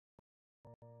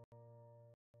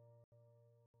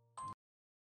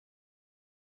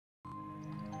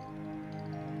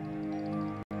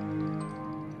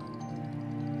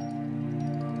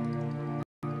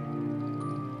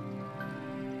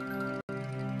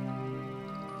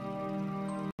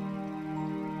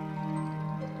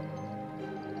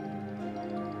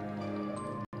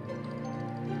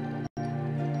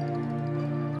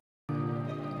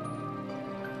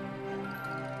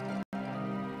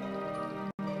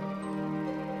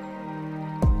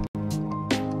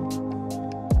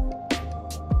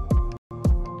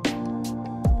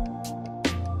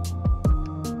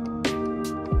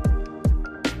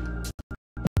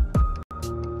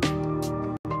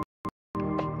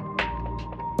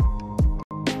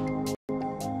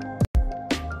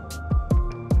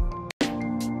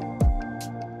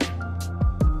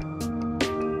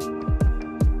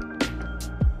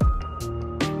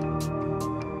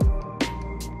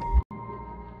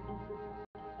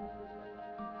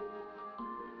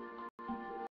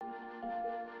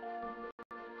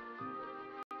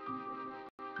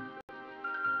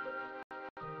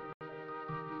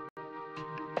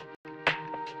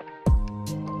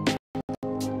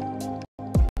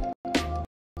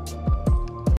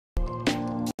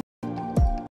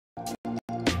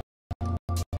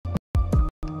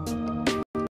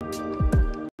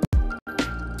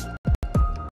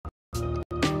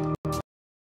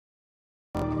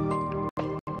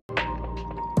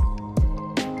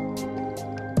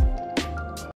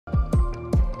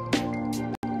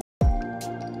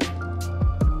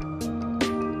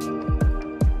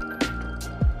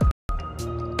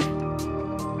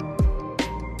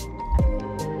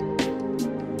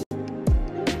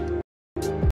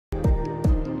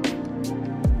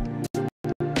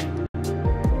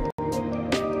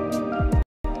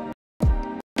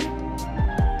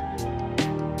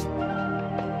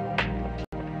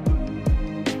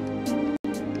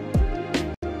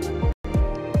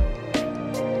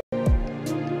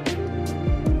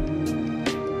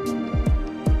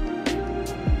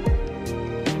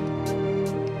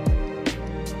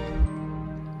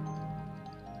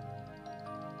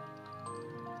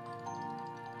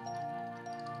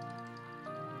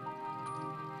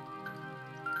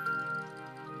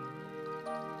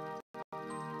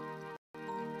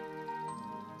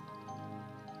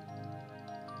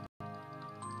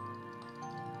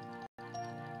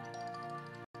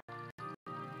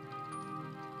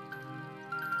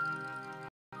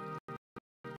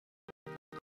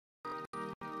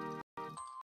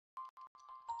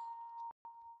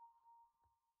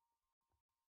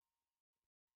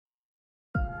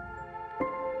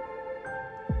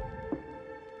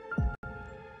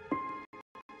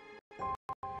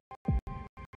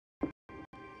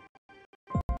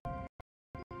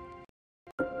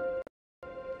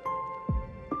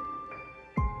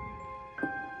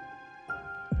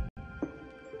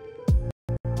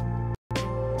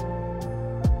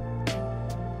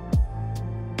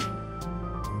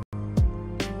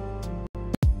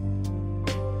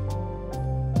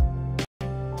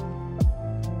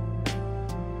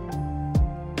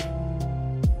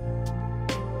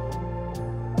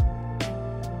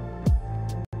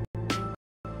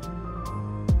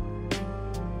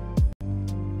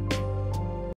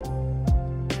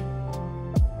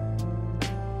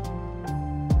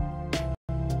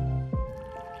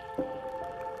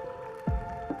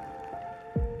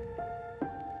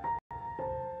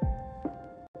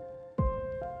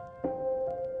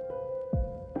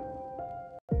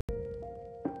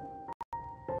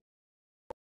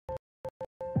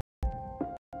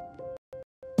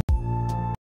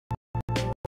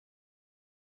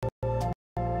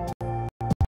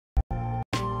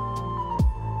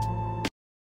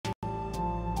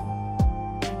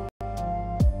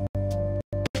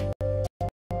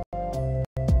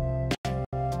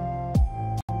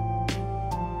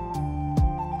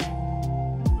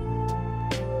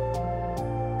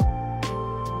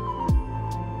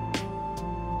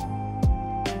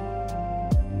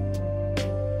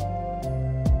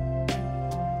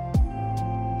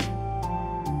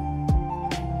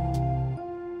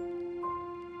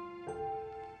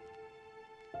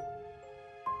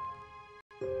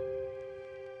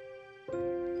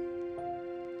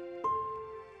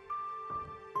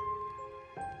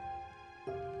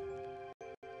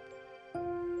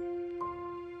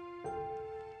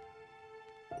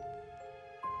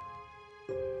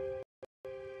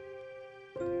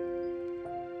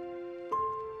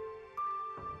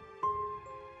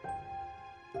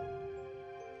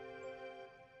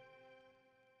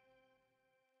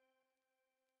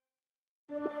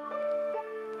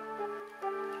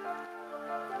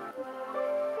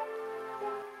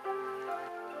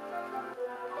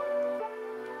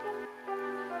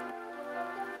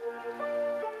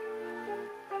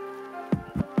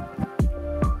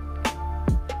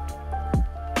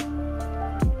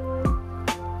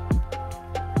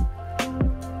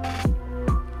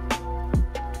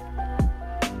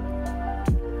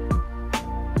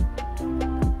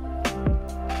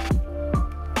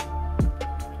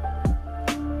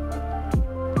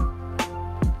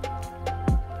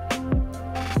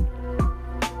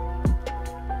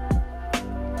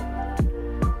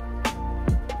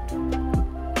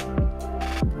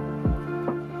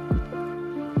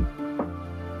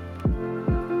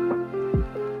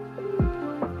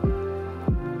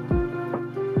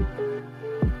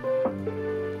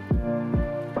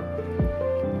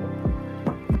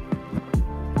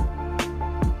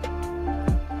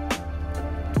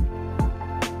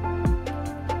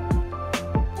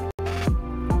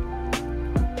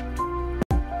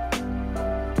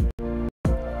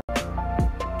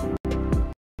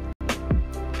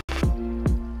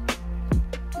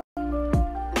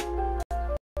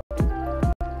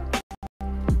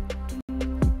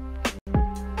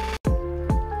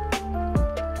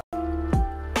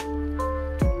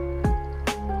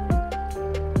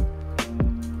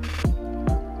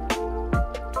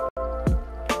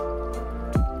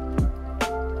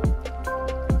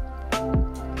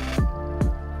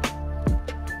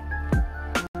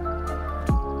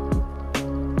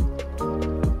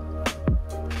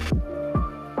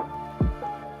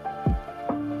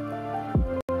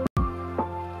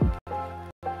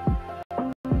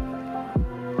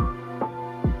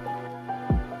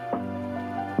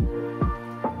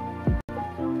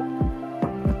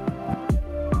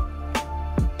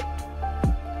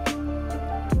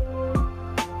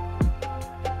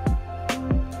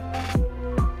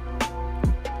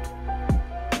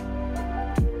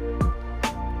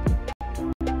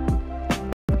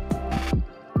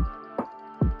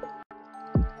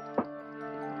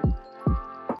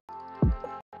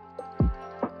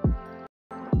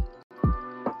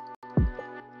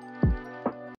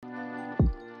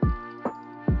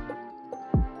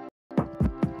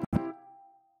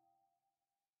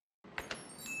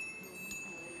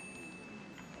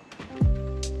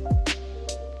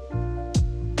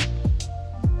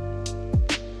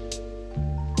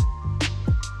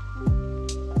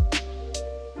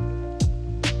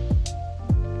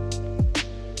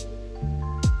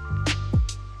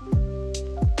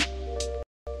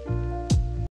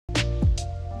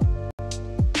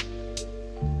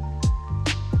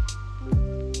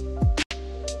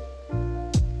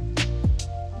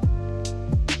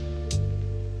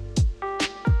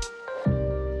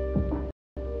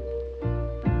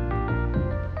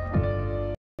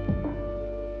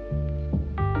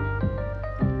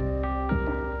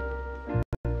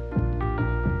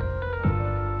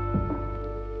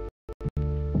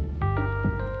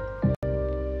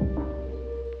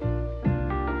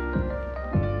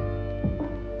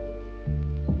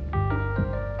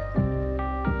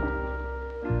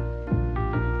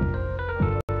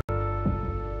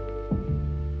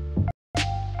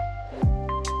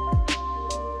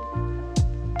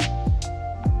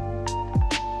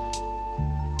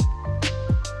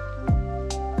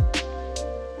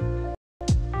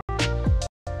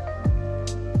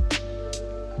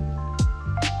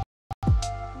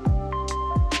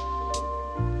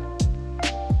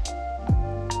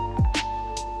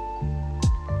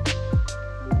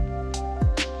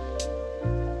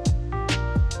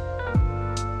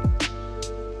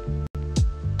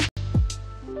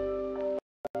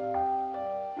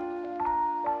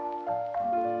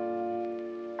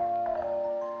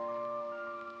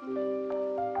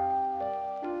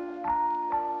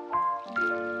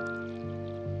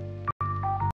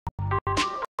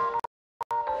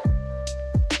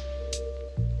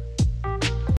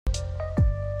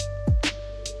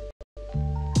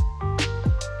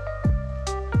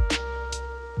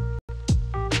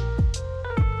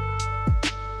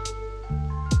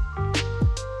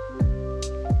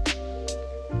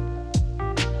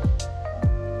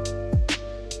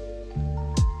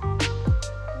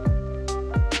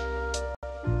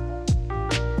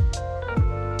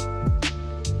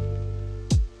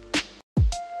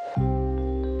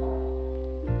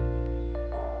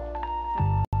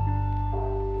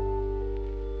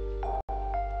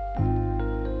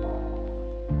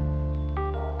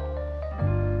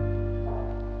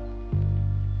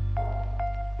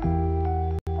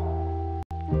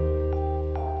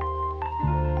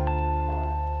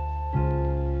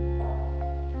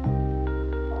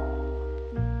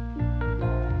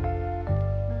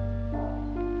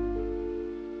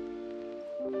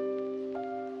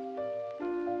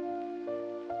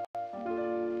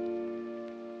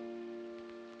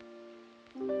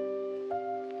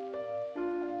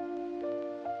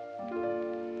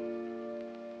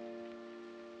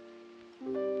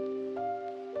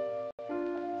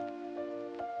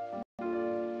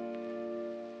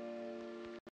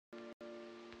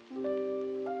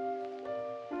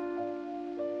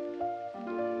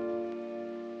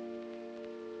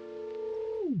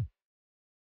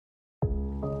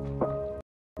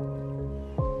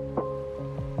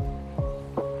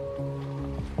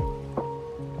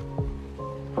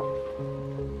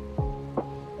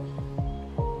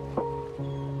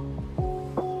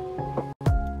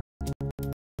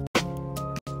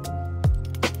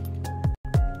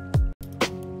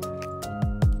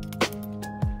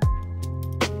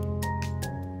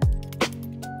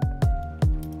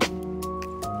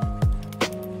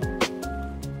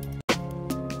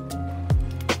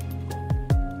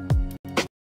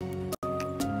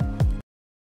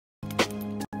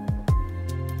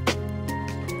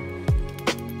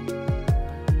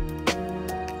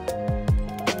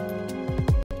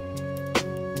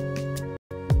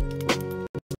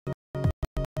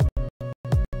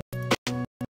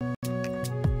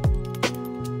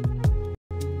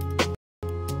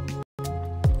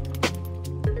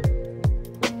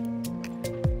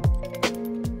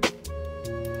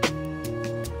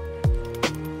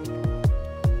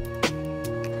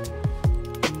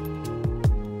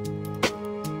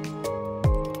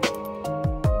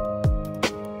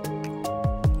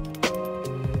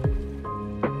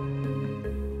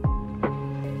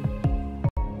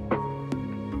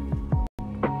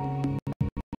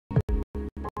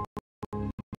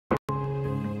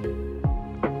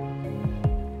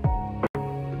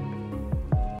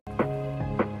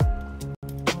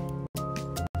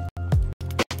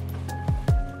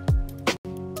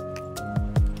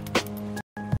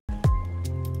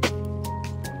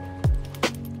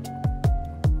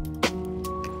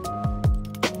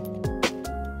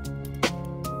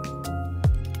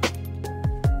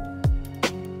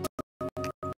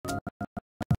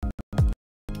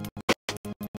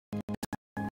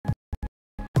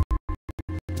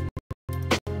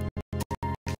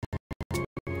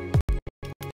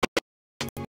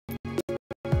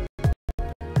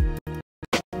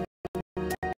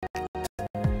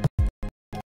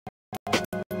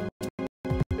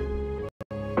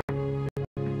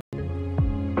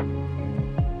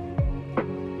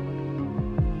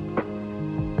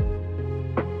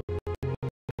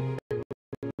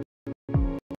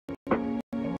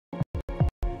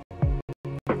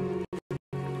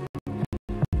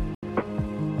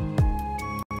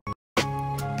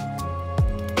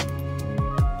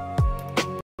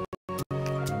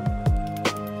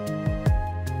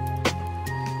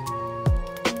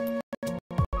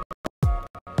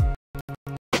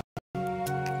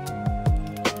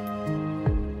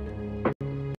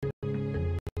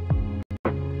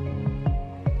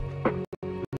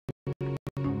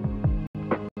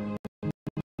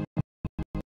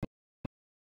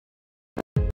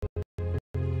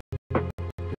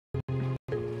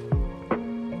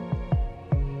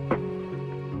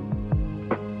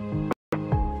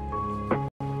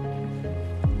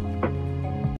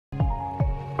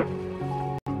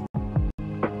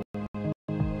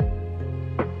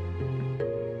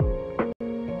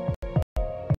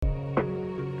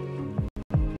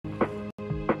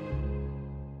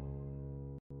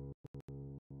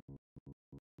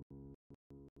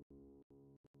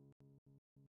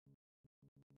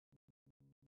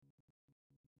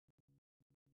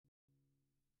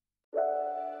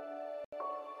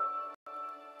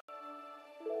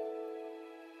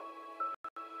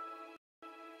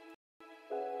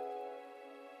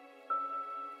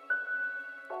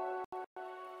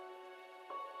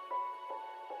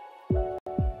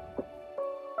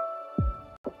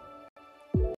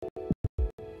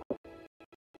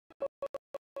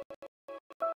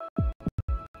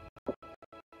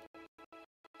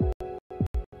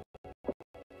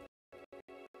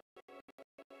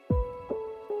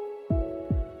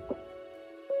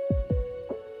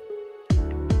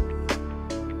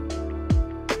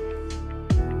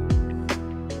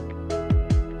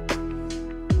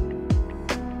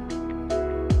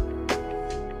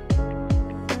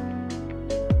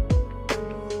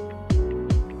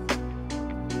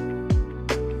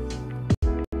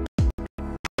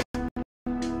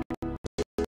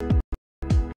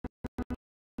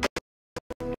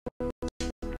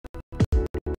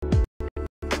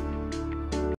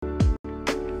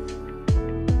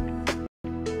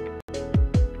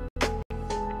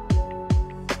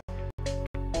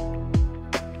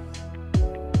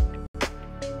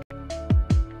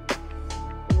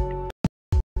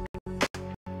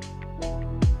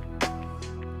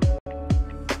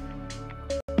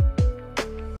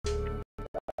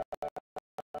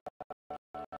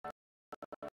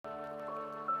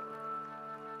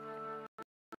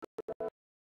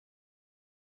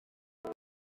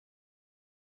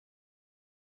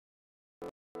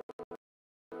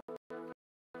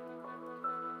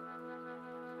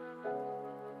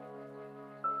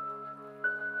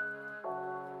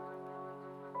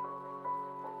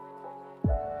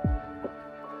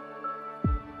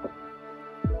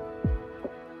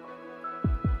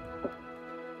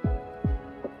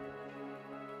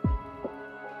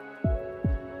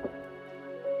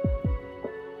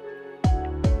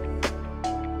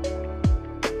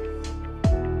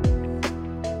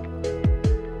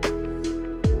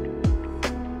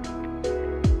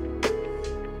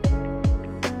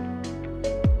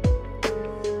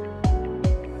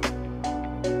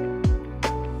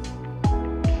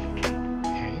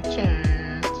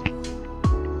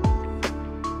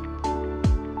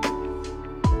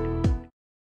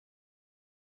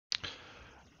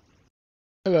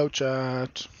Hello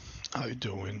chat, how you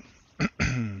doing?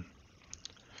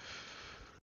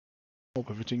 Hope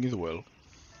everything is well.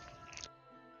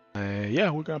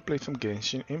 Yeah, we're gonna play some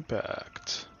Genshin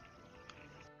Impact.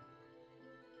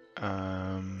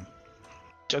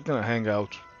 Just gonna hang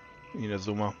out in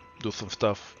Azuma, do some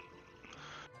stuff.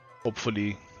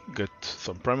 Hopefully get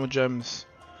some Primo Gems.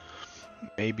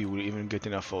 Maybe we'll even get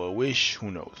enough for a wish,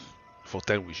 who knows. For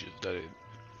 10 wishes, that is.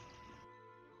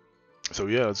 So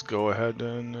yeah, let's go ahead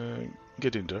and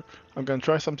get in there. I'm gonna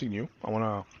try something new. I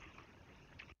wanna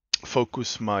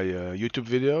focus my YouTube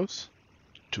videos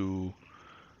to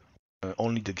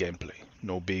only the gameplay,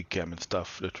 no big cam and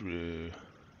stuff that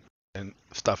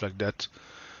like that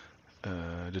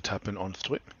that happen on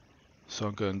stream. So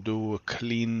I'm gonna do a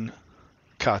clean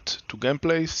cut to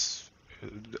gameplays.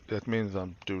 That means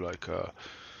I'm do like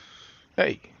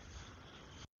hey,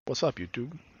 what's up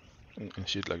YouTube, and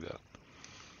shit like that.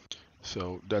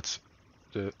 So that's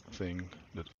the thing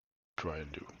that I try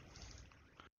and do.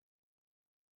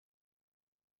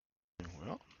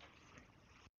 Well,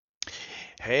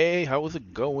 hey, how's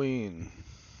it going?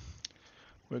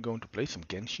 We're going to play some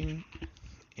Genshin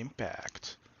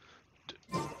Impact.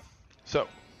 So,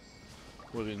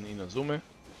 we're in Inazume.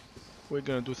 We're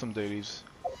gonna do some dailies.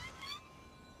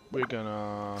 We're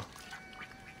gonna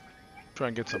try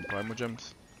and get some Primo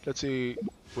Gems. Let's see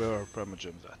where our Primo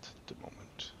Gems at the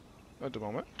moment. At the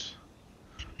moment,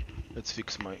 let's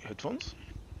fix my headphones.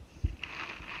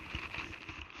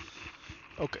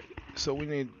 Okay, so we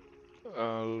need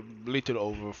a little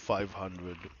over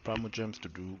 500 Primo Gems to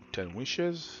do 10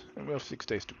 wishes, and we have 6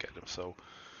 days to get them, so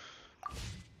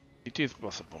it is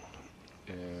possible.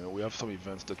 We have some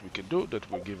events that we can do that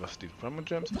will give us these Primo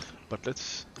Gems, but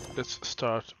let's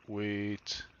start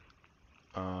with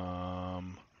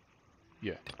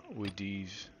yeah, with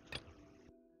these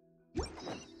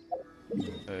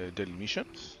daily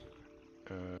missions.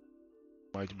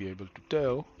 Might be able to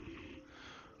tell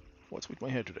what's with my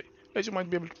hair today. As you might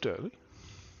be able to tell,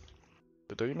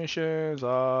 the daily missions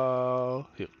are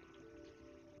here.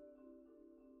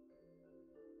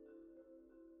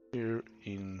 Here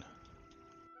in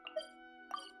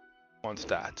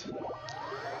Mondstadt.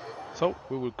 So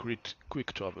we will create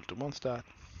quick travel to Mondstadt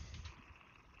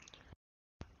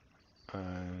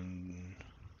and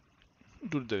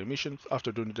do the daily missions.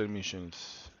 After doing the daily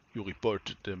missions, you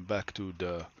report them back to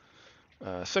the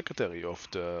secretary of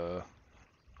the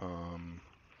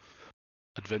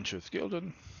Adventures Guild,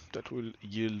 and that will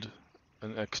yield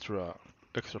an extra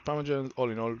Primo Gems. All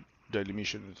in all, daily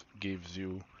missions gives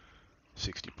you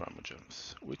 60 Primo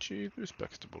Gems, which is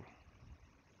respectable.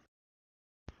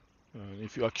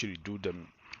 If you actually do them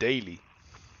daily,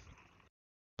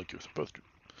 like you're supposed to,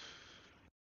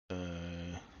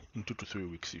 in 2 to 3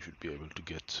 weeks you should be able to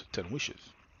get 10 wishes.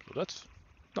 So that's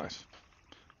nice.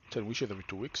 10 wishes every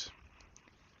 2 weeks.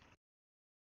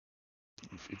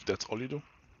 If that's all you do.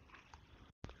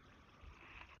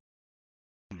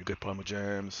 You get Primo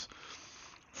Gems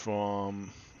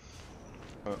from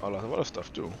a lot of other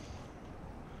stuff too.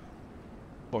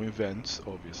 From events,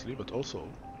 obviously, but also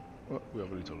we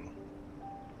have a little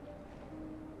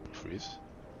freeze.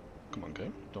 Come on,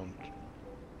 game,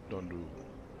 don't do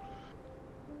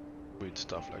weird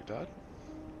stuff like that.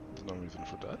 There's no reason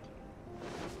for that.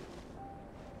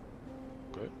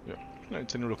 Okay, yeah,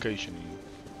 it's a new location.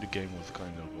 The game was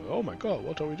kind of, oh my god,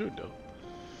 what are we doing though?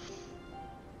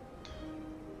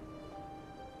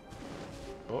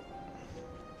 Oh,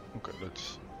 okay,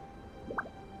 let's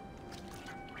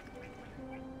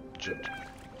jump.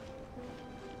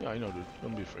 Yeah, I know, dude.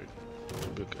 Don't be afraid.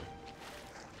 It'll be okay.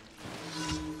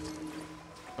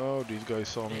 Oh, these guys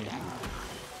saw me.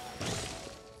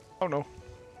 Oh no.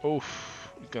 Oof.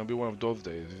 It's gonna be one of those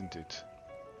days, isn't it?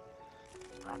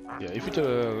 Yeah, if it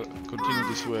continue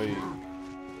this way,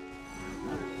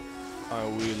 I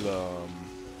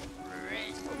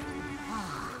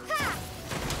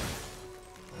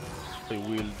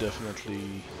will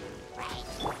definitely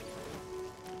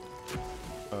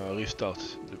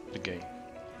restart the game.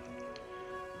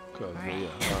 Cause yeah,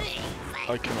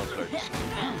 I cannot play this.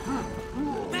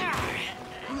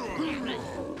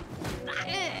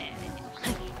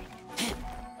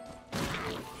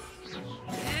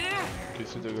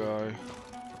 This is the guy.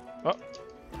 Ah.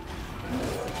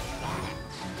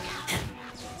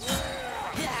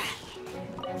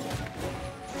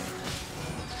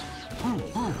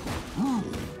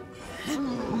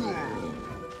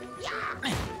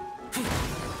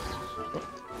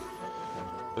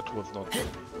 That was not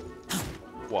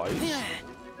wise.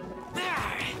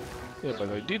 Yeah, but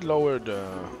I did lower the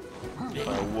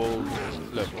world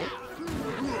level,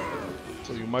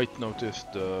 so you might notice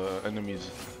the enemies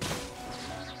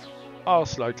are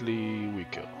slightly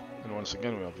weaker. And once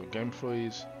again we have a game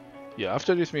freeze. Yeah,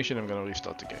 after this mission I'm gonna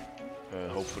restart the game.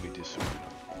 Hopefully this will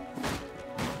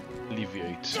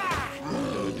alleviate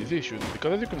these issues,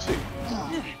 because as you can see,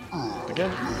 the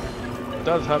game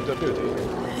does have the ability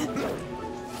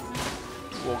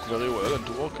to work very well and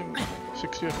to work in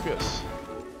 60 FPS.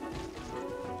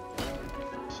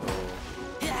 So,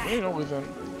 really no reason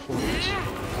for me to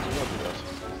not do that.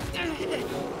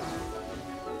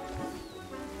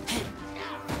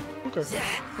 Okay,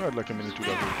 I had like a minute to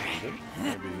double it.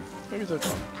 Maybe that's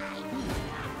fine.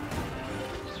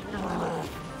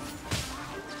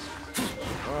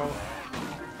 Well,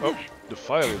 oh, the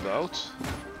fire is out. So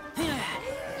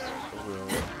we're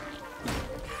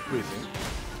breathing.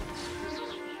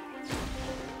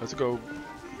 Let's go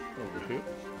over here.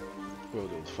 Where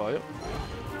there's fire.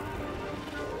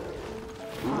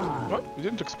 What? It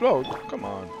didn't explode? Come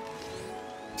on.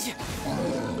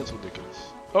 That's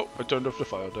ridiculous. Oh, I turned off the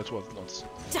fire. That was not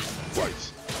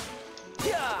wise.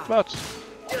 But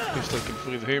at least I can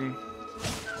freeze him.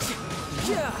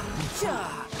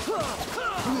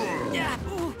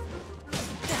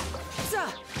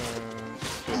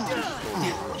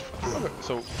 Okay,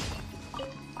 so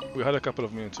we had a couple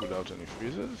of minutes without any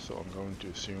freezes, so I'm going to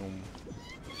assume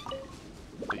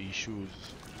the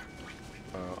issues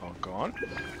are gone.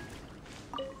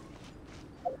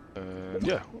 And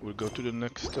yeah, we'll go to the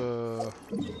next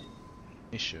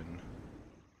mission.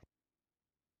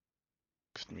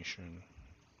 Next mission.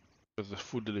 There's a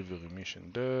food delivery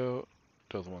mission there.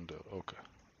 There's one there. Okay,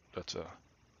 that's a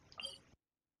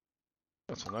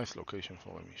nice location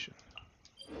for a mission.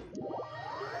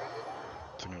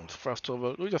 It's fast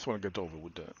over. We just want to get over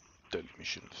with the daily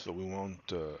mission, so we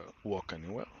won't walk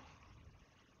anywhere,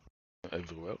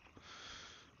 everywhere.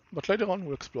 But later on,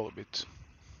 we'll explore a bit.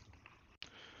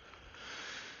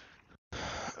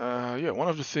 Yeah, one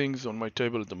of the things on my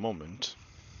table at the moment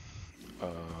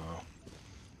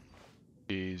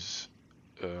is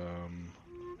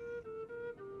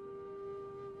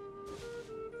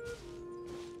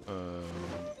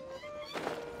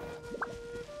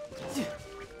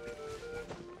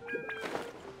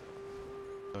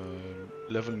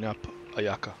leveling up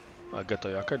Ayaka. I got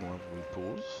Ayaka in one of the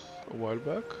pools a while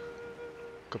back,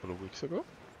 a couple of weeks ago,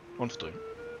 on stream.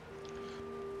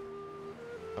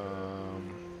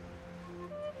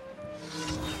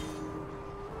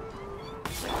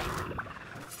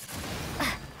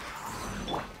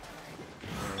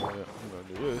 Yeah, I'm gonna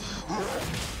do this.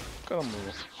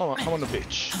 I'm on the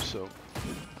beach, so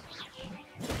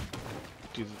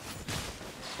it is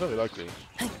very likely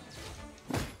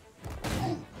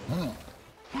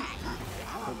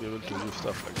I'll be able to do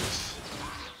stuff like this.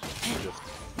 Just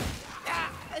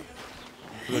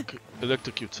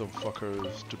electrocute some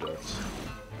fuckers to death.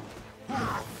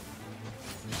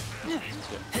 Yeah.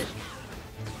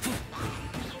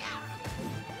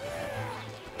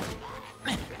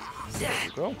 There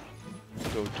we go.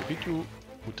 Going to hit you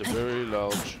with a very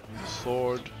large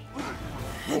sword.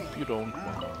 Hope you don't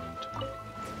mind.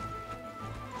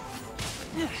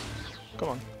 Come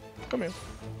on. Come here.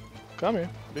 Come here.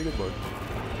 Be a good boy.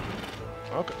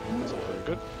 Okay, that's very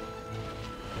good.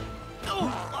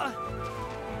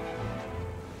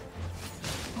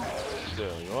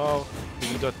 There you are.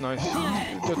 Isn't that nice?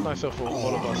 Isn't that nicer for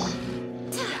all of us?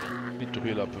 Need to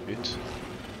heal up a bit.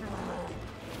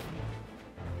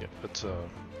 Yeah, let's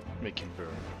make him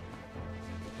burn.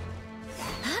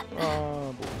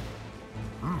 Ah, boy.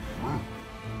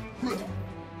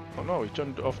 Oh no, he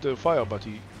turned off the fire, but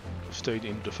he stayed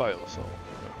in the fire, so...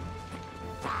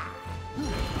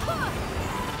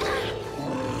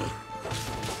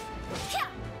 Yeah.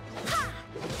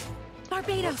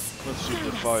 Barbados. Let's shoot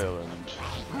the fire and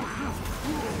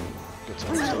get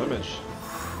some damage.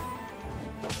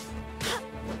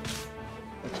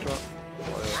 Extra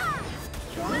fire.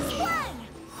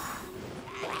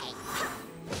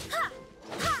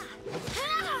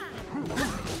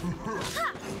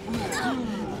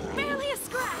 Barely a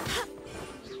scrap.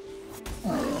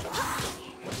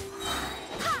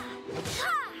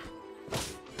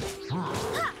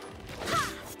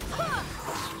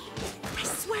 I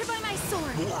swear by my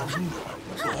sword.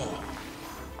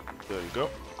 There you go.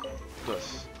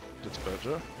 That's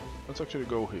better. Let's actually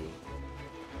go here.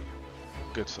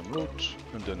 Get some loot,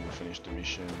 and then we finish the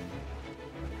mission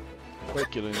by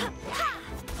killing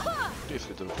this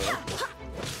little fella.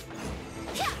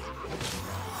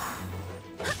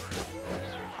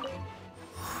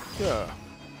 Yeah.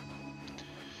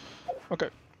 Okay.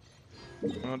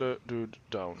 Another dude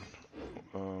down.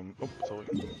 Oh, sorry.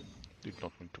 Did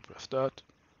not mean to press that.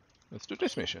 Let's do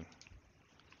this mission.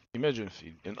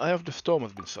 emergency. An Eye of the Storm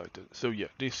has been sighted. So yeah,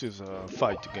 this is a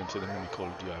fight against an enemy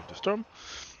called the Eye of the Storm.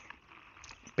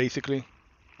 Basically,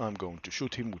 I'm going to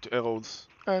shoot him with arrows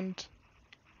and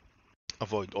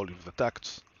avoid all his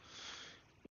attacks.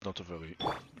 Not a very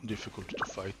difficult to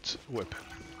fight weapon.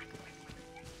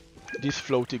 This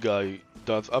floaty guy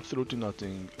does absolutely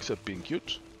nothing except being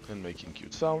cute and making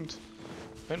cute sounds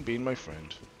and being my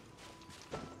friend.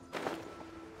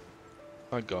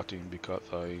 I got him because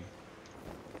I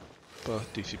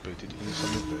participated in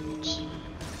some events.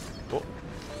 Oh,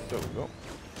 there we go.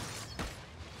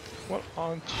 Well,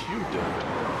 aren't you dead?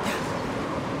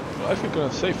 Well, I think I'm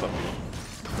gonna save up here.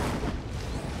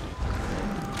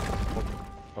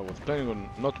 I was planning on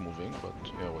not moving, but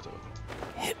yeah, whatever.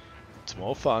 It's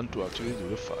more fun to actually do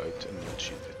the fight and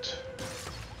achieve it.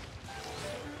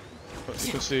 But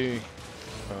you can see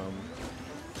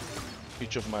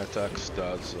each of my attacks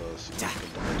does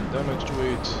significant amount of damage to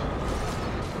it.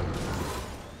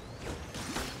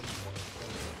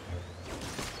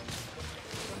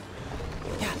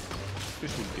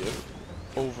 This will get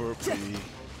over pretty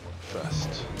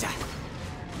fast.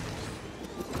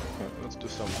 Let's do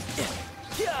some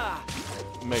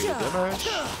melee damage.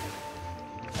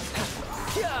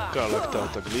 Galak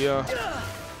Tartaglia.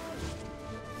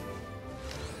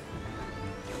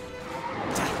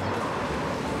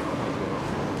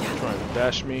 Trying to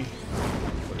dash me,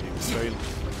 but he failed.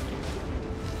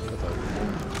 Because I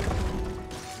moved.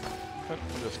 And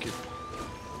I'll just keep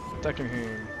attacking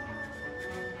him.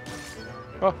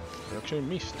 Oh, I actually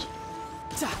missed.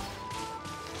 So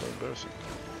embarrassing.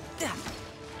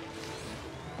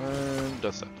 And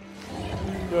that's that.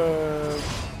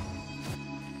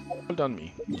 Well done,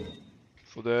 me.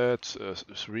 So that's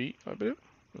 3, I believe.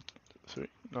 3.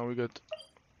 Now we get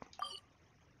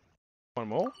one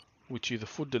more, which is a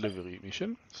food delivery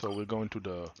mission. So we're going to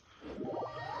the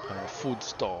food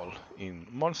stall in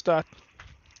Mondstadt.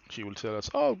 She will tell us,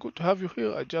 "Oh, good to have you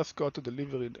here. I just got a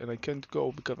delivery and I can't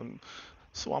go because I'm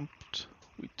swamped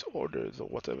with orders or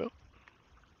whatever."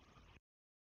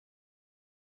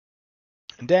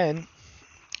 And then,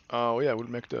 yeah, we'll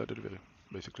make the delivery,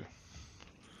 basically.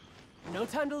 No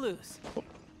time to lose. Oh,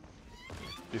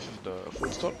 this is the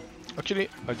food stall. Actually,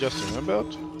 I just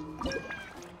remembered.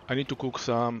 I need to cook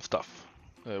some stuff.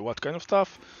 What kind of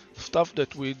stuff? Stuff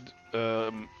that would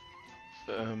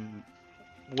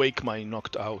wake my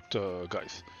knocked out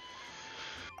guys.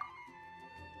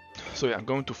 So yeah, I'm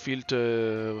going to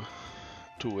filter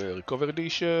to recovery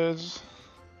dishes.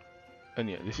 And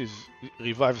yeah, this is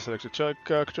revive selected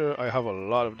character. I have a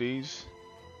lot of these.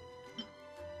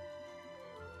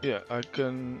 Yeah, I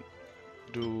can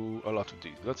do a lot of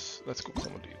these. Let's cook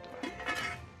some of these.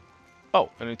 Oh,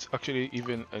 and it's actually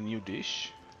even a new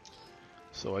dish,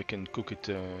 so I can cook it,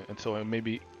 and so I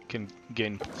maybe can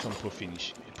gain some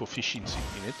proficiency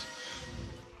in it.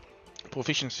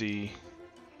 Proficiency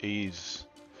is,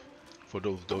 for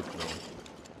those who don't know,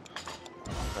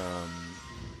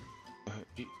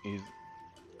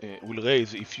 will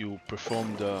raise if you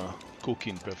perform the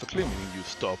cooking perfectly, meaning you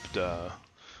stop the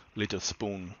little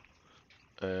spoon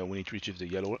when it reaches the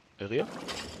yellow area.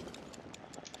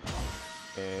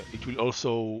 It will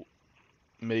also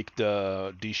make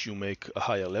the dish you make a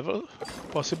higher level,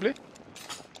 possibly.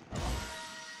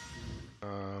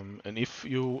 And if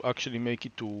you actually make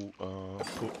it to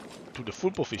the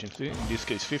full proficiency, in this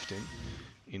case 15,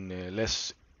 in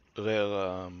less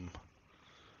rare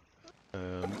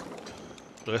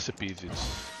recipes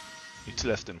it's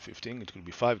less than 15, it could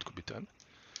be 5, it could be 10.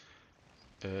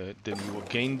 Then you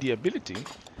gain the ability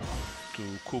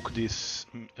to cook this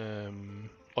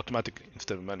automatically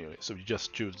instead of manually. So you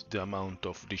just choose the amount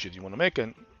of dishes you want to make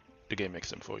and the game makes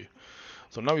them for you.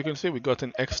 So now you can see we got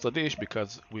an extra dish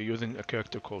because we're using a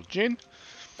character called Jin,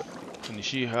 and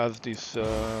she has this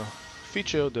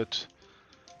feature that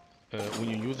when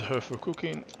you use her for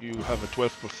cooking, you have a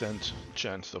 12%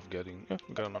 chance of getting,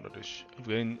 we got another dish, of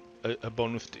getting a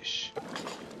bonus dish.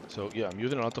 So yeah, I'm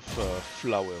using a lot of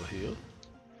flour here.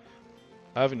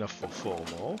 I have enough for 4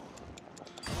 more,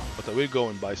 but I will go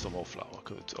and buy some more flour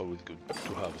because it's always good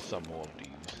to have some more of these.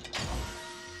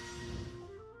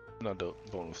 Another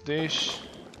bonus dish,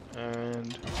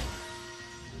 and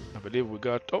I believe we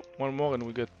got, oh, one more and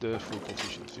we get the full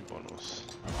proficiency bonus.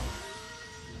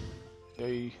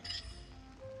 Yay.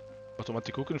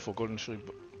 Automatic cooking for golden shrimp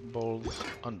balls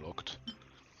unlocked.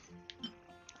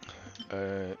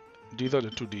 These are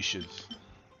the 2 dishes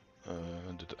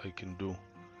that I can do.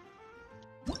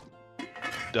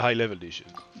 The high level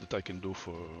dishes that I can do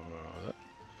for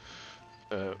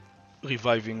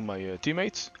reviving my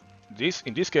teammates.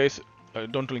 In this case, I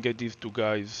don't only get these two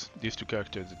guys, these two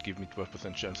characters that give me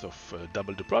 12% chance of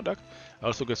double the product. I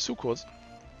also get sucrose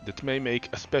that may make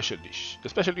a special dish. The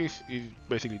special dish is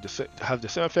basically has the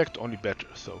same effect, only better.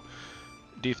 So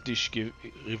this dish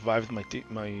revives my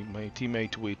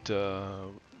teammate with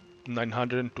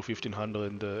 900 to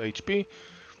 1500 HP.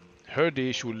 Her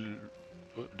dish will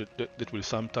that will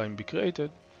sometime be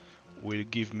created will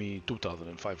give me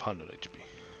 2500 HP.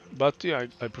 But yeah,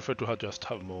 I prefer to just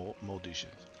have more dishes.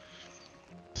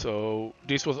 So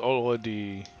this was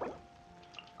already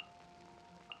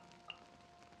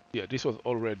I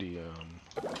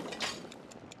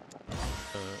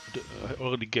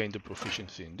already gained the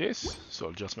proficiency in this, so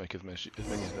I'll just make as many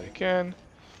as I can.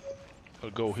 I'll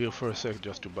go here for a sec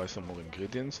just to buy some more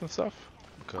ingredients and stuff,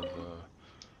 because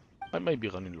I may be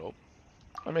running low.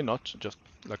 I may not, just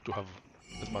like to have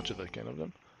as much as I can of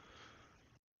them.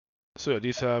 So yeah,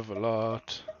 these have a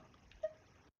lot.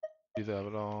 These have a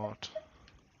lot.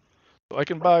 So I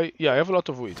can buy, yeah, I have a lot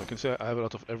of wheat. I can say I have a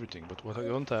lot of everything, but what I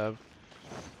don't have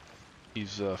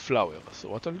is flour. So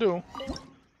what I'll do,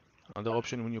 another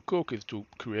option when you cook is to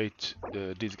create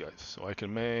these guys. So I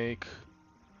can make,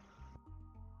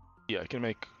 yeah, I can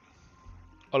make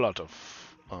a lot of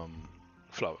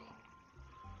flour.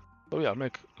 So yeah, I'll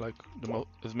make like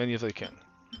as many as I can.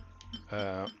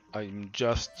 I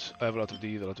have a lot of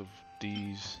these,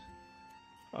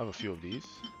 I have a few of these.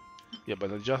 Yeah,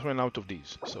 but I just ran out of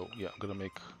these. So yeah, I'm gonna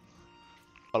make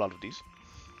a lot of these.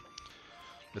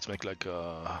 Let's make like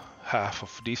half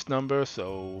of this number,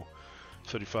 so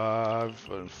 35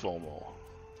 and 4 more.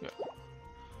 Yeah.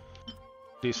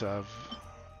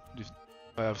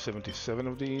 I have 77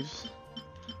 of these.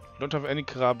 Don't have any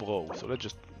crab roe, so let's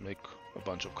just make a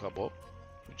bunch of crab roe,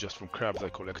 just from crabs I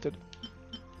collected.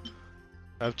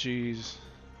 I have cheese.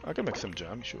 I can make some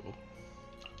jam, sure.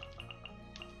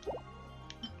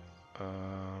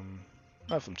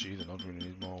 I have some cheese. I don't really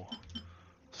need more.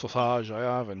 Sausage I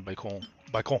have, and bacon.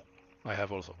 Bacon I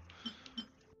have also.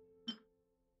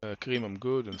 Cream I'm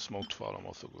good, and smoked fowl I'm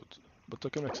also good. But I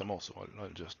can make some more, so I'll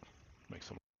just make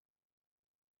some.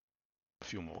 A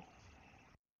few more.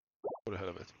 For the hell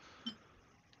of it.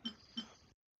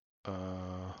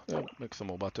 Yeah, make some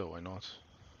more butter, why not?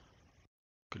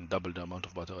 Can double the amount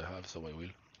of butter I have, so I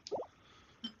will.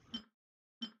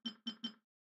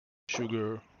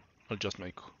 Sugar, I'll just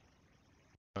make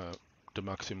the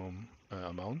maximum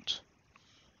amount.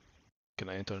 Can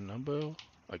I enter a number?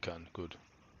 I can, good.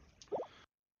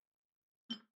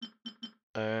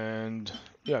 And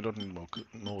yeah, I don't need more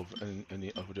of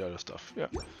any of the other stuff. Yeah.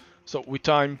 So with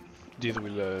time, this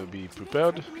will be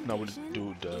prepared. Now we'll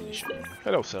do the mission.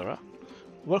 Hello, Sarah.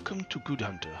 Welcome to Good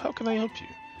Hunter. How can I help you?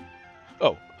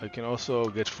 Oh, I can also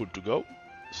get food to go.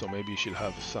 So maybe she'll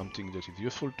have something that is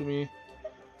useful to me.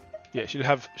 Yeah, she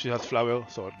has flour,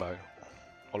 so I'll buy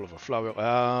all of her flour.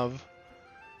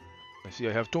 I see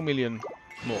I have 2 million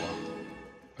more.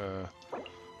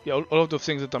 Yeah, all of those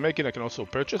things that I'm making I can also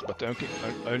purchase, but I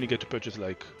only get to purchase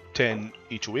like 10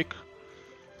 each week.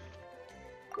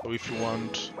 So if you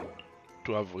want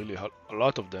to have really a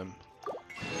lot of them,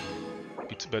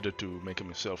 it's better to make them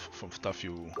yourself from stuff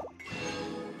you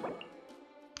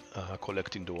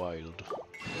collect in the wild.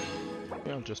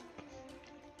 Yeah, I'll just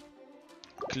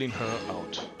clean her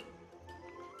out.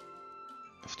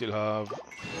 I still have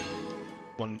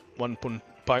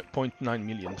 1.9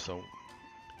 million, so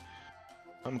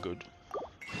I'm good.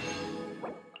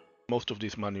 Most of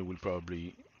this money will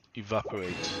probably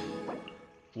evaporate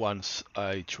once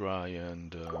I try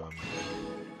and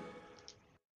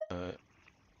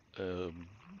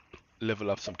level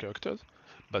up some characters.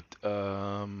 But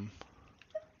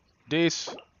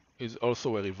this is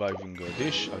also a reviving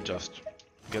dish. I'll just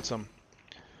get some.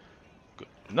 Good.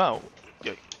 Now,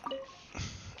 yay.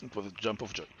 It was a jump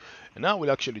of joy. And now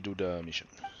we'll actually do the mission.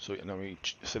 So now we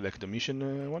select the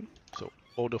mission one. So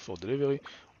order for delivery.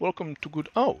 Welcome to Good.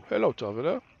 Oh, hello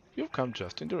traveler. You've come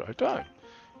just in the right time.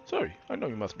 Sorry, I know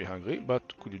you must be hungry, but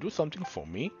could you do something for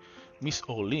me? Miss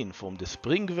Orlean from the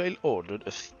Springvale ordered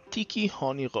a sticky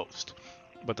honey roast.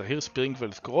 But I hear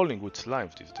Springvale is crawling with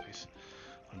slimes these days.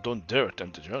 I don't dare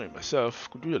attempt the journey myself.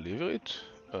 Could you deliver it?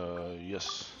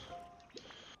 Yes.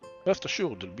 Rest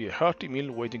assured, there'll be a hearty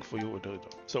meal waiting for you at the return.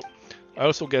 So, I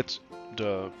also get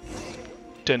the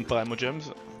 10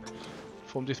 Primogems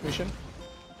from this mission.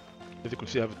 As you can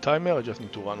see, I have a timer. I just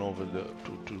need to run over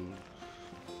to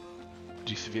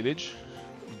this village.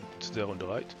 It's there on the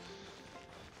right.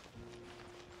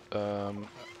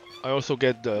 I also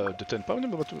get the 10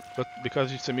 Primogems, but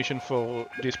because it's a mission for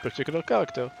this particular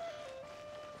character,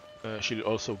 she'll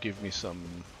also give me some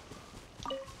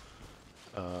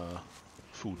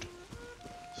food,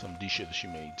 some dishes she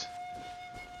made.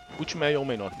 which may or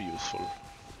may not be useful.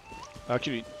 I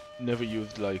actually never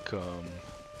used like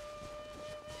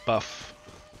buff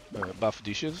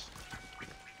dishes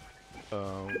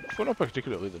for no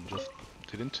particular reason, just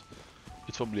didn't.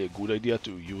 It's probably a good idea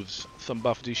to use some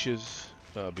buff dishes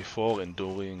before and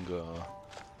during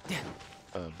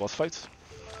boss fights.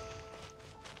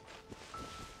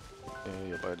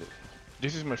 Yeah, but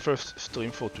this is my first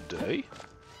stream for today.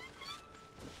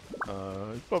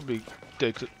 It probably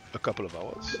takes a couple of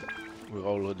hours. We're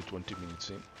already 20 minutes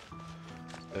in.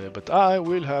 But I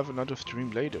will have another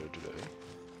stream later today.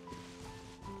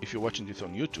 If you're watching this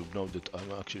on YouTube, know that I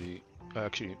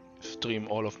actually stream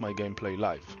all of my gameplay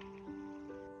live.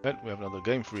 And we have another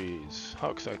game freeze.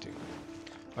 How exciting!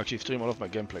 I actually stream all of my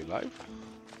gameplay live.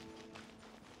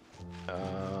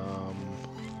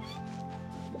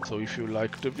 So if you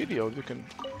like the video, you can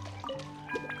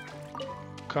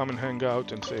come and hang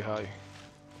out and say hi.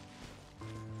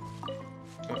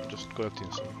 I'm just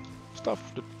collecting some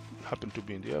stuff that happened to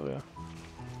be in the area.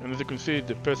 And as you can see,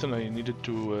 the person I needed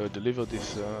to deliver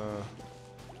this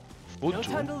food No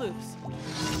time to lose.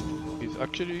 is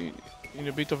actually in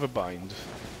a bit of a bind.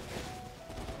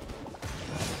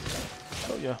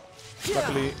 So yeah,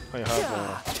 luckily I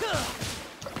have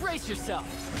Brace yourself.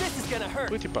 This is gonna hurt.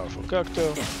 pretty powerful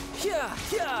character.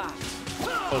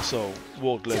 Also,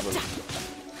 world level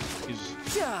is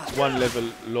one level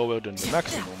lower than the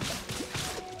maximum.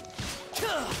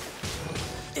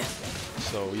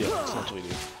 So yeah, it's not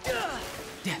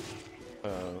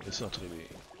really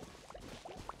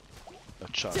a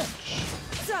challenge.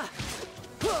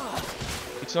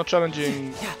 It's not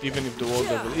challenging even if the world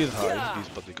level is high, this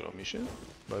particular mission,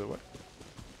 by the way.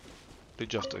 They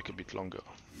just take a bit longer.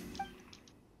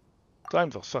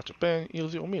 Times are such a pain.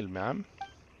 Here's your meal, ma'am.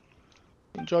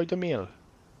 Enjoy the meal.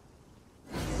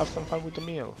 Have some fun with the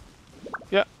meal.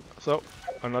 Yeah, so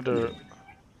another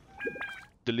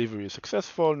delivery is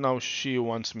successful. Now she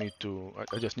wants me to...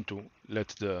 I just need to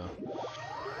let the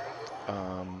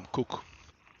cook,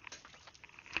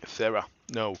 Sarah,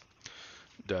 know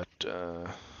that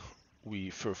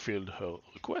we fulfilled her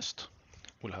request.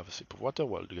 We'll have a sip of water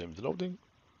while the game is loading.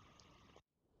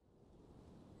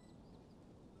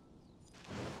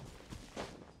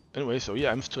 Anyway, so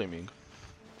yeah, I'm streaming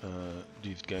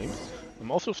these games.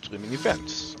 I'm also streaming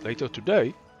events. Later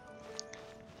today,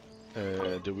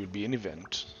 there will be an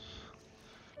event.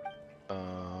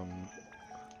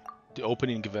 The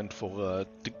opening event for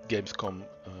the Gamescom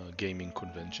gaming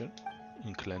convention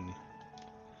in Köln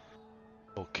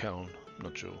or Köln,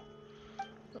 not sure.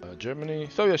 Germany.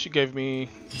 So yeah, she gave me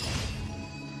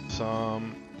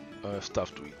some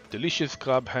stuff to eat. Delicious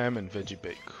crab ham and veggie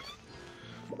bake.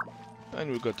 And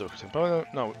we got to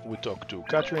now we talk to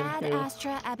Catherine here.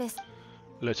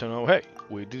 Let her know, hey,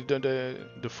 we did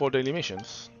the 4 daily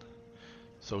missions.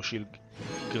 So she'll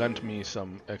grant me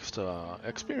some extra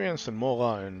experience and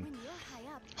mora and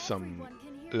some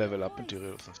level up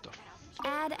materials and stuff.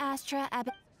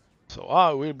 So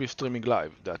I will be streaming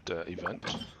live that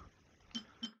event.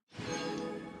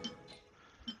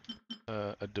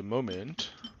 At the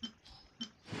moment,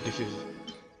 this is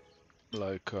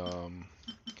like a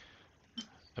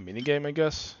mini game, I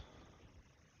guess.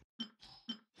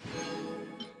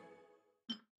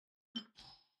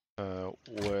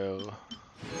 Where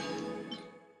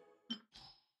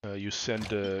you send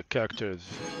the characters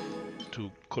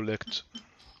to collect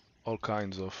all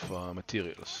kinds of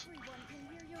materials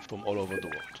from all over the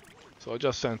world. So I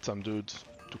just sent some dudes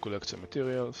to collect some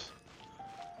materials.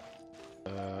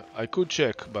 I could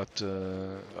check, but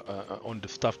on the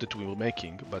stuff that we were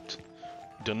making, but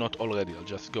they're not already. I'll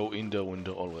just go in there when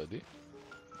they're already.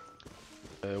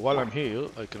 While I'm here,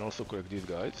 I can also collect these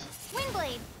guys.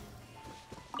 Windblade.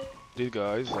 These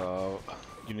guys are...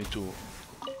 you need to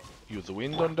use the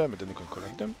wind on them and then you can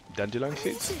collect them. Dandelion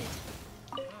seeds.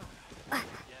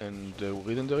 And the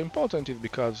reason they're important is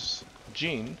because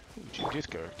Jean, which is this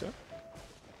character,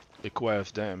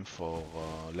 requires them for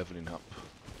leveling up.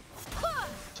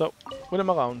 So, when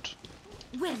I'm around...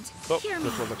 Wind. Oh,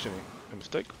 that was actually a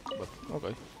mistake, but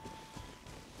okay.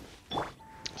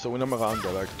 So when I'm around,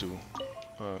 I like to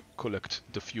collect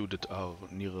the few that are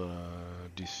near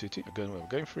this city. Again, we have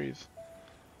game freeze.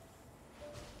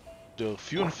 They're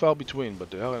few and far between,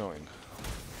 but they are annoying.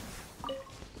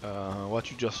 What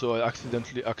you just saw, I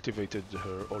accidentally activated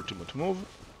her ultimate move,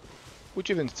 which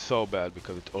isn't so bad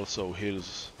because it also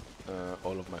heals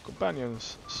all of my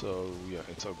companions, so yeah,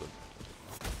 it's all good.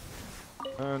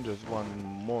 And there's one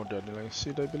more dandelion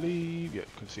seed, I believe. Yeah,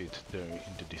 you can see it there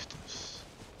in the distance.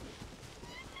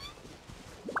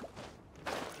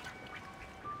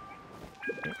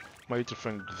 Yeah, my little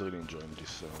friend is really enjoying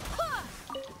this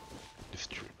this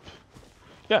trip.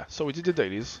 yeah, so we did the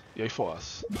dailies. Yay for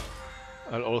us.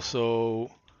 I'll also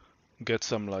get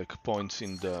some like points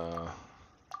in the.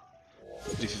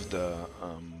 This is the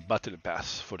battle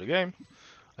pass for the game.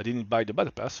 I didn't buy the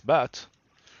battle pass, but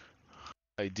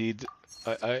I did.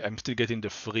 I'm still getting the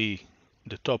free.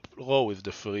 The top row is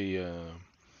the free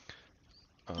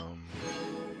um,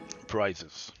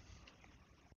 prizes.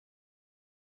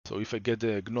 So if I get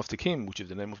the Gnostic Hymn, which is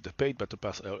the name of the paid battle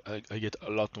pass, I get a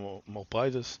lot more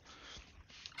prizes.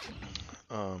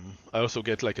 I also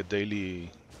get like a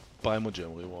daily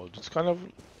Primogem reward. It's kind of,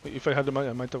 if I had the money,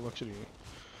 I might have actually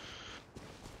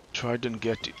tried and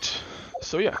get it.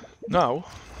 So yeah, now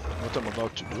what I'm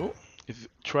about to do is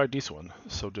try this one.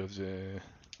 So there's a,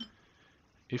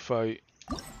 if I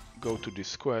go to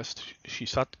this quest,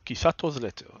 Kisato's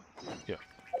letter. Yeah.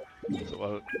 So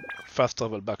I'll fast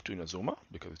travel back to Inazuma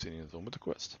because it's in Inazuma the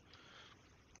quest.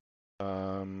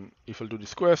 If I'll do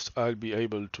this quest, I'll be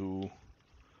able to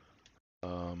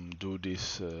do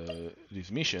these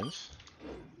missions,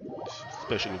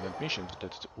 special event missions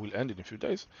that will end in a few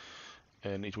days,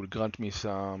 and it will grant me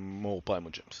some more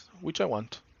Primogems, which I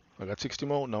want. I got 60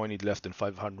 more, now I need less than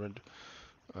 500.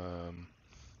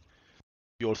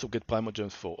 You also get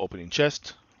Primogems for opening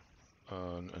chests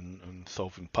and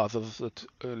solving puzzles that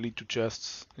lead to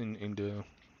chests in the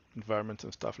environment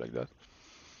and stuff like that.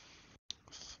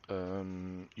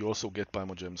 You also get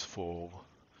Primogems for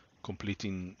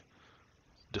completing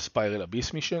the Spiral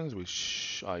Abyss missions,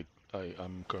 which I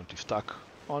am currently stuck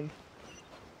on.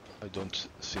 I don't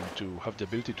seem to have the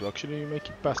ability to actually make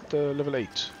it past level 8,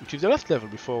 which is the last level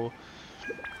before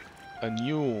a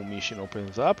new mission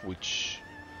opens up, which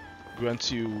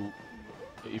grants you,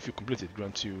 if you complete it,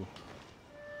 grants you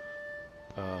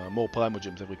more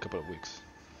Primogems every couple of weeks.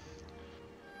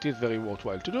 It is very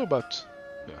worthwhile to do, but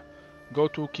yeah. Go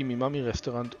to Kimimami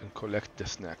restaurant and collect the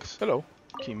snacks. Hello,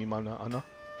 Kimimana Anna.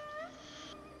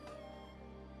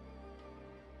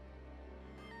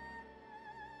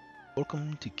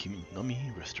 Welcome to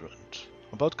Kimimami restaurant.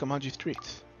 About Kamaji's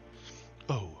treats.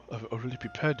 Oh, I've already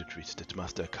prepared the treats that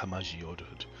Master Kamaji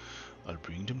ordered. I'll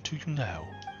bring them to you now.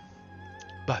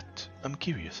 But I'm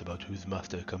curious about whose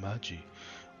Master Kamaji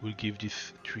will give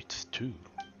these treats to.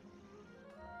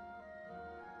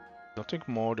 Nothing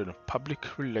more than a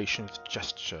public relations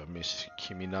gesture, Miss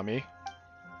Kiminami.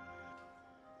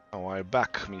 A while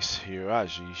back, Miss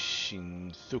Hiraji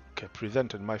Shinzuke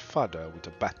presented my father with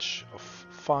a batch of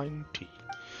fine tea.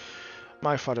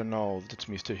 My father knows that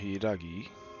Mr. Hiragi,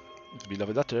 his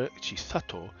beloved daughter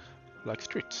Chisato, likes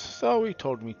treats, so he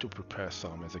told me to prepare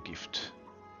some as a gift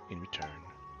in return.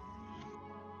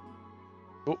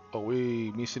 Oh, are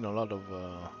we missing a lot of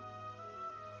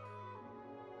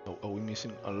are we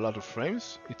missing a lot of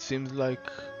frames? It seems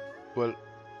like, well,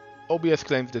 OBS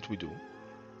claims that we do.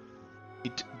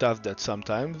 It does that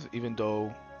sometimes, even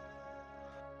though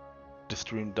the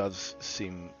stream does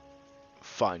seem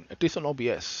fine. At least on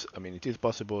OBS. I mean, it is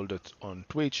possible that on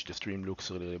Twitch the stream looks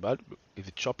really, really bad. Is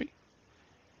it choppy?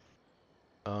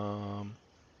 Yeah,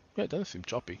 it doesn't seem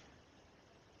choppy.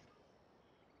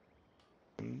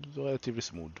 It's relatively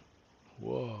smooth.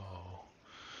 Whoa.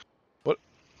 Well,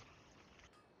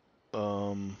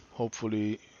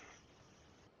 hopefully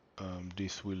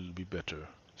this will be better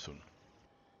soon.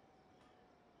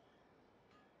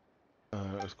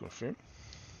 Let's confirm.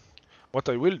 What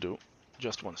I will do,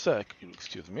 just one sec, you'll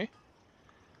excuse me,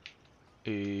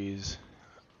 is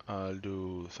I'll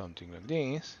do something like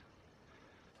this.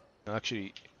 I'll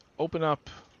actually open up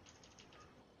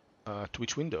a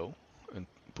Twitch window and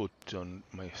put on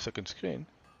my second screen.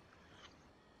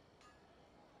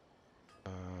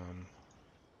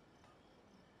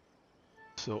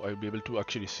 So I'll be able to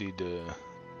actually see the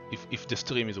if the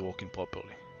stream is working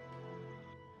properly.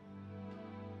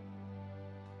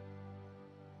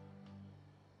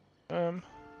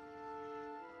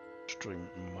 Stream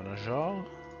manager.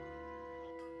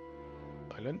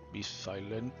 Silent, be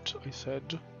silent, I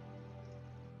said.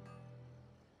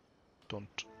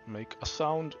 Don't make a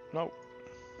sound. No.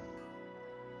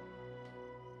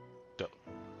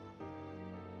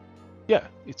 Yeah,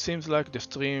 it seems like the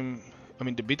stream, I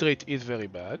mean the bitrate is very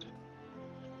bad.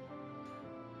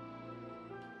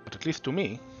 But at least to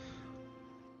me,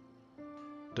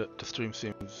 the stream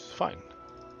seems fine.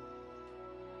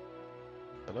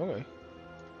 But okay.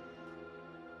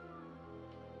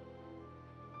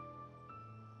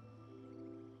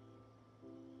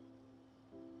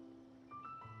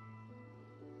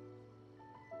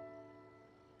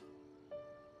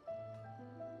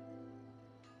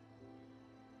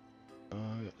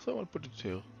 Yeah, so I'll put it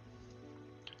here.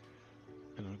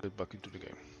 And I'll get back into the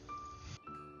game.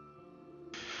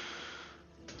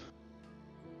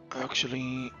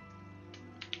 actually,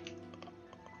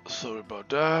 sorry about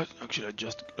that. Actually,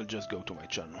 I'll just go to my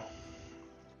channel.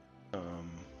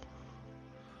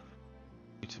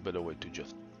 It's a better way to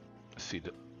just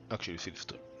actually see the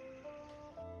stream.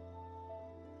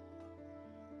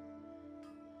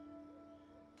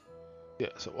 Yeah,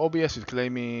 so OBS is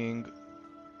claiming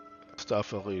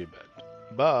stuff are really bad,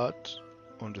 but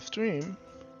on the stream,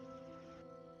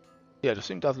 yeah, the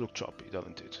stream does look choppy,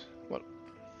 doesn't it? Well,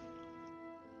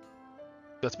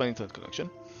 that's my internet connection.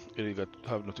 Really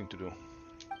have nothing to do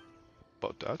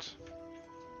about that.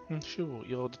 Sure,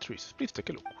 here are the trees. Please take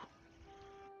a look.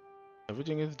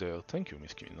 Everything is there. Thank you,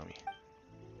 Miss Kiminami.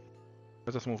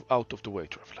 Let us move out of the way,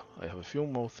 traveler. I have a few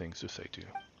more things to say to you.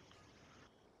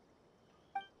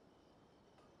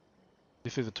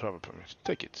 This is a travel permit.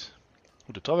 Take it.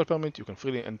 With the travel permit, you can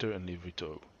freely enter and leave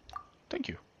Rito. Thank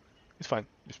you. It's fine.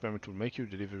 This permit will make your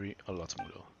delivery a lot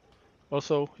smoother.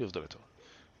 Also, here's the letter.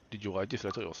 Did you write this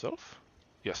letter yourself?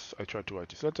 Yes, I tried to write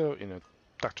this letter in a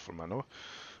tactful manner.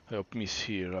 I hope Miss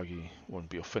Hiragi won't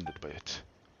be offended by it.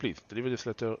 Please, deliver this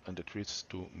letter and the treats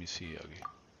to Miss Hiragi.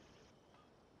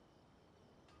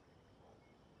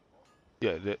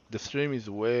 Yeah, the stream is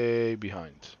way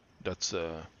behind. That's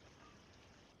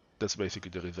basically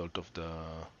the result of the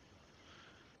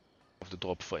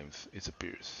drop frames. It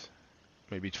appears.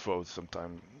 Maybe it froze some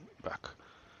time back.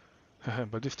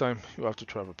 But this time you have to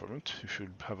travel permit. You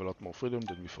should have a lot more freedom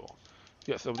than before.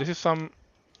 Yeah, so this is some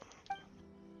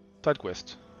side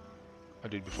quest I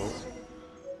did before.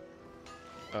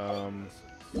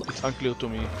 It's unclear to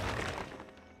me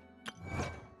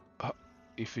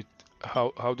if it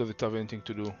how does it have anything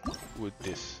to do with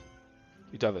this.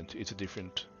 It doesn't. It's a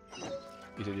different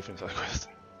side quest.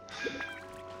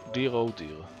 Dear oh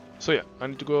dear. So yeah, I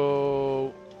need to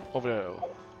go over there.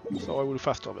 So I will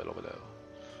fast travel over there.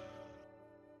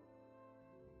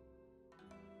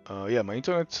 Yeah, my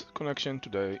internet connection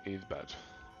today is bad.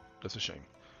 That's a shame.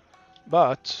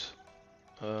 But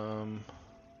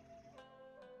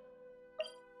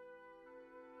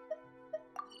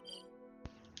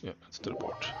yeah, let's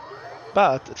teleport.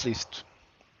 But at least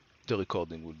the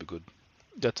recording will be good.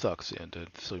 That sucks, yeah, the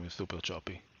stream is super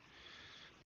choppy.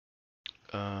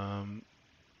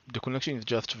 The connection is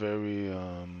just very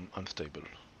unstable.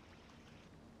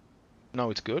 Now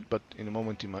it's good, but in a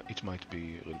moment it might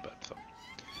be real bad. So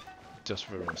just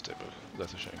very unstable.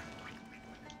 That's a shame.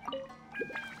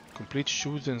 Complete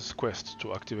Shuzen's quest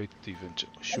to activate the event.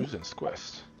 Shuzen's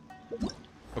quest.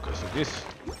 Okay, so this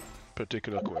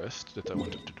particular quest that I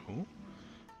wanted to do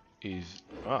is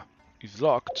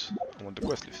locked on the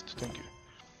quest list. Thank you.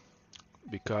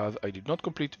 Because I did not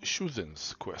complete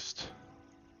Shuzen's quest.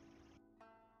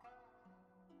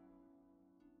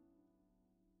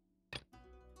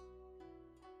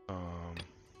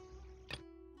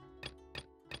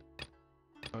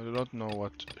 I do not know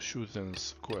what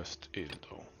Shuzen's quest is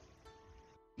though.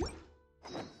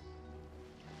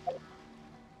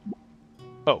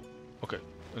 Oh, okay.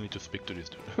 I need to speak to this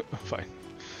dude. Fine.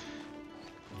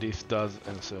 This does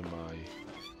answer my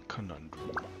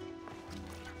conundrum.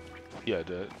 Yeah,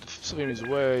 the stream is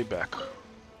way back.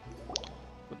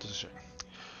 What is a shame.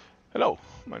 Hello,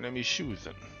 my name is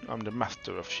Shuzen. I'm the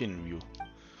master of Shinryu.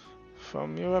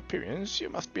 From your appearance, you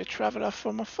must be a traveler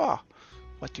from afar.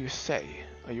 What do you say?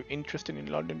 Are you interested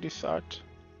in learning this art?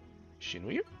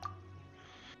 Shinryu?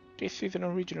 This is an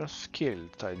original skill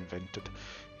that I invented.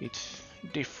 It's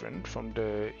different from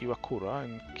the Iwakura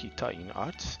and Kitain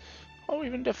arts, or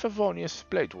even the Favonius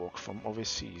blade work from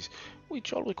overseas,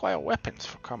 which all require weapons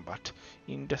for combat,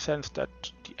 in the sense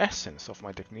that the essence of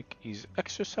my technique is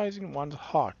exercising one's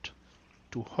heart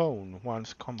to hone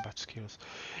one's combat skills.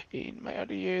 In my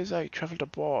early years, I traveled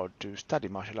abroad to study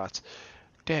martial arts.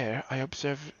 There, I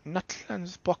observed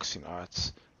Natlan's boxing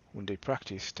arts. When they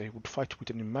practiced, they would fight with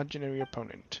an imaginary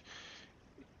opponent.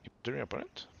 Imaginary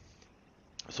opponent?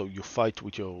 So you fight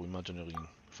with your imaginary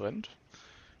friend?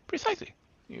 Precisely.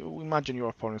 You imagine your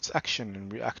opponent's action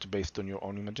and react based on your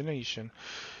own imagination.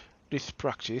 This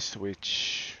practice,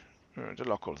 which the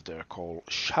locals there call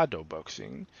shadow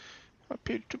boxing,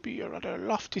 appeared to be a rather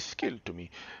lofty skill to me.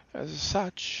 As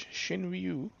such,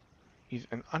 Shinryu is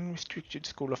an unrestricted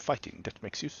school of fighting that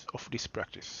makes use of this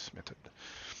practice method.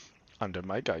 Under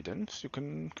my guidance, you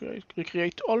can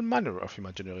recreate all manner of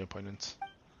imaginary opponents,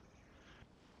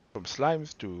 from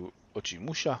slimes to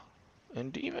Ochimusha,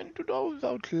 and even to those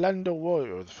outlander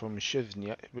warriors from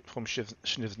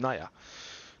Shneznaya.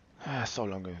 So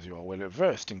long as you are well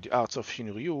versed in the arts of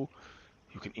Shinryu,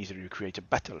 you can easily recreate a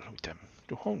battle with them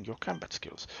to hone your combat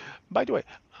skills. By the way,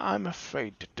 I'm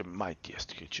afraid that the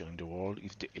mightiest creature in the world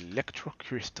is the electro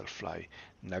crystal fly,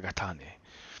 Nagatane.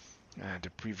 The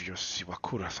previous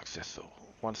Iwakura successor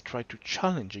once tried to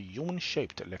challenge a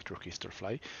human-shaped electric crystal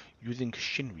fly using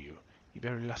Shinryu. He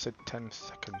barely lasted 10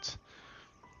 seconds.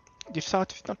 This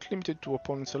art is not limited to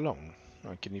opponents alone.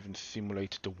 I can even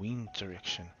simulate the wind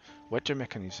direction, weather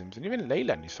mechanisms, and even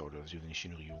leyline disorders using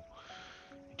Shinryu.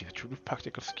 It is a truly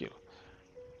practical skill.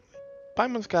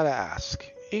 Paimon's gotta ask,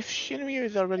 if Shinryu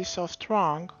is already so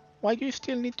strong, why do you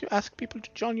still need to ask people to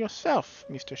join yourself,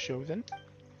 Mr. Shozen?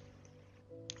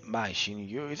 My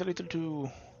Shinryu is a little too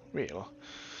real,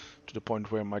 to the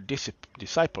point where my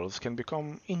disciples can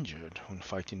become injured when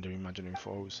fighting their imaginary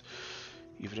foes.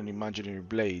 Even an imaginary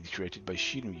blade created by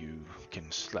Shinryu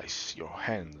can slice your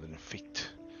hands and feet.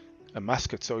 A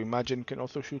musket so imagined can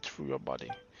also shoot through your body.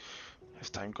 As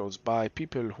time goes by,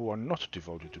 people who are not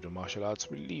devoted to the martial arts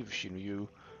will leave Shinryu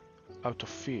out of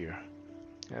fear.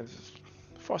 As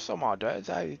for some others,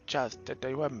 I judged that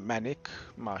they were manic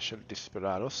martial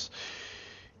desperados,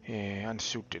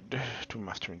 unsuited to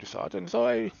mastering this art, and so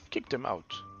I kicked them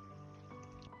out.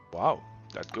 Wow,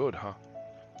 that's good, huh?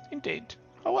 Indeed.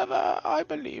 However, I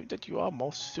believe that you are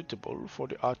most suitable for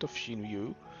the art of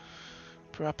Shinryu.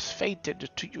 Perhaps fated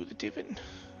to use it even.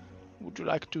 Would you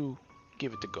like to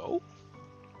give it a go?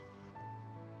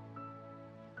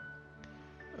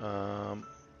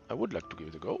 I would like to give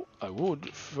it a go. I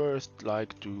would first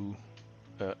like to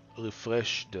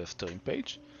refresh the stream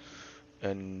page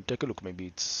and take a look. Maybe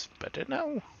it's better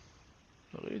now?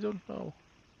 I really don't know.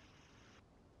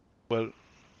 Well,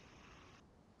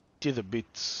 it is a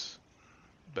bit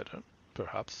better,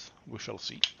 perhaps. We shall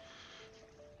see.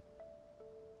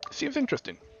 Seems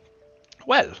interesting.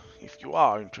 Well, if you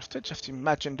are interested, just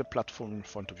imagine the platform in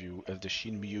front of you as the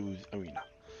Shinryu's arena.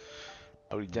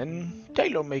 I will then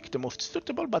tailor-make the most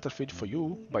suitable battlefield for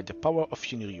you by the power of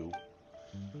Shinryu.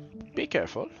 Be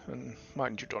careful, and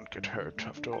mind you don't get hurt.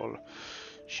 After all,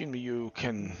 Shinryu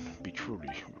can be truly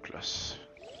ruthless.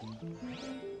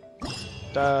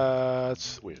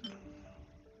 That's weird.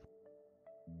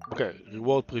 Okay,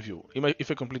 reward preview.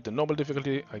 If I complete the normal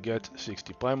difficulty, I get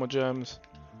 60 Primo Gems,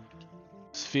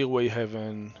 Sphereway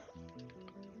Heaven,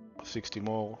 60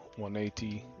 more,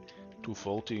 180,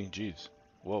 240, jeez.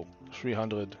 Whoa,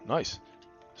 300, nice.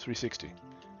 360.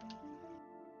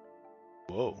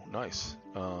 Whoa, nice.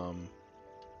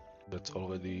 That's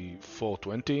already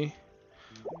 420.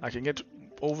 I can get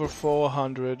over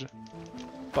 400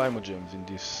 Primo Gems in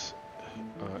this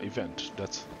event.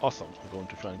 That's awesome. I'm going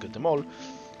to try and get them all,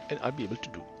 and I'll be able to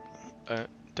do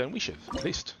 10 wishes at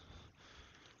least.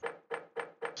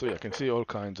 So yeah, I can see all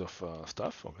kinds of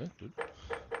stuff. Okay, good.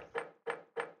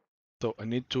 So I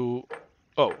need to.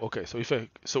 Oh, okay.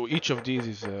 So each of these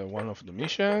is one of the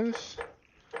missions,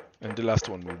 and the last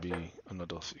one will be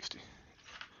another 60.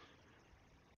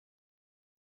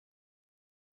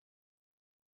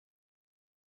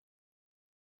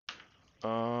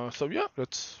 So yeah,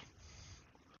 let's.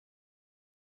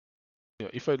 Yeah,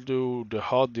 if I do the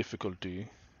hard difficulty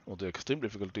or the extreme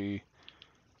difficulty,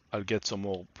 I'll get some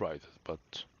more prizes.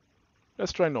 But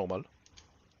let's try normal.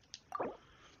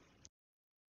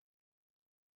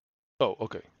 Oh,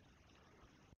 okay.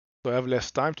 So I have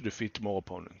less time to defeat more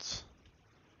opponents.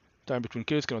 Time between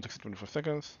kills cannot exceed 25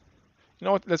 seconds. You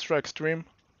know what? Let's try extreme.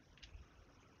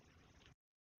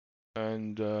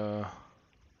 And I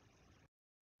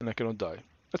cannot die.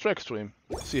 Let's try extreme.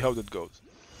 See how that goes.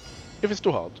 If it's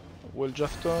too hard, we'll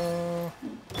just yeah,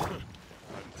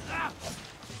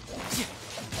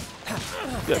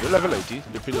 they're level 80.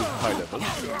 They're pretty high level.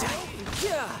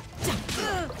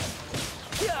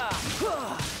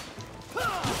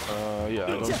 Yeah, I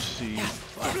don't see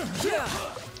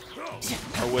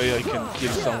a way I can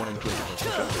kill someone in 25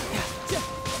 seconds.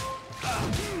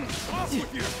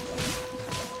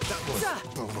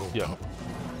 Yeah.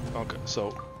 Okay,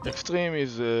 so extreme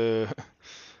is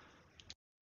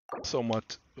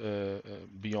somewhat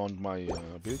beyond my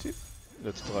ability.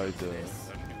 Let's try the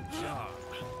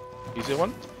easy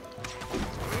one.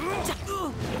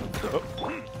 Oh,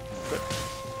 okay.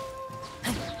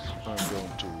 I'm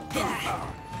going to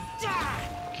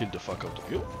kill the fuck out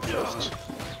of you first,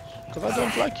 because I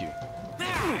don't like you.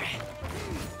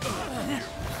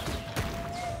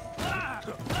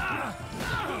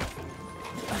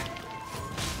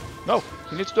 No,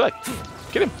 he needs to die.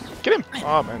 Kill him! Kill him!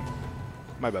 Oh man,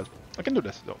 my bad. I can do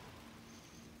this though.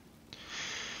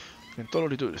 I can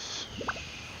totally do this.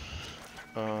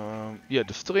 Yeah,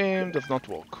 the stream does not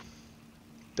work.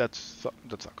 That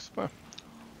sucks.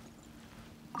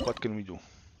 What can we do?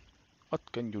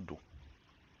 What can you do?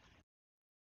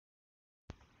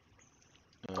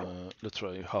 Let's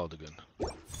try hard again.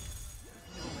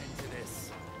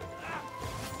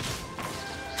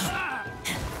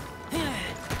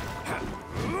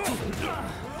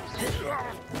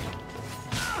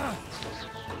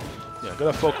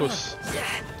 gotta focus.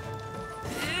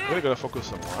 Really gotta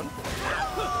focus on one.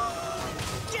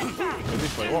 Because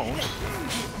if I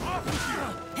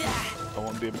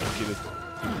won't be able to kill it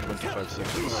in 25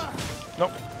 seconds.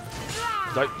 Nope.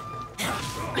 Die.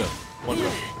 Yeah, one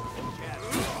go.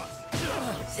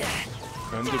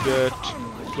 And you get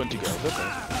 20 guys, okay.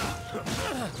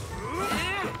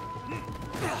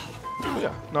 So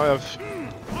yeah, now I have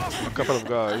a couple of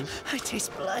guys I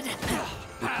taste blood.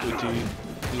 with pretty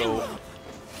low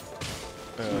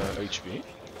HP.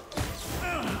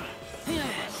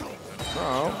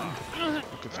 Now,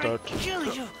 we can start...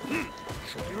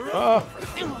 Ah!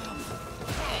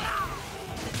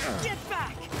 Get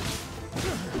back!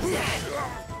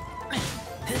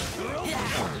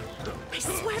 I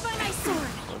swear by my sword!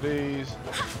 One of these.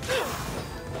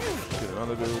 Get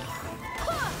another dude.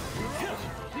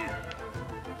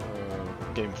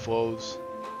 Game froze.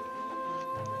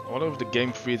 I wonder if the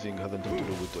game freezing has anything to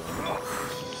do with the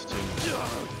stream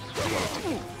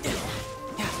quality.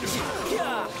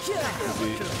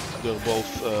 Maybe they're both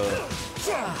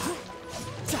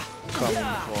coming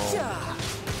from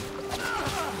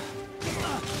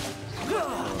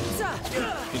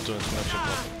internet connection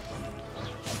problem.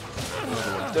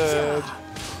 Another one's dead.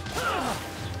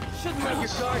 Shouldn't let your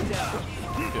guard down.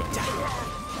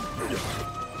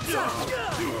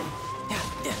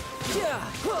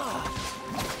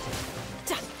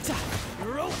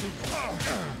 You're open.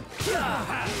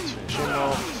 Finish him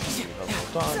off. We have more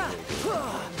time.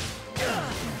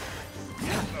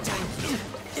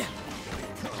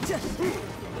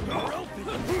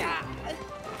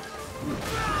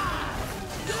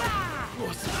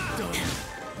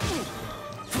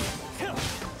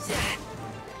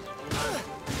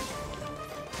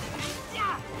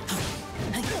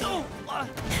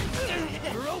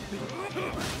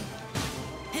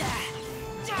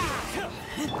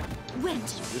 Wind,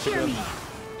 This hear again. me!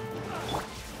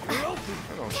 I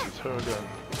don't shoot her again.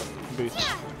 Bitch.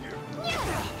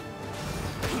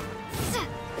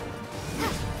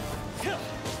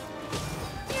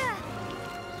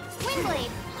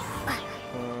 Windblade!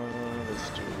 Let's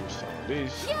do some of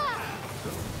these.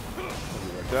 Maybe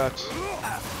like that.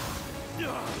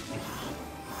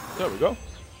 There we go.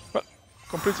 Well,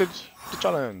 completed the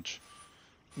challenge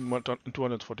in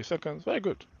 240 seconds. Very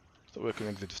good. So we can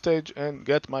exit the stage and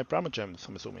get my Primal Gems,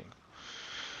 I'm assuming.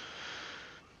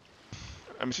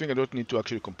 I'm assuming I don't need to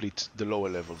actually complete the lower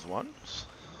levels ones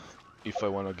if I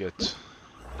want to get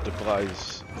the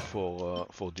prize for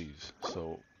these.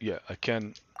 So yeah, I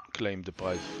can claim the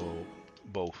prize for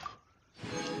both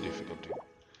difficulty.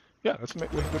 Yeah, let's do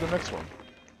the next one.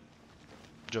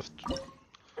 Just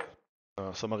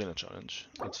some arena challenge.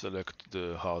 Let's select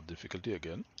the hard difficulty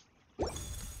again.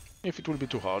 If it will be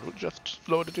too hard, we'll just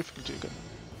lower the difficulty again.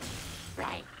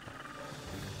 Right.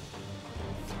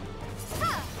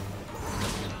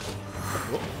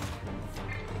 Oh.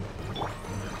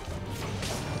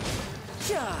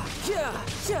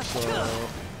 So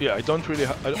yeah, I don't really.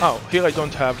 Oh, here I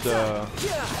don't have the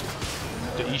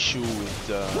issue with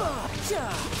the.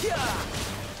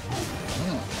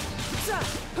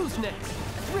 Who's next?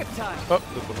 Riptide. Oh,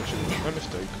 that was actually my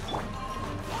mistake.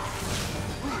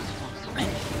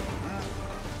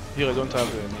 Here I don't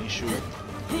have an issue with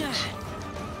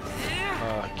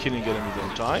killing enemies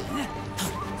on time.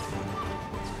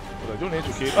 But I do need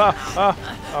to kill. Ow,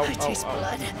 I taste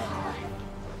blood.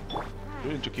 I do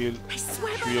need to kill I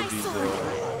swear by 3 my of these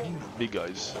sword! big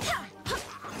guys.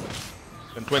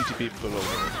 And 20 people over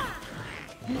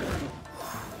there.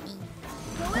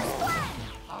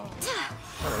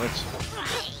 Alright, let's.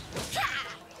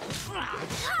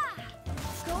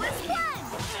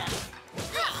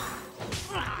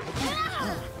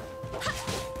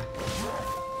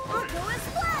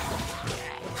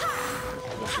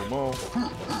 Two more.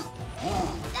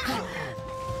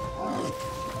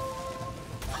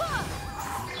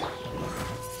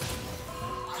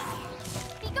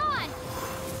 Be gone!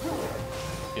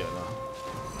 Yeah, no.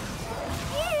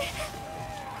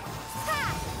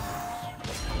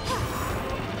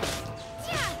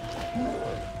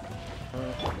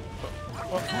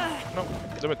 No,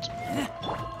 damn it.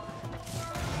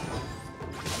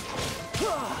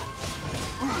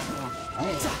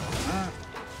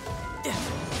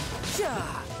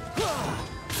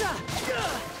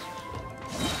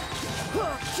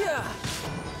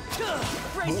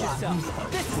 Brace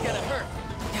yourself. This is gonna hurt.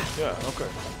 Yeah,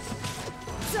 okay.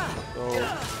 So,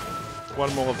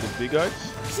 one more of these big guys.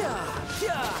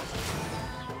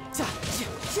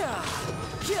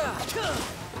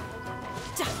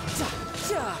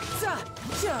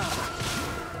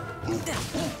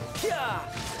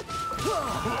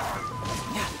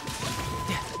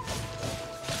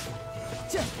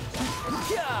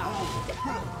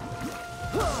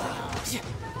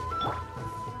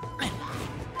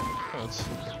 That's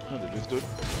that is good.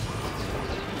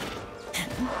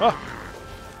 Ah!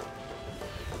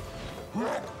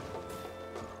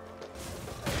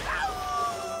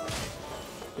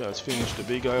 Yeah, let's finish the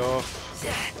big guy off.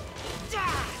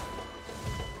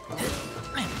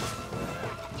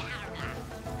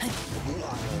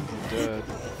 Dead.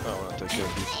 I want to take care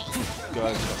of these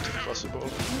guys as fast as possible.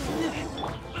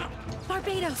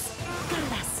 Barbados,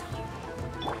 guide us.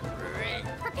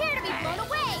 Prepare to be blown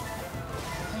away.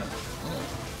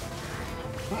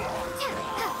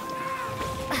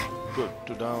 Good,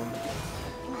 2 down.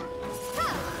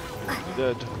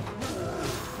 Dead.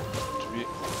 To be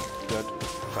dead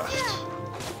fast.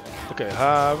 Okay, I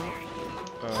have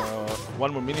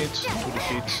 1 more minute to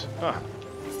defeat.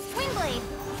 Wingblade.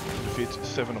 To defeat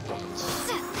 7 opponents.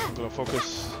 I'm gonna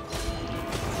focus.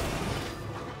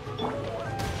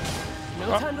 No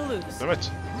time to lose. Damn it!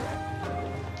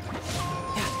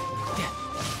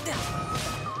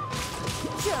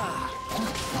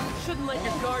 Shouldn't let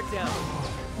your guard down.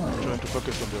 I'm trying to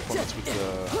focus on the opponents with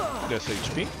less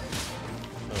HP.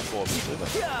 4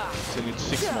 minutes. So I need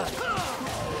 6 more.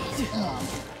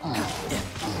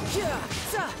 Yeah.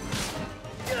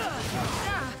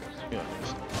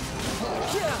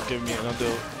 Give me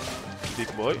another big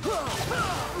boy.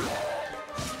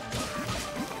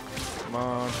 Come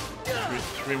on.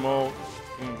 3 more.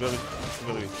 Very.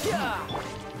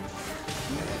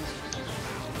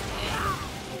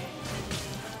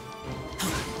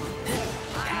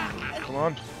 Come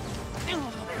on.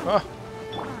 Ah.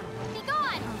 Be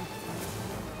gone.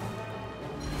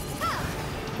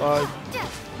 5.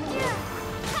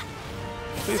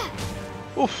 Please.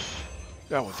 Oof.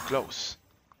 That was close.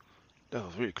 That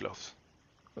was really close.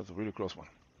 That was a really close one.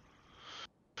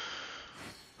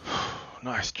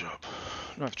 Nice job.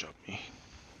 Nice job, me.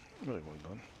 Very well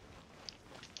done.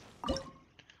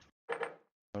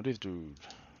 Now this dude.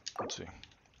 Let's see.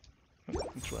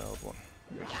 Let's try out one.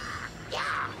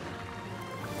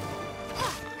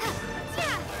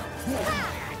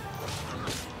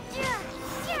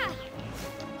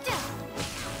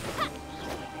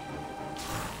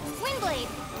 Windblade.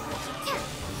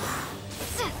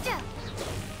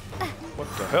 What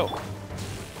the hell?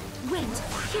 Wind,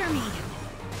 hear me.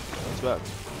 That's bad.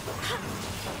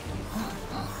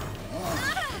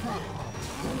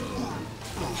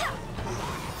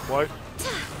 Why?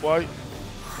 Why?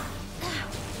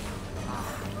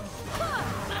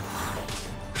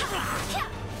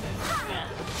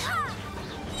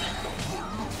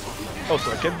 Oh,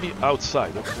 so I can be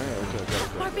outside. Okay, okay.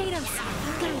 Barbados,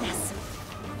 guide us.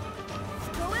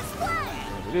 Go as planned.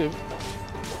 I believe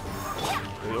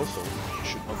they also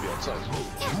should not be outside.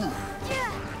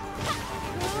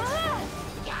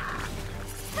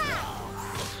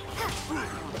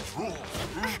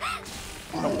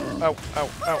 Ow, ow,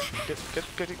 ow. Get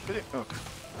it. Okay.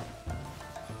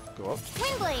 Go up.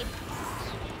 Windblade.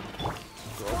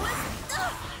 Go up.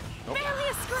 Nope. Barely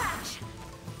a scratch.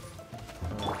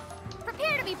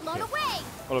 Prepare to be blown away.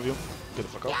 All of you, get the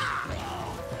fuck out.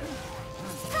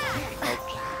 Out.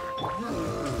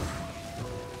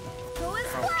 Go as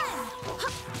planned.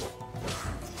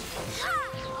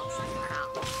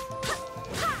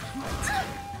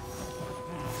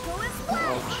 Go as planned.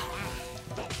 Out.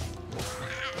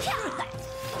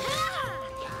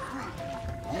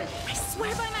 I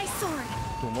swear by my sword.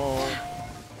 2 more.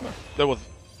 That was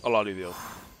a lot easier.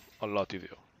 A lot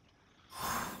easier.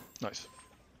 Nice.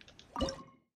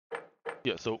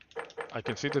 Yeah, so I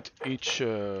can see that each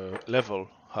level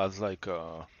has like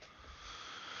a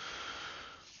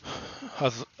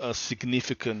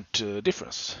significant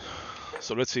difference.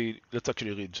 So let's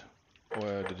actually read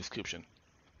the description.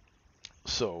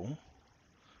 So,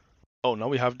 oh, now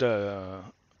we have a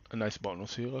nice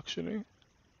bonus here actually.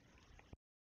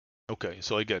 Okay,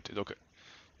 so I get it. Okay.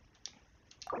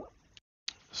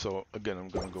 So again, I'm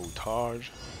gonna go with hard.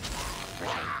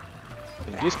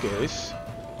 In this case,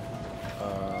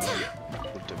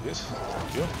 we'll take this.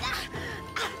 Thank you.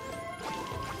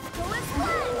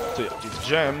 So yeah, these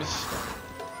gems,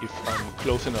 if I'm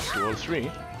close enough to all 3,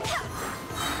 as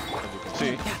you can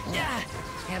see,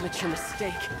 Amateur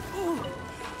mistake.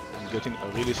 I'm getting a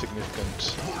really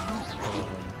significant,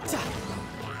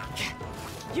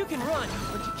 You can run,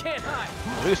 but you can't hide.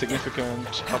 really significant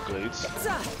upgrades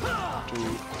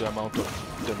to the amount of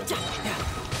damage.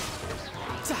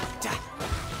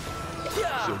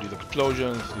 So these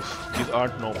explosions, these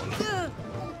aren't normal.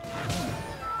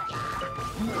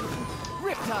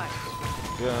 Riptide.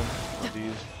 Again,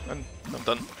 these, and I'm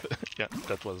done. Yeah,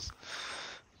 that was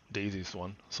the easiest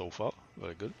one so far.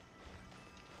 Very good.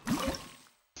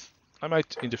 I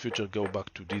might in the future go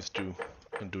back to these two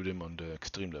and do them on the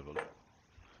extreme level.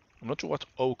 I'm not sure what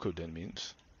Okoden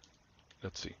means.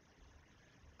 Let's see.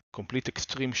 Complete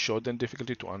extreme showdown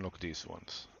difficulty to unlock these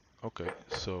ones. Okay,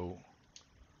 so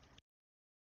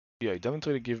yeah, it doesn't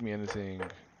really give me anything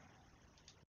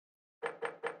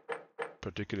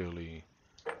particularly.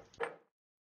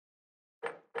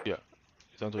 Yeah,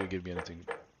 it doesn't really give me anything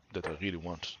that I really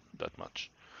want that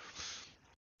much.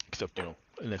 Except, you know,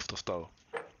 an extra star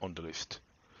on the list.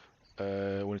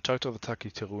 When a character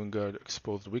attacks a ruin guard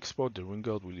exposed weak spot, the ruin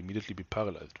guard will immediately be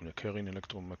paralyzed. When occurring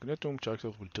electromagnetum,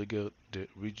 characters will trigger the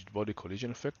rigid body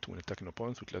collision effect when attacking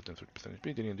opponents with less than 30%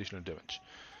 speed, any additional damage.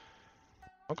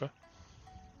 Okay.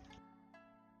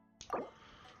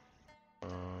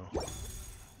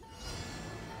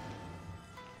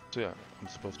 So yeah, I'm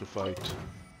supposed to fight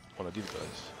one of these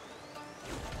guys.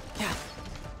 Yeah.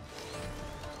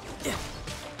 Yeah.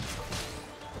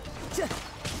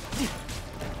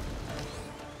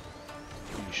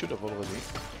 You should have already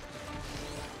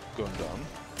gone down.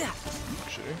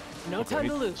 Actually. No Okay, time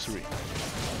to lose. 3.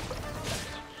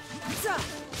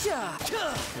 Yeah,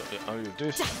 I'll use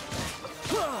this. Get as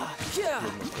much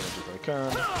damage as I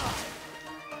can.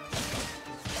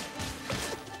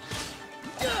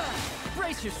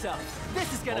 Brace yourself.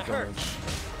 This is gonna More hurt. damage.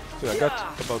 So I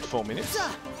got about 4 minutes.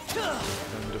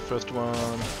 And the first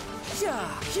one,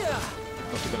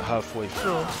 not even halfway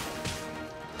through.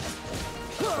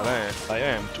 But I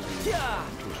am, to be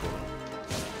truthful.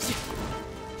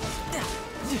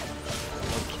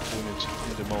 Not doing it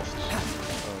in the most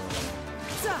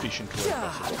efficient way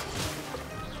possible.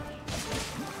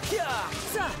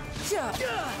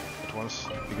 But once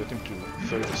we get him to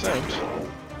 30%,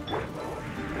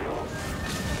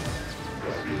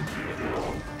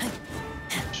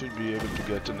 should be able to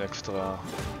get an extra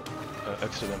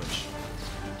damage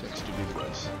thanks to these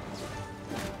guys.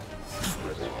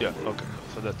 Yeah, okay,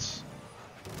 so that's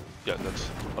a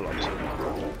lot.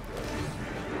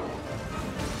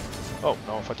 Oh,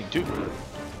 now I'm fighting 2.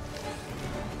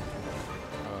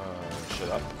 Shut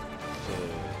up.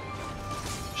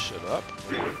 Shut up.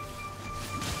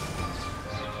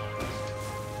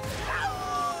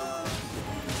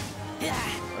 I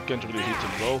can't really hit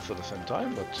them both at the same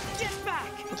time, but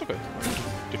that's okay. I need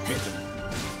to defeat them.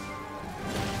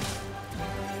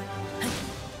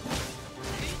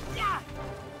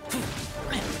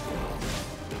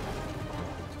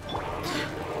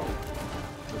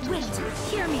 Wind,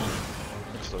 hear me.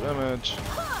 Extra damage.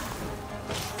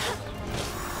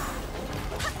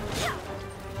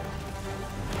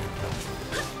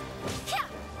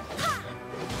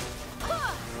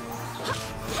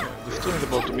 The stream is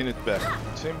about a minute back,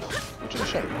 it seems, which is a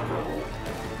shame.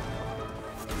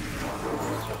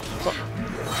 Oh,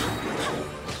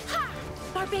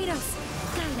 Barbados,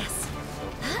 guide us.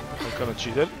 I kinda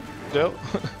cheated there.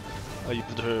 I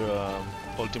used her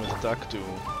ultimate attack to...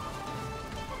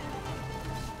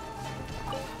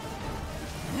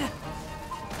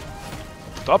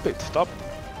 Stop it! Stop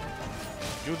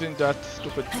using that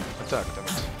stupid attack, damn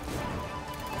it.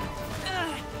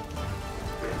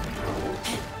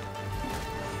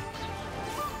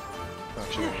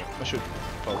 Actually, I should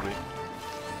probably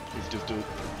use this dude.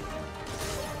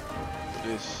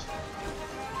 This.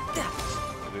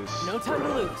 This. No time to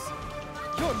lose.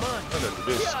 You're mine. And then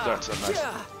this. That's a nice.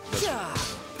 That's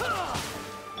nice.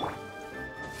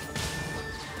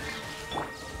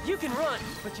 You can run,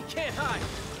 but you can't hide.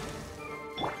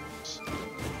 All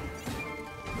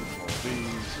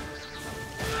these.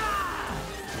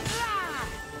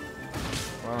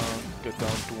 Get down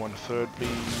to 1/3,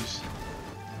 please.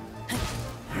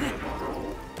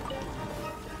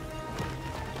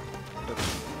 That's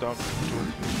down to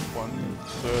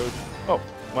 1/3. Oh,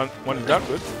 one is that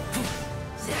good.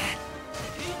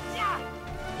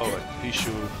 Alright, he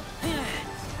should.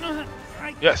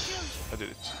 Yes, I did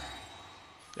it.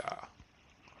 Yeah,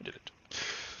 I did it.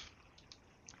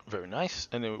 Very nice.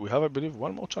 And then we have, I believe,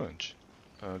 one more challenge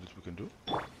that we can do.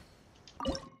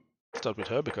 Start with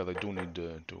her because I do need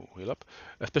to heal up.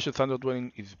 A special thunder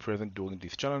dwelling is present during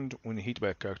this challenge. When hit by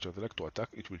a character's electro attack,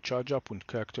 it will charge up when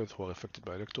characters who are affected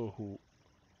by electro who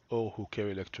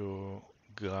carry electro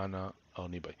grana are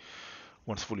nearby.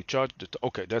 Once fully charged,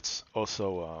 okay, that's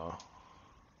also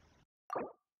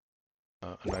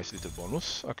a nice little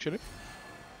bonus actually.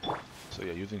 So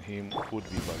yeah, using him would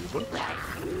be valuable.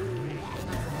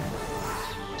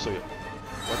 So yeah,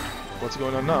 what's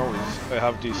going on now is I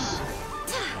have this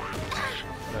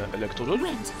electrode.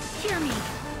 Wind, hear me.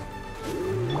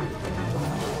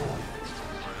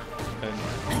 And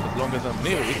as long as I'm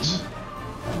near it,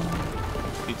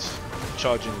 it's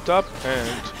charging it up,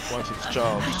 and once it's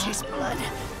charged, I taste blood.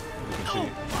 you can see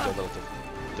it does a lot of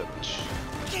damage.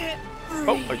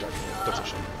 Oh, I died. That's a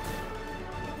shame.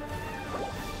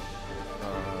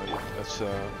 Yeah, that's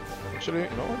actually, you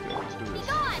know what? Yeah, let's do this.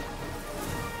 I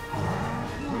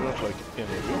don't like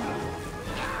any of you.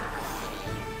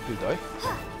 Did die?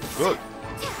 Good.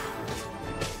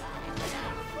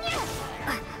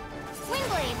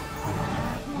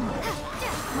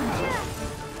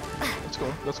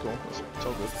 Let's go. It's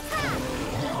all good.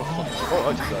 Oh,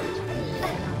 I just died.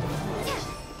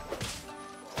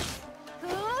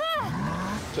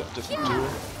 Just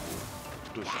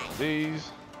do some of these.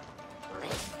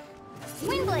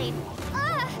 Wingblade.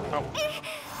 Ow.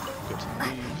 Get some of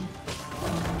these.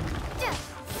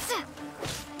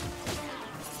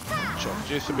 Chop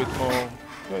this a bit more.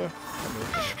 Yeah.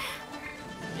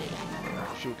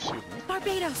 Shoot me.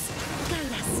 Barbados,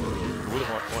 guide us. We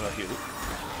don't want to heal it.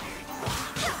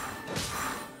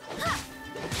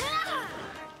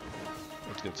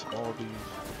 Let's get some more of these.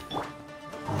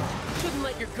 Shouldn't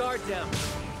let your guard down.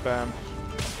 Bam.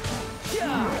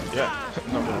 Yeah,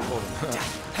 not gonna fall.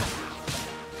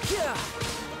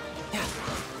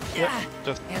 Yeah,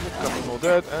 just a couple more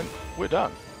dead and we're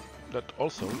done. That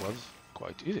also was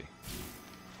quite easy.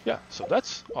 Yeah, so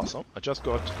that's awesome. I just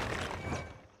got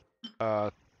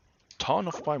a ton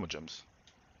of primogems.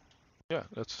 Yeah,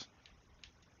 that's...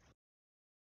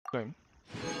 Claim.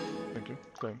 Thank you.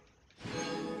 Claim.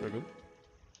 Very good.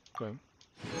 Claim.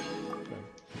 Claim.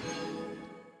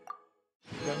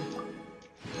 Claim.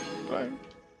 Claim.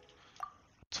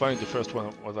 It's funny, the first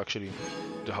one was actually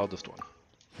the hardest one.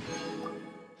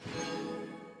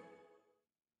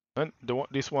 And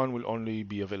this one will only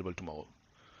be available tomorrow.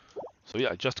 So yeah,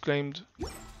 I just claimed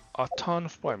a ton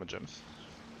of primogems.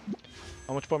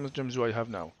 How much primogems do I have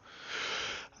now?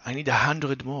 I need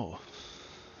 100 more.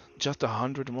 Just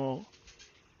 100 more.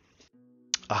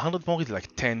 100 more is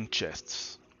like 10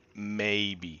 chests.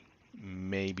 Maybe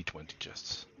 20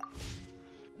 chests.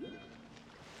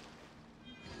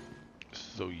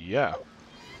 So yeah,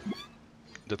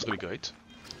 that's really great.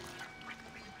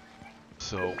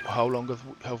 So how long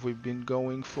have we been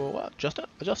going for? Just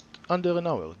under an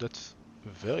hour. That's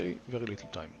very little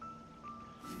time.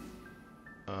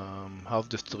 How's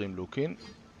the stream looking?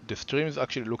 The stream is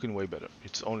actually looking way better.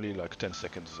 It's only like 10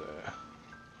 seconds.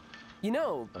 You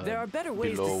know, there are better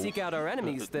ways below, to seek out our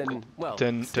enemies than, well,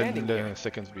 10 standing here.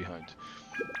 seconds behind.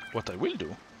 What I will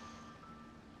do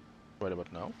right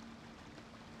about now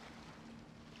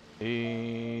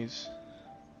is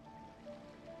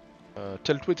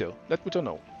tell Twitter, let Twitter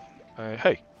know.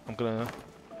 Hey, I'm gonna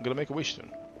make a wish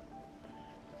soon.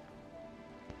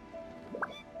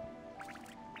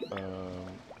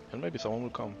 And maybe someone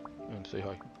will come and say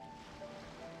hi.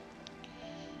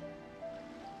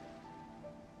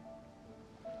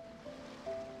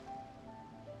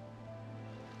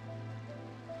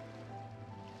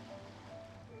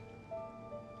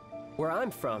 Where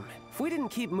I'm from, if we didn't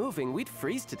keep moving, we'd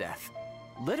freeze to death.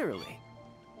 Literally.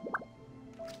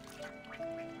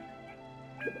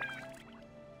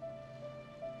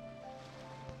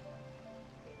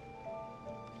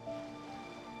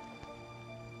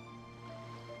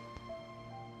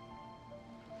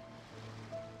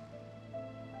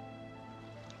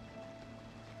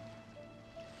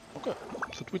 Okay,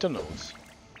 so Twitter knows.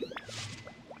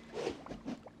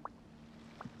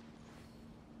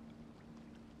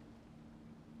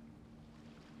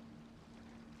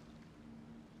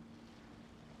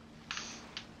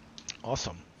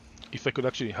 Awesome. If I could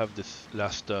actually have this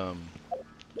last one,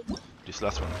 it would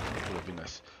have been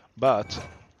nice. But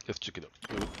let's check it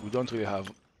out. We don't really have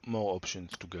more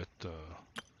options to get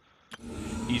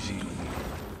easy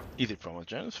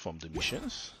primogems from the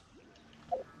missions.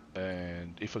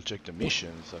 And if I check the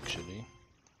missions, actually,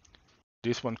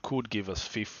 this one could give us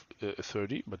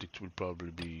 30, but it will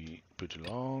probably be pretty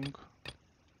long.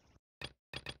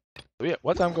 So yeah,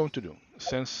 what I'm going to do,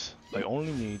 since I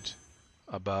only need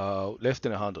about less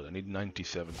than 100, I need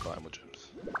 97 primogems.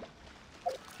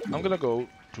 I'm gonna go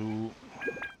to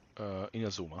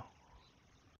Inazuma.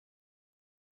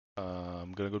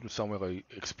 I'm gonna go to somewhere I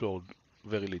explored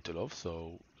very little of,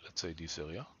 so let's say this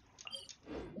area.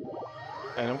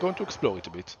 And I'm going to explore it a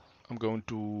bit. I'm going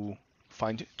to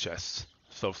find chests,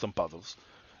 solve some puzzles,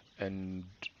 and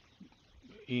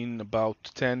in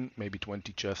about 10, maybe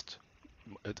 20 chests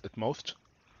at most,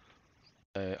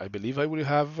 I believe I will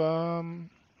have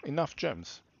enough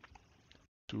gems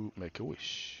to make a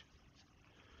wish.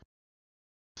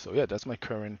 So yeah, that's my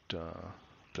current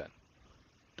plan.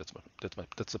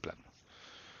 That's the plan.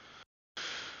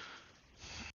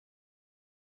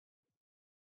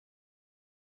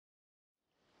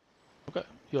 Okay,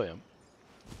 here I am.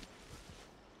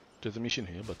 There's a mission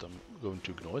here, but I'm going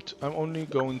to ignore it. I'm only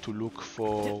going to look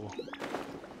for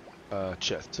a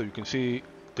chest. So you can see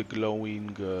the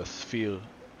glowing sphere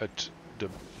at the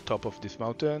top of this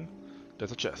mountain.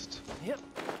 There's a chest. Yep.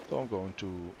 So I'm going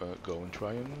to go and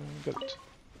try and get it.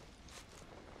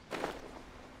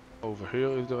 Over here,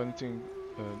 is there anything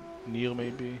near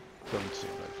maybe? Doesn't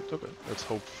seem like it. Okay, let's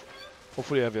hope.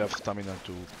 Hopefully I have enough stamina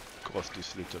to cross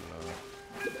this little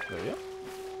area.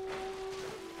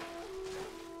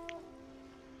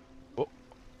 Oh,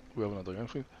 we have another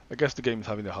gunfield. I guess the game is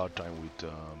having a hard time with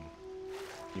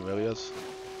new areas.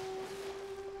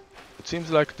 It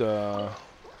seems like the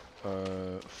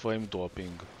frame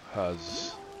dropping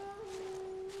has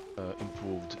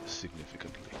improved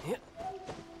significantly. Yep.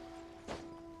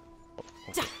 Oh,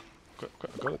 okay.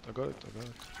 I got it.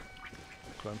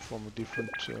 Climb from a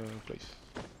different place.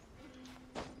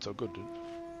 So good, dude.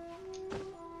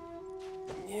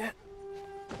 Yeah.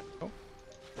 Oh.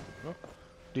 No.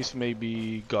 This may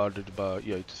be guarded by...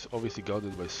 yeah, it's obviously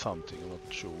guarded by something. I'm not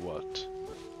sure what.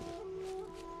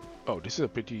 Oh, this is a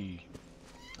pretty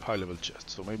high level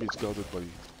chest. So maybe it's guarded by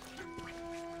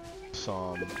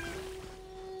some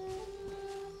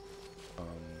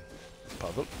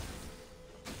puzzle.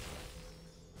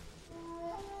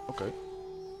 Okay.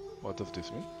 What does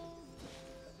this mean?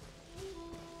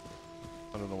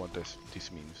 I don't know what this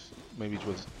means. Maybe it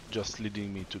was just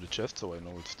leading me to the chest, so I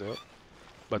know it's there.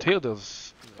 But here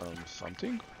there's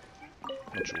something.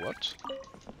 Not sure what.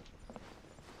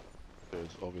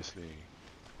 There's obviously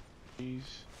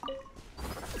these.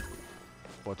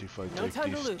 What if I take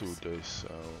this to this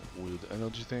weird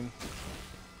energy thing?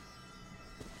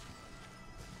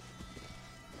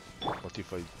 What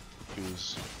if I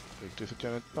use electricity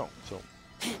on it? No, so...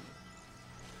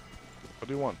 what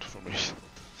do you want from me?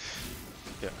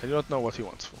 Yeah, I do not know what he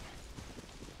wants from me.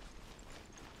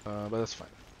 But that's fine.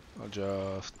 I'll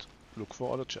just look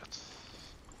for other chats.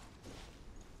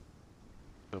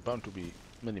 There are bound to be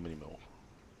many more.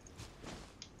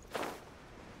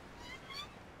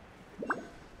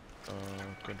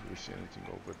 Can't really see anything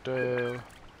over there.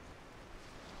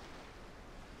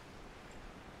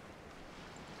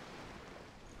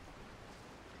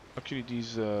 Actually,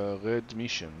 these red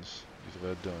missions, these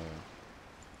red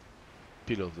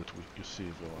pillars that you see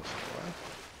every once in a while,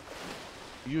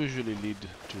 usually lead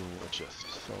to a chest.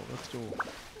 So let's do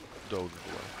those as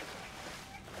well.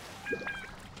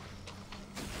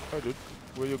 Hi dude,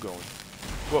 where you going?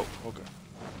 Whoa, okay.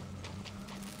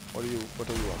 What are you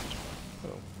after?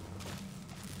 Hello.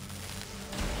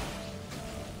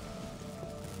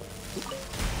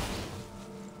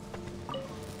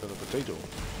 Got a potato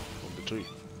from the tree.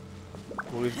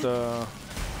 Where's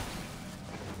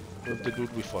the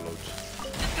dude we followed?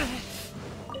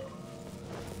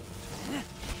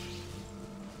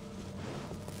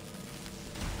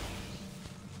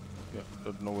 Yeah,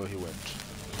 don't know where he went.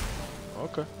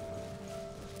 Okay.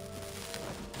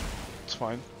 It's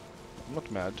fine. I'm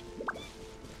not mad.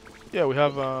 Yeah, we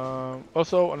have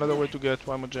also another way to get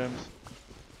one more gems.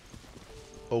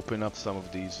 Open up some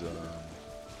of these.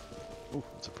 Ooh,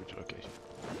 it's a pretty location.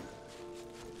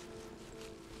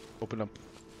 Open up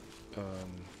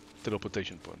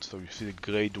teleportation points. So you see the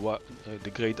grayed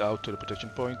out teleportation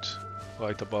point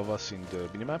right above us in the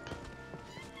minimap.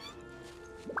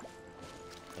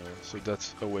 So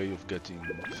that's a way of getting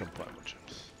some primal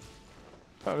gems.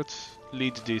 Now let's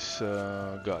lead this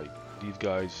guy. These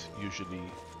guys usually...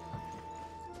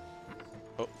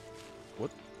 oh,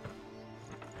 what?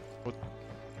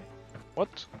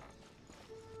 What?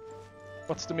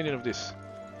 What's the meaning of this?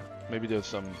 Maybe there's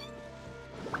some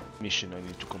mission I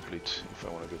need to complete if I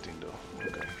want to get in there.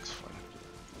 Okay, that's fine.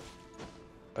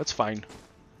 That's fine.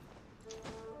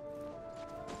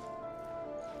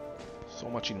 So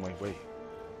much in my way.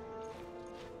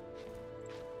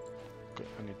 Okay,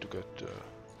 I need to get to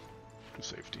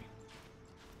safety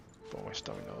before my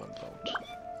stamina runs out.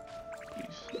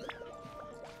 Please.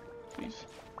 Please.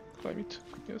 Climb it.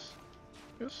 Yes.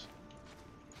 Yes.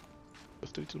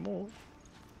 Just a little more.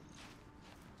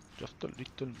 Just a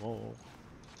little more.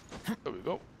 There we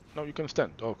go. Now you can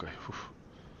stand. Okay.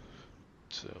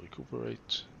 Let's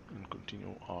recuperate and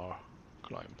continue our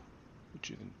climb,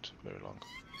 which isn't very long.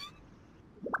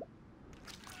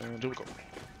 And here we go.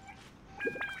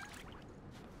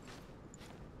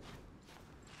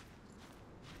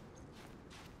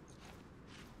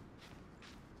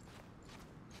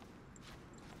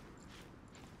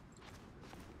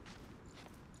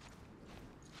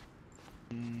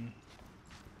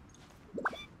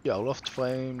 Yeah, lost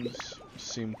frames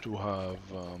seem to have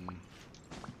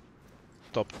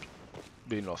stopped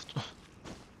being lost.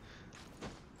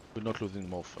 We're not losing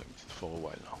more frames for a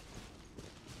while now.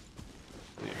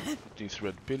 This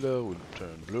red pillar will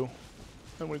turn blue,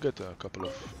 and we'll get a couple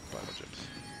of Primal Gems.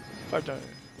 5 times.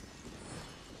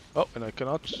 Oh, and I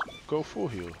cannot go through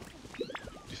here.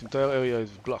 This entire area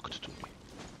is blocked to me.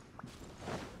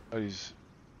 That is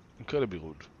incredibly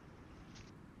rude.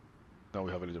 Now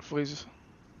we have a little freeze.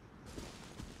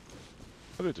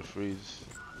 A little freeze.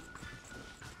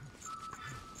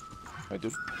 I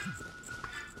do.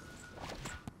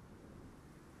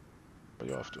 What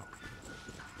you have to?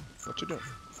 What you doing?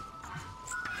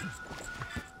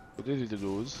 So these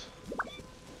little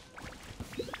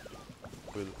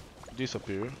will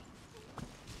disappear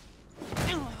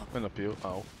and appear.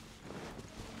 Ow.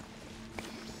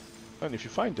 And if you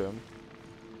find them,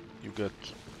 you get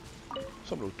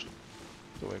some loot.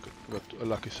 So I got a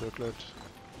lucky circlet.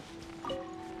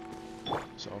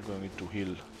 So I'm gonna need to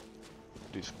heal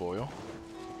this boy.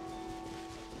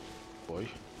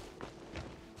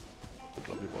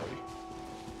 Lovely boy.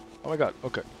 Oh my god,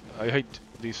 okay. I hate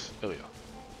this area.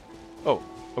 Oh,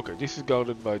 okay, this is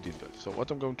guarded by these guys. So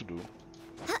what I'm going to do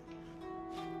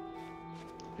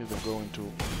is I'm going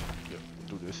to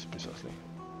do this precisely.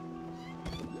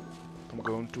 I'm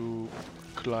going to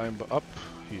climb up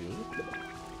here,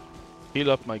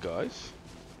 heal up my guys.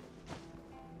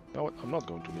 Now what? I'm not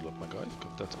going to heal up my guys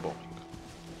because that's boring.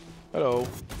 Hello.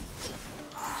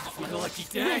 Have a lucky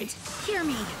day. Wait, hear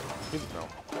me. Heal it now.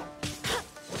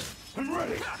 I'm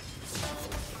ready.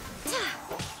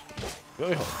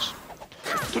 Very hot.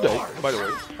 Today, by the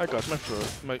way, I got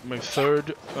my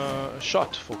third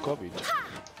shot for COVID.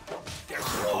 There's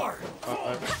more.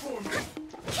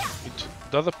 It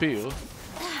does appear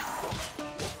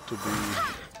to be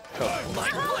helpful. My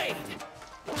blade.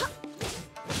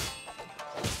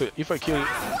 So if I kill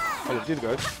all of these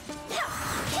guys,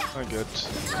 I get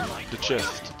the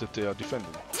chest that they are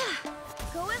defending.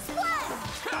 Go as planned.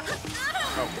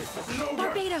 Okay.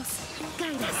 Barbados,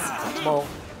 guide us. Some more.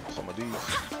 Some of these. Go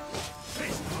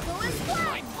as planned.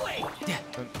 My blade.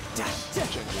 And let's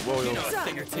change the warrior. A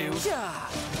thing or two.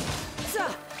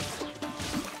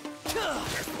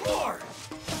 There's more.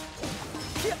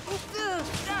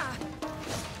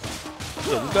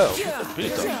 There we go.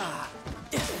 Beat them.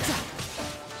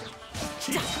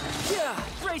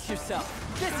 Brace yourself.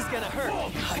 This is gonna hurt.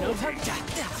 No time.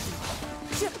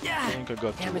 I think I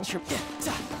got two Amateur.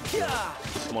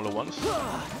 smaller ones.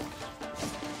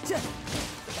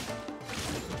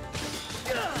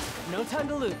 No time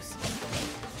to lose.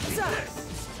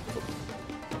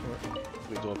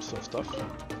 We drop some stuff.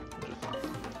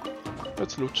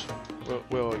 Let's loot.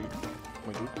 Where are you,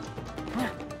 my dude?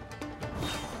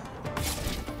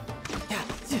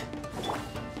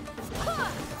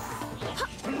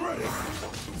 I'm ready.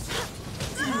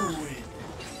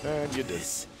 And you did.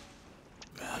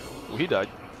 Oh, he died.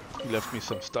 He left me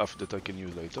some stuff that I can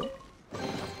use later.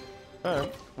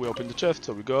 And we opened the chest,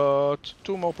 so we got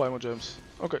 2 more Primal Gems.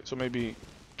 Okay, so maybe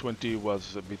 20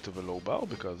 was a bit of a low bar,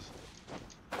 because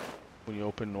when you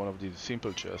open one of these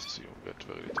simple chests, you get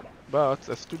very little. But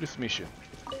let's do this mission.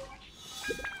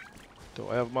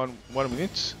 So I have 1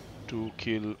 minute to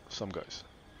kill some guys.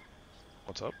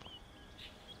 What's up?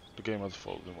 The game has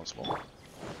folded once more.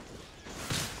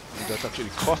 And that actually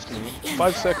cost me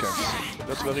 5 seconds.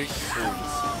 That's very rude.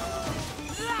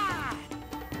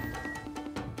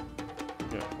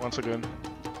 Yeah, once again,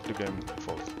 the game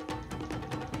falls.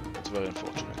 It's very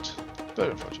unfortunate.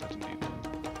 Very unfortunate indeed.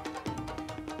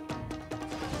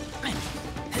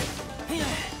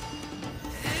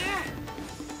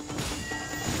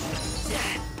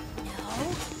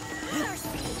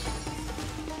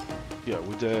 Yeah,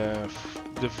 with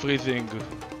the freezing,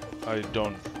 I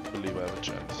don't believe I have a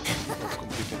chance of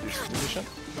completing this mission.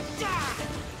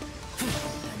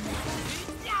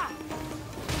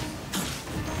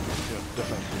 Yeah,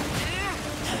 definitely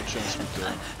no chance with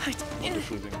the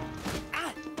freezing.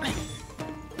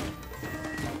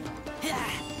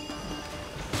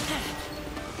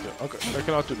 Yeah, okay, I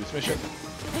cannot do this mission.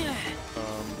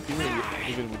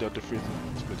 Even without the freezing,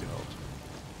 it's pretty hard.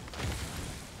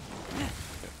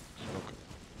 Okay.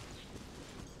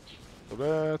 So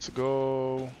let's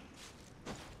go.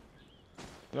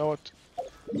 You know what?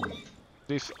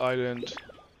 This island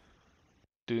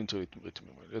didn't really treat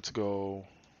me well. Let's go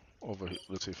over here.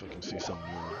 Let's see if I can see some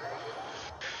new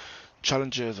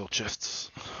challenges or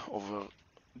chests over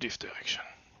this direction.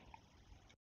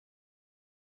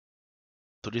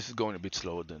 So this is going a bit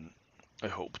slower than I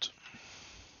hoped.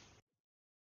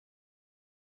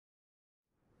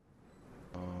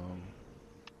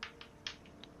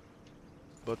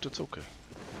 But it's okay.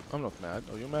 I'm not mad.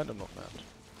 Are you mad? I'm not mad.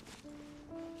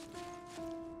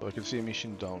 So I can see a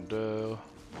mission down there.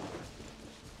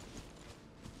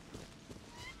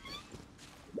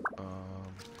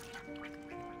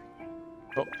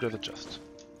 there's a chest.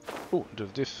 Oh,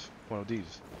 there's this one of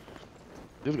these.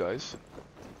 These guys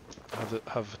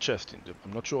have a chest in them.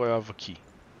 I'm not sure I have a key.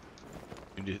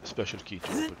 You need a special key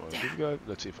to open one of these guys.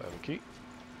 Let's see if I have a key.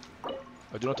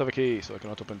 I do not have a key, so I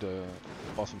cannot open the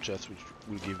awesome chest, which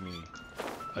will give me,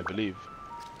 I believe,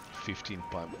 15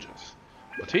 Primogems.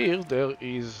 But here, there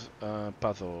is a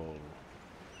puzzle.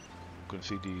 You can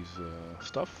see these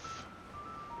stuff.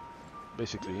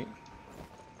 Basically,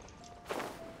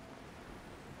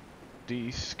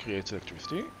 these creates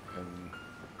electricity, and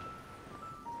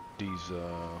these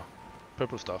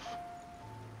purple stuff,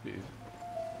 you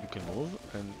can move,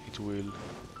 and it will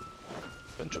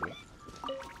eventually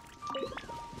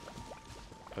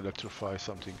electrify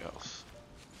something else.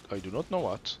 I do not know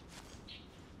what.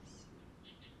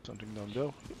 Something down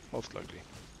there, most likely.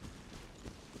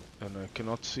 And I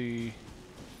cannot see.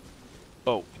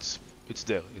 Oh, it's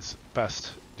there. It's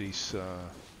past this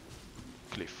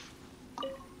cliff.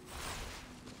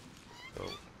 So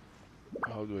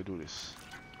how do I do this?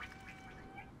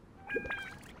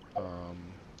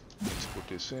 Let's put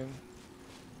this in.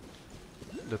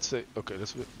 Let's say, okay,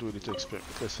 let's do a little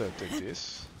experiment. Let's say I take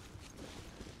this.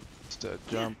 Instead,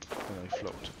 jump and I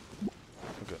float.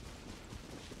 Okay.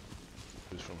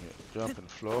 Do this from here. Jump and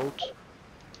float.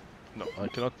 No, I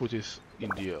cannot put this in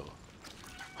the air.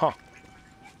 Huh.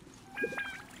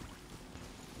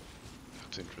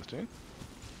 That's interesting.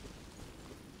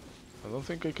 I don't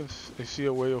think I can. I see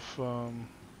a way of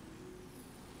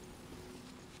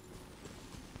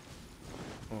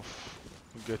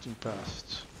getting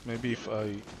past. Maybe if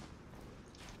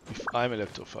I'm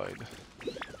electrified.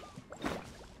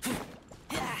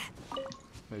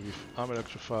 Maybe if I'm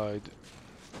electrified,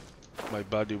 my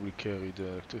body will carry the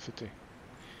electricity.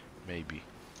 Maybe.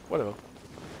 Whatever.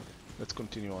 Let's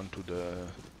continue on to the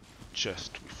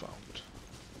chest we found.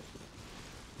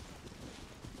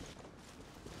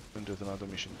 And there's another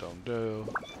mission down there.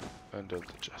 And there's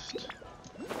the chest.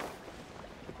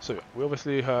 So yeah, we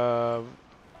obviously have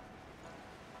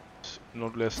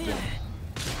not less than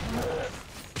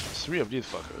 3 of these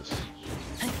fuckers.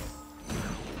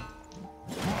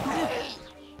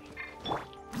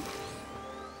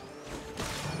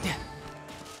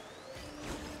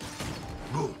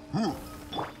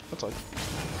 That's right.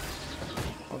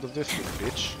 How does this feel,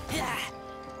 bitch?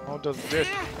 How does this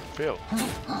feel?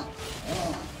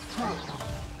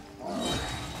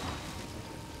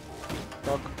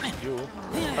 Fuck you,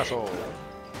 asshole.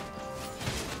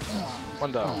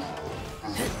 One down.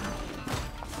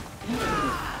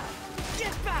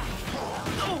 Get back!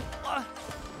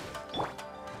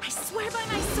 I swear by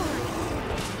my sword!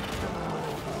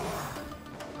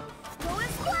 Go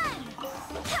and blend!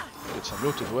 Get some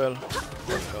loot as well.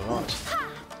 Hell not.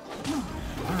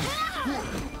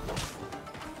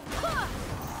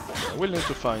 I will need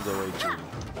to find a way to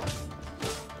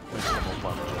make some more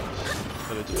Primogems.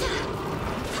 A little bit.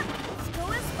 Go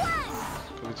and blend!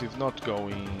 Because it is not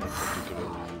going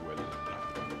particularly well.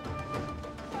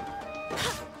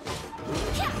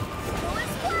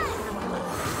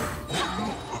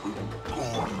 Go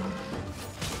and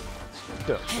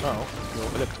There, now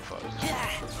you're electrified.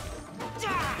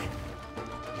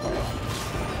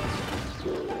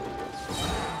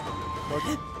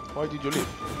 Why did you leave?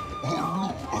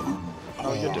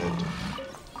 Now you're dead.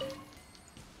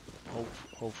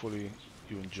 Hopefully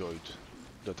you enjoyed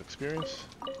that experience.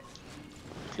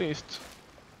 At least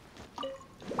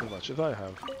as much as I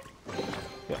have.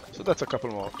 Yeah, so that's a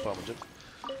couple more Primogems.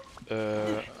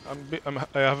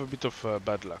 I have a bit of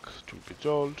bad luck, truth be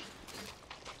told,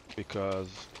 because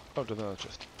oh, there's another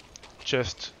chest.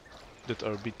 Chests that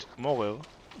are a bit more rare,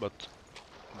 but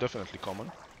definitely common,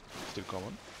 still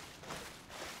common,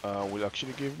 will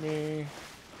actually give me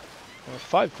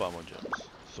 5 Primogems.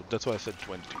 So that's why I said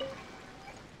 20.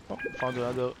 Oh, found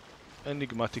another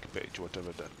enigmatic page,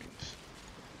 whatever that means.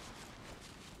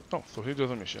 Oh, so here's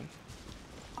a mission.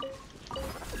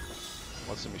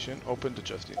 What's the mission? Open the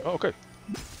chest. Oh, okay.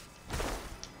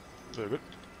 Very good.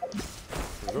 Here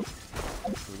we go.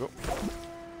 Here we go.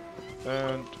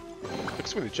 And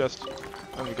exquisite chest.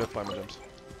 And we got Primogems.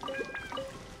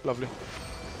 Lovely.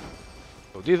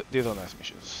 So these are nice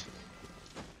missions.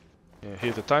 Yeah,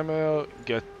 here's the timer.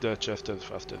 Get the chest as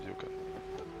fast as you can.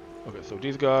 Okay, so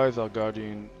these guys are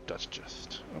guarding that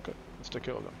chest. Okay, let's take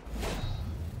care of them.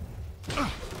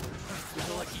 It's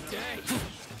a lucky day.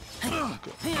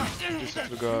 Okay, this is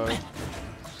the guy.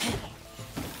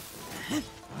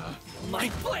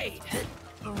 My blade!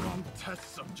 The wrong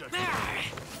test subject.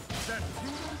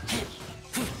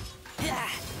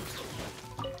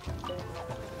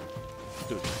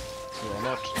 Dude, you are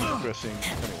not impressing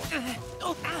anyone.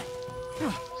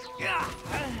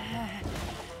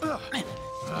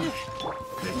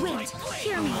 Wait,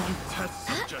 hear me. Test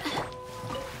subject.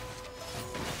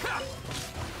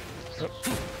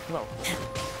 No.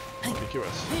 Be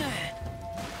curious.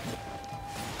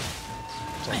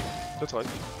 So, that's right.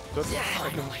 That's I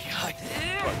can.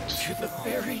 Right. To the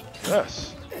ferry.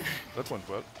 Yes. That went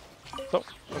well. So,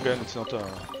 again, it's not a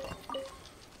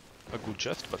good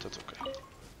chest, but that's okay.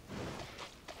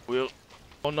 We're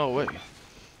on our way.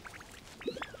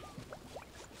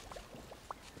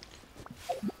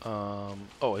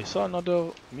 Oh, I saw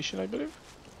another mission, I believe.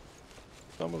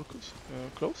 Somewhere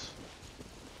close.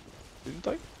 Didn't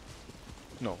I?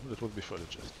 No, that was before the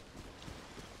chest.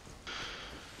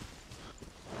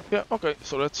 Yeah, okay,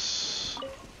 so let's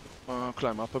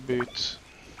climb up a bit.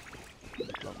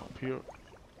 Climb up here,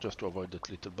 just to avoid that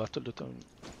little battle that I'm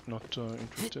not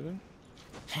interested in.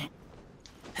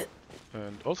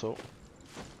 And also,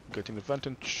 getting a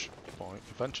vantage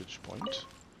point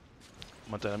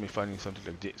might me finding something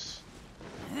like this,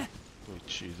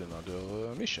 which is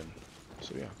another mission.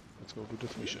 So yeah, let's go do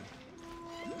this mission.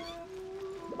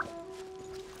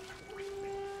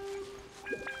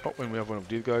 Oh, and we have one of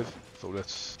these guys, so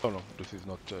let's... Oh no, this is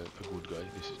not a good guy,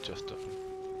 this is just a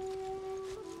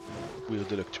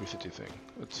weird electricity thing.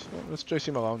 Let's chase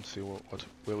him around, see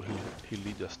where he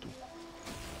leads us to.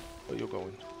 Where you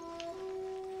going?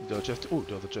 There's a chest... Oh,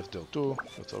 there's a chest there too,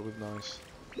 that's always nice.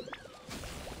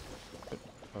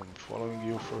 I'm following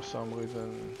you for some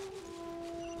reason.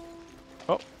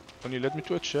 Oh, and you led me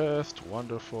to a chest,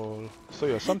 wonderful. So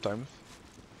yeah, sometimes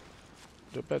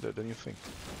they're better than you think.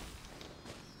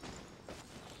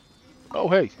 Oh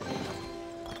hey!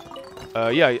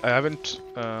 Yeah, I haven't...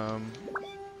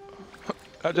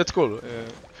 that's cool.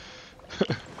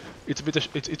 It's a bit...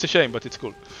 it's a shame, but it's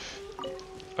cool.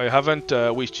 I haven't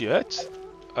wished yet.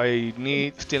 I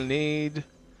still need...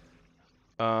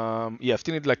 yeah, I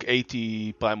still need like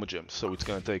 80 Primogems, so it's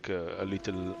gonna take a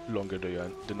little longer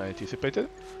than I anticipated.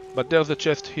 But there's a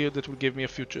chest here that will give me a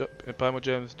few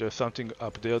Primogems. There's something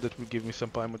up there that will give me some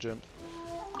Primogems.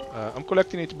 I'm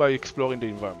collecting it by exploring the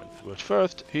environment. But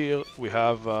first, here we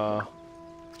have one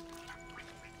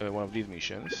of these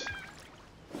missions.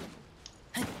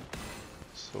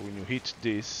 So when you hit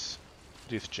this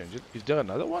changes. Is there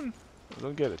another one? I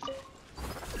don't get it.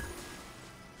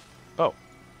 Oh.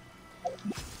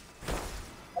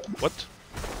 What?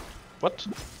 What?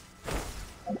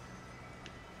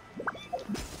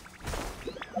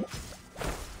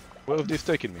 Where have this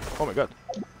taken me? Oh my god.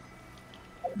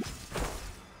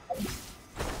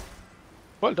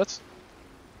 Well, that's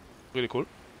really cool.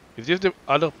 Is this the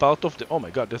other part of the... Oh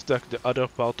my god, that's like the other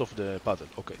part of the puzzle.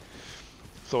 Okay.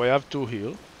 So I have 2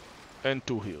 here and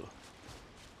 2 here.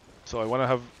 So I wanna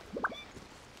have...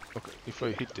 Okay, if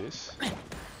I hit this...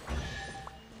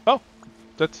 Oh!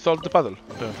 That solved the puzzle,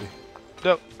 apparently.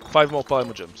 There, 5 more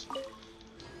Primogems.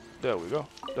 There we go.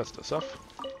 That's the stuff.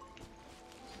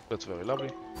 That's very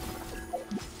lovely.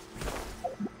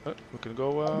 We can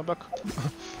go back.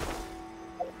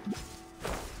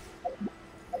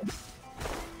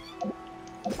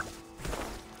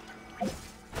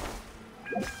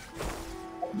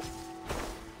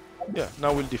 Yeah,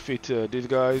 now we'll defeat these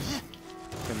guys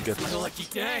and get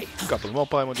a couple more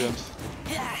Primogems.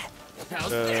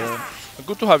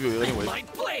 Good to have you here anyway.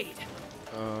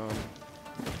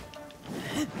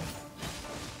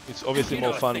 It's obviously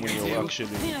more fun when you're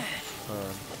actually, you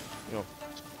know,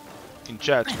 in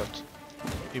chat, but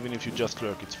even if you just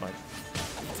lurk, it's fine.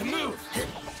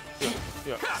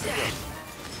 Yeah.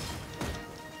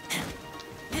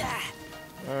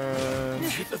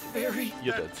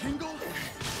 You're dead.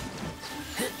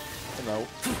 And now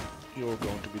you're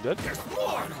going to be dead.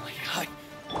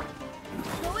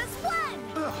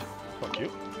 Fuck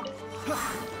you.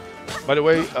 By the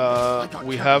way,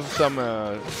 we have some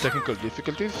technical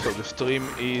difficulties, so the stream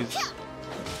is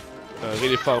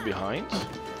really far behind.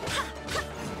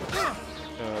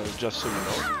 Just so you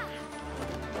know.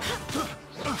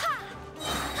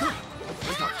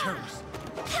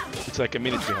 It's like a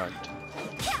minute behind.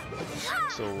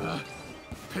 So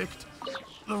picked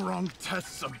the wrong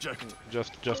test subject.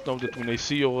 Just know that when I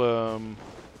see your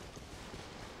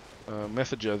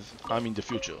messages, I'm in the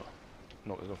future.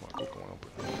 No, I don't want to come on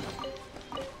open.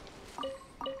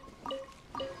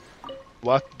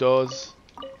 What does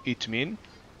it mean?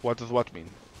 What does what mean?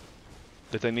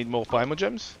 That I need more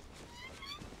Primogems?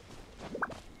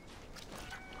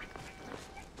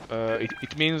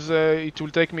 It means it will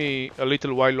take me a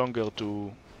little while longer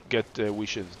to get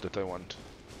wishes that I want.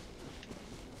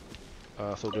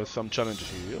 So there's some challenges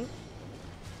here.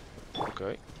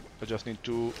 Okay, I just need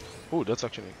to... Oh, that's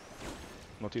actually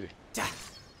not easy.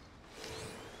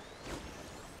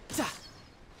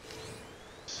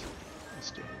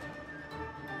 faster.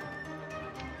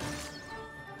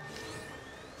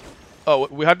 Oh,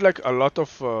 we had like a lot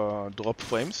of drop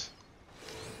frames.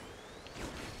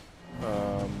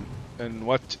 And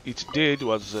what it did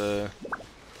was the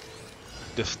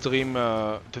stream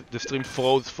the stream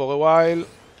froze for a while,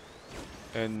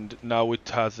 and now it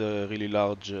has a really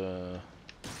large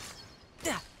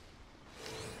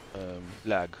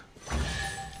lag.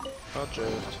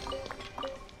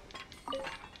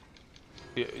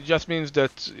 It just means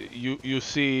that you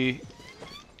see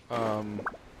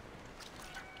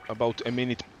about a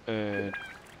minute.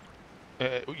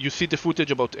 You see the footage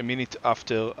about a minute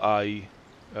after I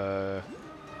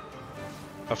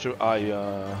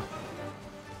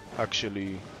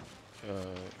actually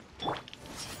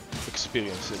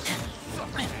experience it.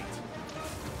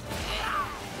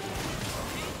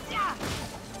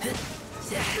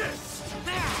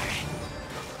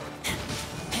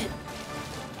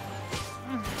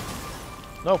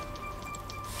 No.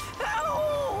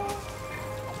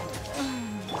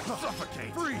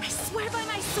 Suffocate! Freeze! I swear by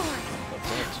my sword.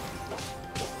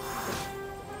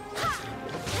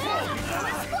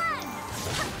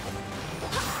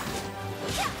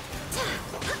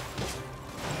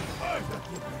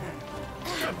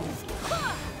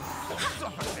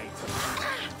 Suffocate!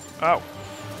 Ow.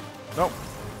 No.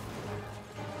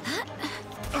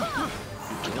 I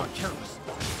got careless.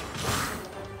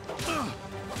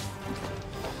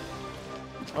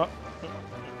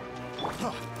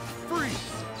 Freeze!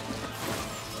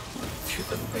 To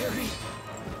the very...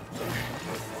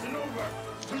 And over!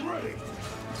 And ready!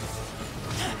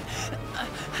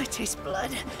 I taste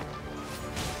blood.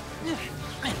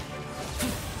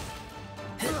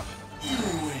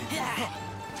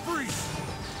 Freeze!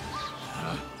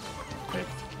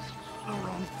 Picked the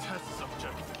wrong test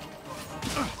subject.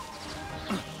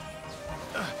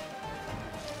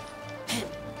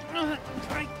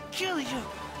 I kill you.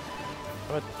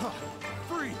 What?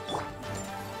 Freeze!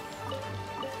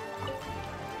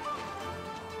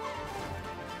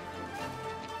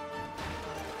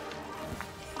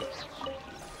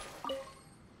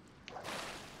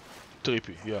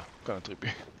 Trippy, yeah, kinda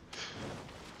trippy.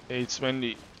 It's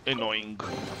mainly annoying.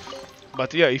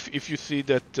 But yeah, if you see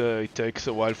that it takes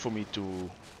a while for me to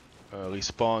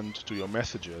respond to your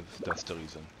messages, that's the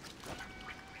reason.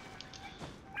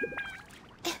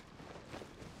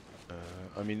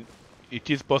 I mean, it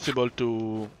is possible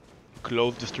to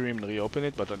close the stream and reopen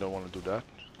it, but I don't want to do that.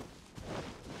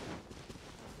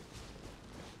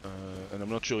 And I'm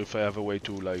not sure if I have a way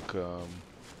to like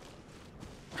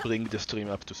bring the stream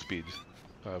up to speed.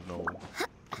 I have no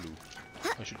clue.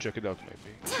 I should check it out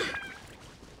maybe.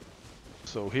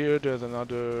 So here there's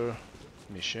another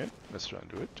mission. Let's try and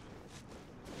do it.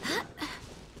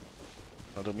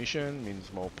 Another mission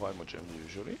means more Primo Gems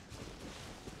usually.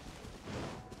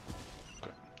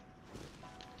 Okay.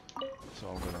 So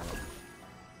I'm gonna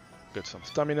get some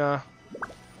stamina.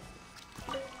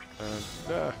 And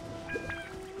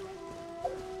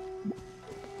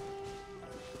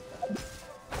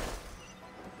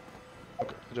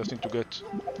okay, I just need to get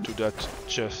to that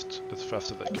chest as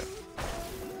fast as I can.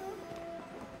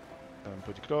 I'm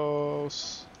pretty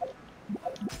close.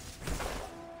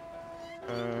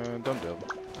 And I'm there.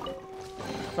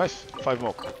 Nice, 5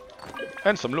 more.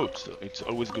 And some loot. So it's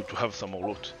always good to have some more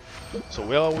loot. So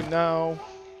where are we now?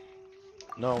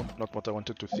 No, not what I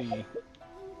wanted to see.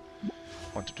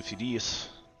 Wanted to see this.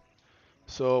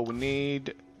 So we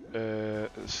need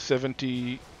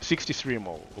 63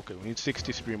 more. Okay, we need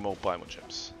 63 more Primo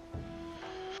Gems.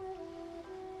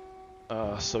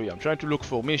 So yeah, I'm trying to look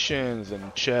for missions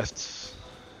and chests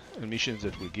and missions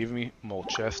that will give me more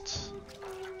chests.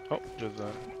 Oh, there's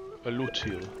a loot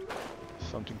here.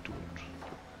 Something to loot.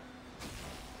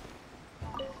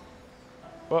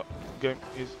 Oh, game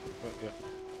is... yeah,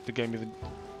 the game isn't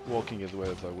working as well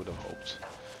as I would have hoped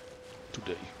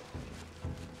today.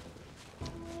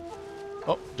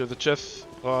 Oh, there's a chest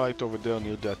right over there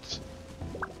near that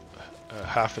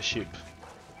half a ship.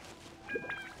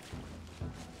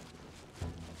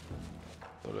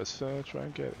 So let's try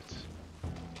and get it.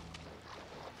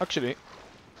 Actually,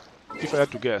 if I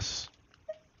had to guess,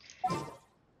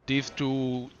 these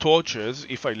 2 torches,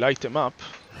 if I light them up,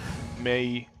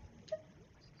 may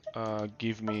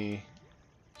give me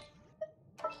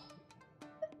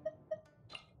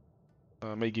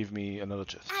another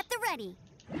chest. At the ready.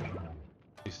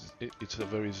 It's a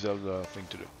very Zelda thing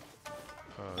to do.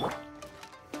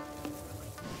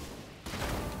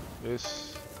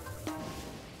 This.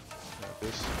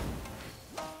 This.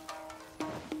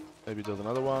 Maybe there's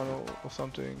another one or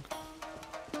something.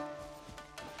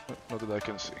 Not that I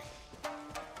can see.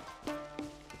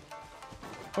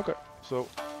 Okay, So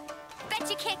Bet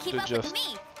you can't keep they're up just with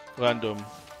me. random,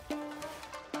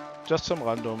 just some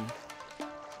random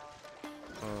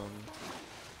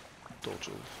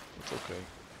torches. It's okay.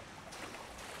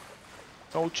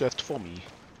 No chest for me.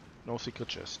 No secret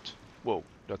chest. Whoa,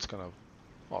 that's kind of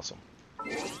awesome.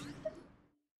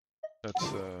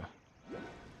 Let's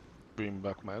bring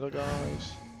back my other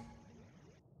guys.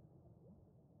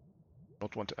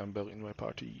 Don't want Amber in my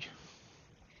party.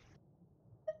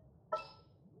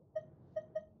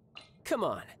 Come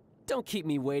on, don't keep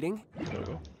me waiting. There we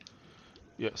go.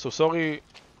 Yeah, so sorry,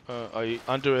 I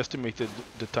underestimated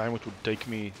the time it would take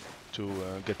me to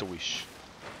get a wish.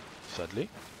 Sadly.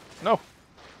 No!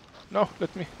 No,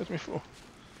 let me through.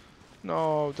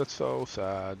 No, that's so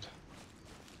sad.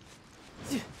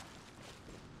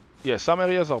 Yeah, some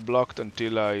areas are blocked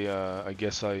until I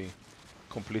guess I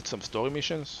complete some story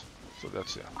missions. So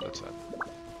that's, yeah, that's sad.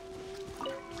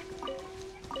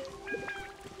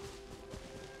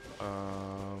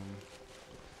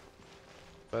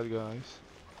 Bad guys.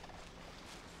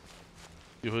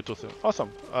 You hit us.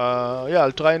 Awesome. Yeah,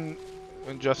 I'll try and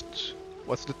just.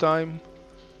 What's the time?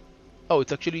 Oh,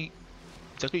 it's actually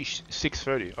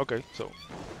 6:30. Okay, so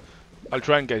I'll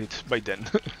try and get it by then.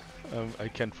 I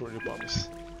can't really promise.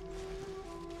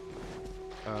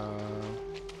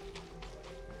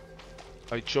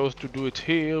 I chose to do it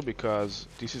here because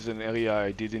this is an area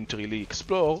I didn't really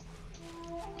explore,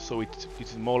 so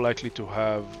it's more likely to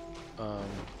have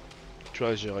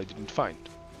treasure I didn't find.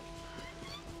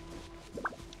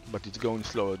 But it's going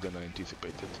slower than I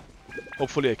anticipated.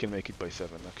 Hopefully I can make it by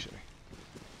 7 actually.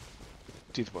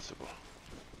 It is possible.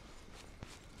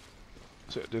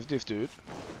 So there's this dude.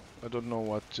 I don't know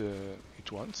what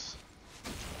it wants.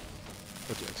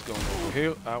 But yeah, it's going over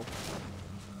here. Ow.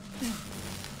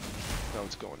 Now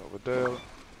it's going over there.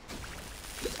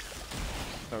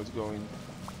 Now it's going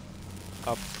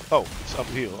up. Oh, it's up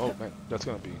here. Oh man, that's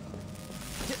gonna be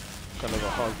kind of a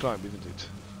hard climb, isn't it?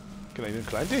 Can I even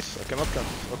climb this? I cannot climb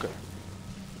this. Okay.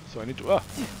 So I need to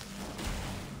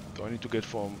So I need to get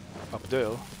from up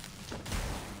there.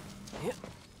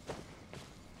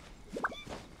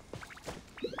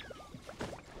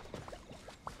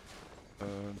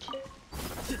 And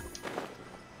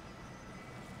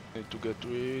need to get to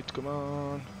it. Come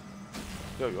on.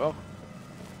 There you are.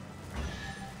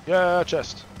 Yeah,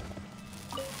 chest.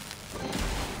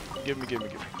 Give me.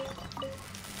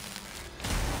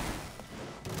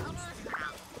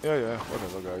 Yeah,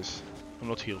 whatever, guys. I'm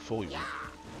not here for you.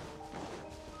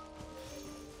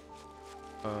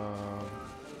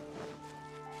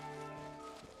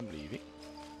 I'm leaving.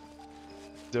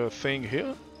 The thing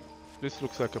here? This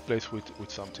looks like a place with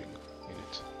something in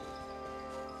it.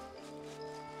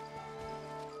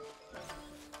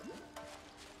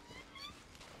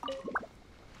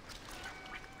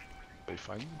 Did I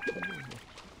find something?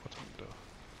 What's in there?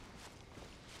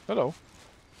 Hello.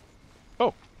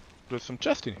 Oh, there's some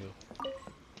chest in here.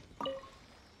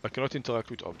 I cannot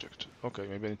interact with object. Okay,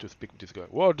 maybe I need to speak with this guy.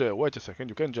 Whoa there, wait a second,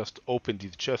 you can't just open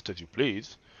these chests as you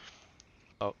please.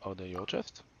 Are they your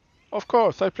chests? Of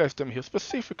course, I placed them here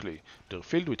specifically. They're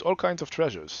filled with all kinds of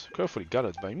treasures, carefully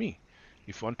gathered by me.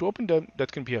 If you want to open them,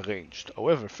 that can be arranged.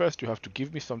 However, first you have to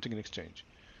give me something in exchange.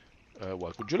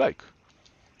 What would you like?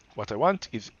 What I want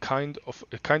is a kind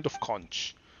of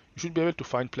conch. You should be able to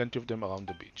find plenty of them around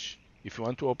the beach. If you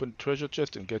want to open the treasure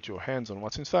chest and get your hands on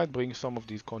what's inside, bring some of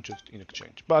these conches in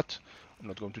exchange. But I'm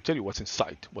not going to tell you what's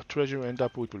inside. What treasure you end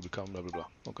up with will become blah blah blah.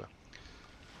 Okay.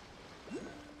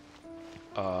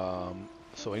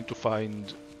 So I need to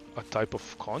find a type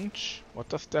of conch. What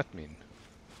does that mean?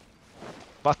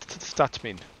 What does that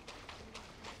mean?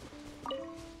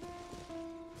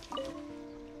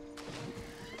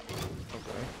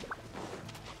 Okay.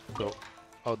 So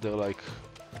are there like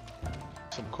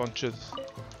some conches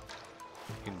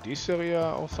in this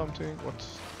area or something?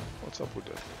 What's up with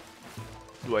that?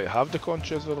 Do I have the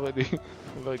conches already?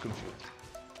 I'm very confused.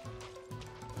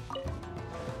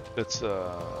 Let's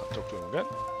talk to him again.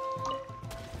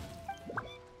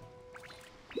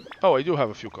 Oh, I do have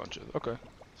a few conches. Okay.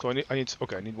 So I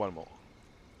need one more.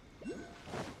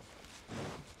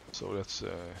 So let's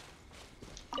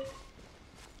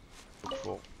look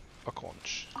for a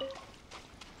conch.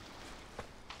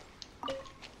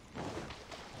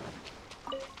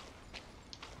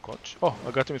 Conch. Oh,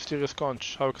 I got a mysterious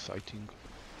conch. How exciting.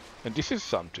 And this is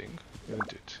something,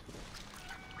 isn't it?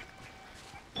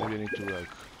 Maybe I need to like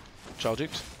charge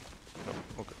it? No,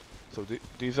 okay. So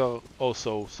these are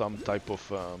also some type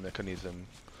of mechanism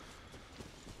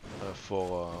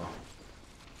for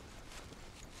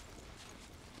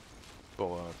a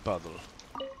puzzle.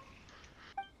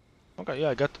 Okay, yeah,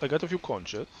 I got a few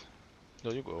conches.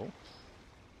 There you go.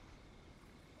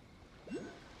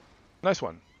 Nice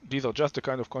one. These are just the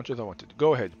kind of conches I wanted.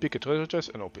 Go ahead, pick a treasure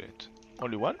chest and open it.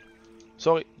 Only one?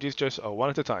 Sorry, these chests are one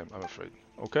at a time, I'm afraid.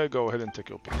 Okay, go ahead and take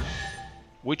your pick.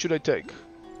 Which should I take?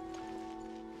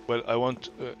 Well, I want...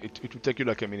 it will take you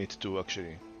like a minute to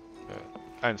actually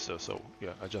answer, so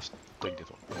yeah, I just take this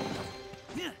one.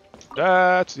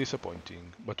 That's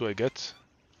disappointing. What do I get?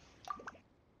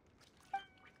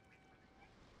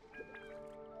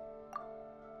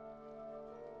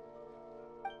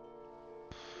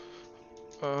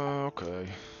 Okay.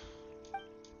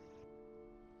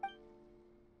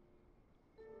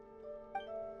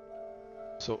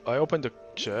 So I opened the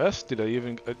chest. Did I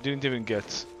even? I didn't even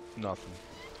get nothing.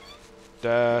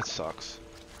 That sucks.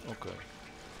 Okay.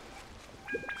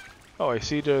 Oh, I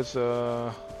see. There's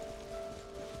a.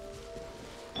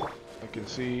 I can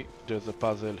see there's a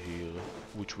puzzle here,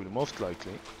 which will most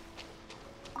likely.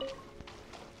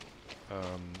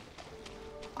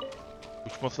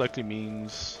 Which most likely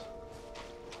means.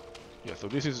 Yeah. So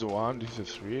this is the one. This is a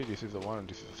 3. This is the 1, and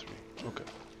this is a 3. Okay.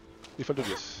 If I do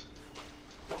this.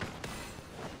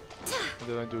 And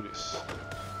then I do this.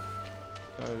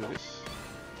 And I do this.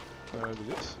 And I do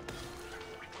this.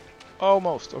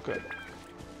 Almost, okay.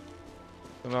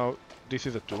 So now this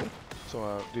is a 2.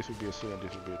 So this will be a 3 and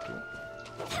this will be a 2.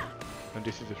 And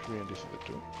this is a 3 and this is a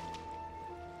 2.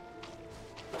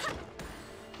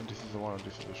 And this is a 1 and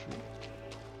this is a 3.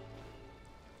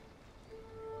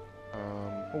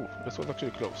 Oh, this was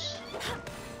actually close.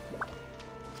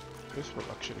 This was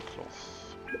actually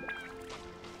close.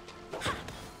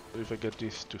 If I get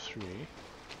this to 3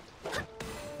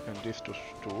 and this to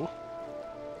 2,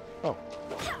 oh,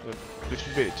 this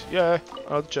should be it. Yeah,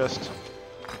 another chest.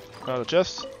 Another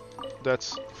chest.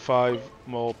 That's 5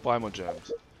 more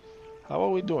primogems. How are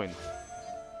we doing?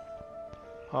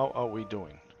 How are we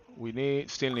doing? We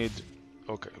still need,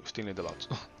 okay, we still need a lot.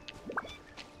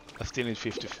 I still need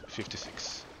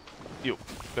 56. You,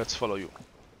 let's follow you.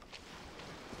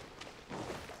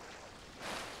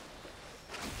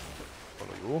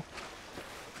 You.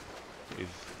 Please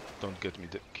don't get me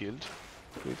killed,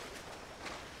 please.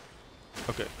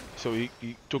 Okay, so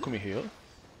he took me here,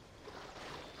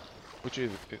 which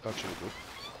is actually good.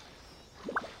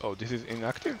 Oh, this is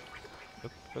inactive?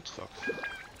 That sucks.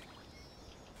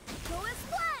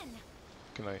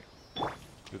 Can I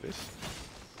do this?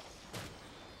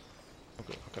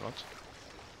 Okay, I cannot.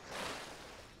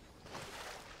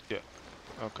 Yeah,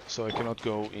 okay, so I cannot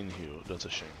go in here, that's a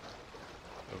shame.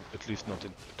 At least not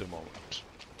at the moment.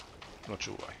 Not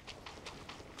sure why.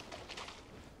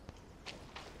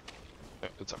 Yeah,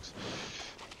 that sucks.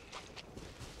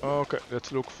 Okay,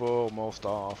 let's look for more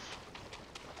stuff.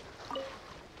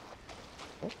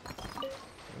 Oh.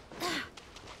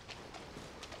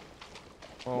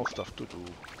 More stuff to do.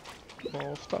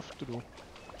 More stuff to do.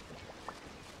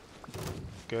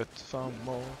 Get some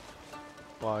more.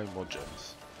 Buy more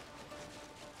gems.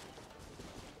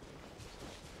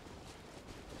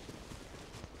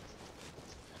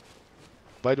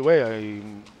 By the way, I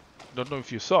don't know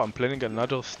if you saw, I'm planning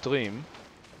another stream.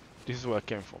 This is where I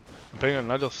came from. I'm planning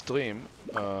another stream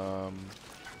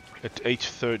at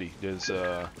 8:30. There's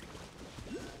a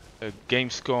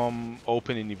Gamescom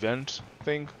opening event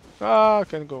thing. I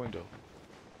can't go in there.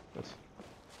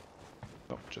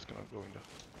 No, just cannot go in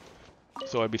there.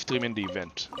 So I'll be streaming the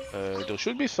event. There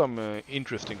should be some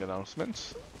interesting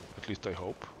announcements. At least I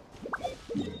hope.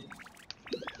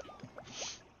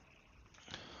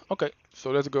 Okay,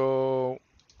 so let's go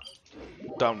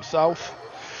down south,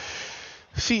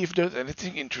 see if there's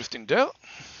anything interesting there,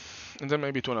 and then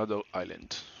maybe to another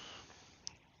island.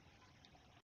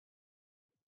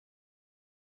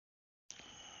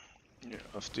 Yeah,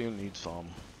 I still need some.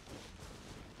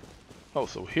 Oh,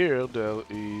 so here there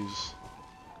is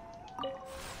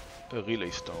a relay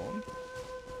stone,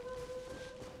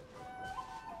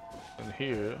 and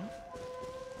here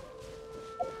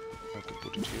I can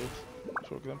put it here,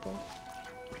 for example.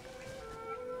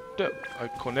 There, I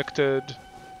connected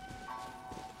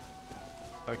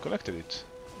it.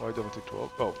 Why doesn't it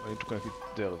work? Oh, I need to connect it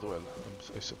there as well,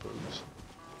 I suppose.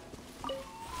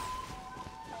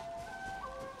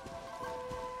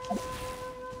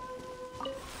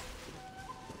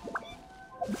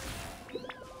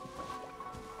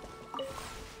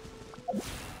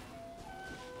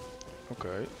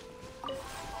 Okay.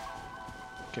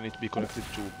 Can it be connected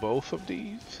to both of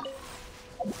these?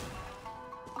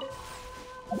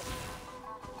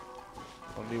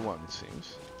 Only one, it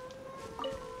seems.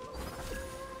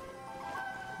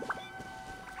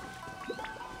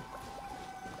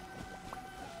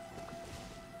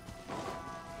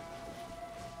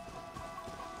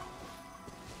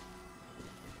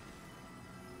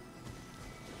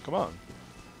 Come on.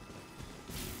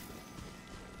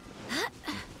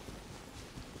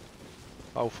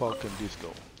 How far can this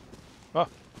go? Ah!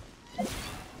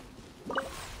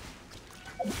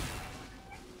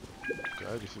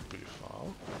 Okay, this is pretty far.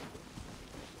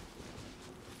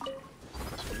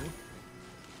 Continue.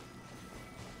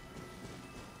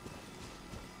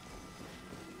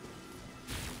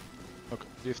 Okay,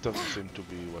 this doesn't seem to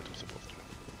be what I'm supposed to do.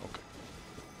 Okay.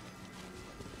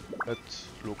 Let's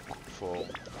look for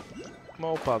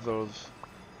more puzzles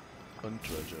and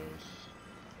treasures.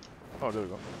 Oh, there we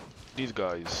go. These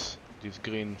guys, these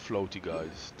green floaty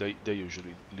guys, they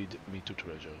usually lead me to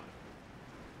treasure.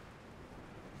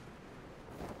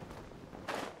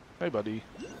 Hey buddy.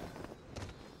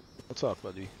 What's up,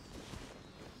 buddy?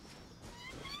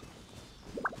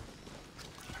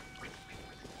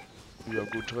 You have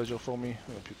good treasure for me?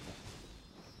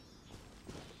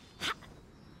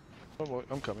 Oh boy,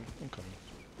 I'm coming, I'm coming.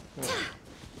 Oh.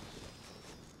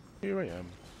 Here I am.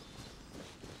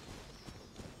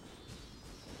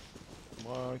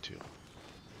 Right here.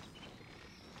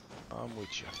 I'm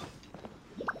with you.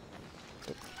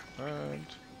 And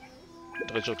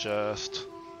treasure chest.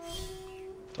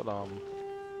 Ta-dam.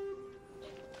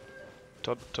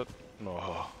 No,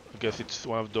 I guess it's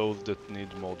one of those that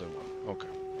need more than one. Okay.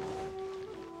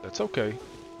 That's okay.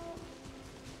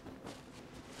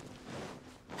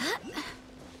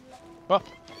 Ah!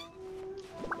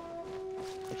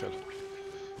 I fell.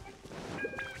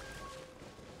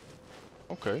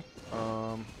 Okay.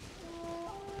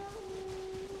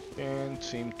 Can't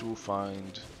seem to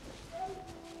find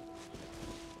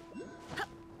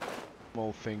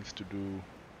more things to do.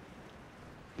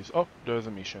 Oh, there's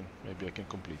a mission. Maybe I can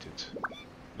complete it.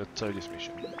 Let's try this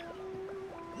mission.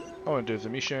 Oh, and there's a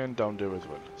mission down there as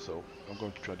well. So I'm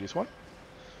going to try this one.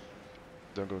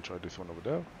 Then I'm going to try this one over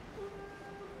there.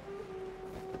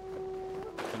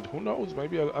 And who knows,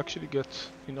 maybe I'll actually get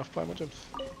enough Prima Gems.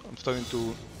 I'm starting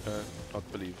to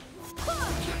not believe.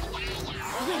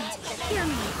 Wind, hear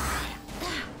me.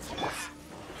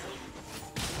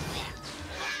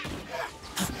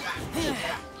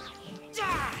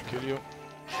 Kill you.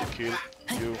 Kill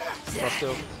you.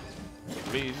 Faster.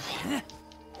 Please.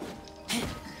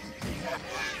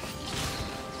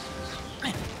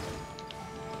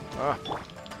 Ah.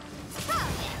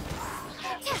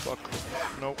 Fuck.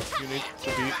 No, you need to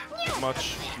be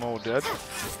much more dead.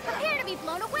 Prepare to be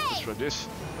blown away. Let's try this,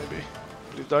 maybe.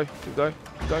 Please die, please die,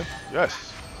 please die.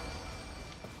 Yes!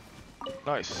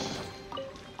 Nice.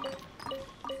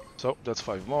 So, that's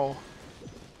 5 more.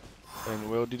 And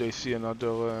where did I see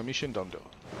another mission? Down there.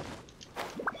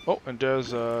 Oh, and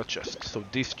there's a chest. So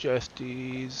this chest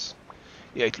is...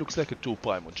 Yeah, it looks like a 2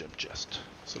 Primo Gem chest.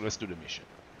 So let's do the mission.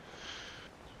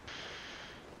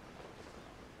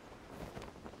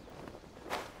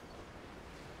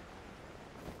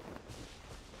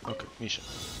 Okay, mission.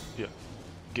 Yeah,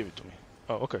 give it to me.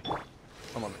 Oh, okay.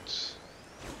 I'm on it.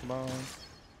 Come on.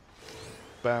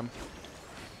 Bam.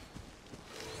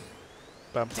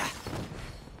 Bam.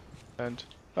 And...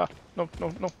 Ah, no,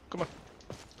 no, no, come on.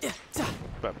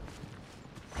 Bam.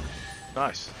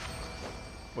 Nice.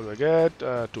 What do I get?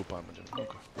 2 Primo Gem.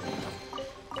 Okay.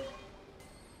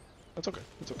 That's okay,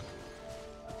 it's okay.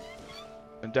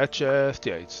 And that chest,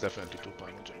 yeah, it's definitely 2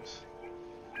 Primo Gems.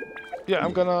 Yeah,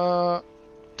 I'm gonna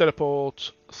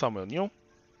teleport somewhere new.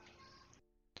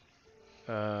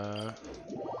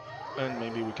 And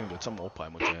maybe we can get some more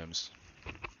Primo Gems.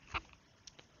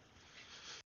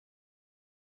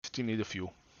 Still need a few.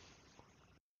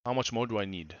 How much more do I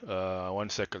need? 1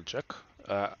 second check.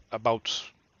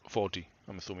 About 40,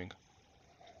 I'm assuming.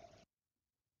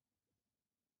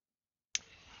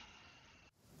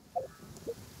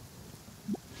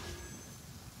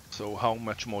 So how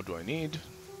much more do I need?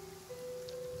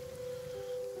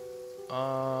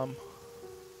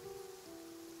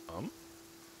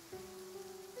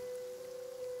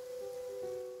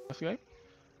 Okay.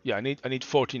 Yeah, I need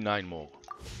 49 more.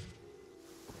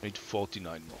 I need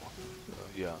 49 more.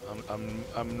 Yeah,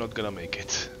 I'm not gonna make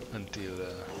it until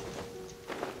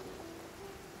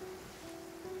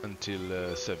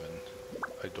 7.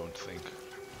 I don't think.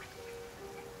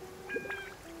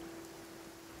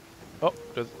 Oh,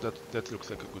 that looks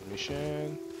like a good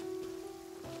mission.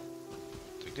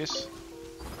 Take this.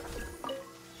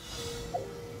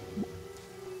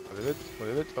 What is it? What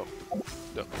is it? Oh,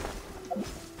 no.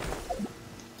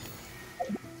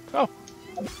 Oh,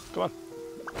 come on.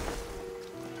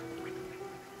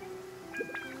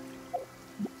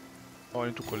 Oh, I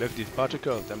need to collect these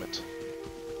particles, damn it.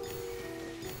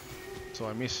 So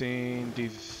I'm missing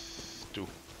these 2.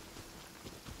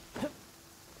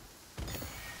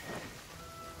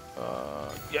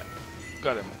 Yeah.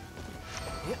 Got him.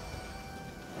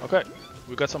 Okay,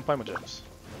 we got some Primogems.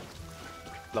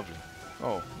 Lovely.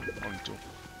 Oh, only 2.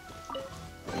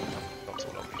 Not so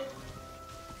lovely.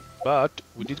 But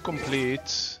we did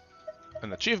complete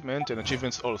an achievement, and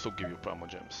achievements also give you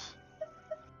Primogems.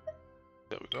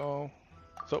 There we go.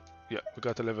 So, yeah, we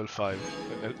got a level 5,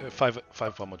 5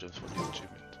 Primogems for the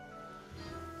achievement.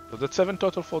 So that's 7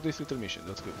 total for this little mission,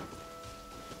 that's good.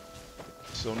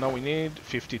 So now we need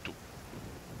 52.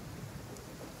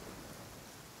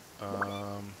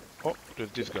 Oh,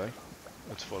 there's this guy.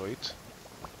 Let's follow it.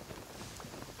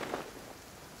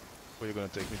 Where you gonna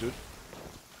take me, dude?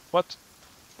 What?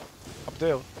 Up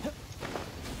there?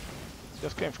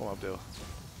 Just came from up there.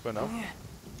 Where now?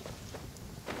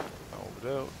 Over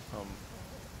there.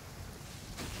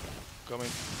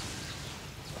 Coming.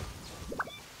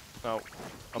 Now,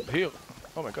 up here.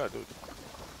 Oh my god, dude.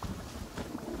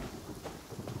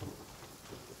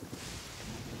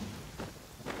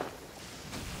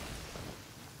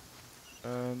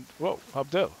 And whoa,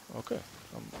 up there. Okay,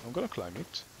 I'm gonna climb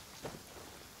it.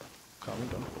 Coming,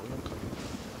 don't worry, I'm coming.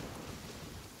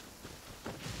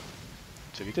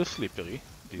 It's a little slippery.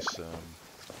 This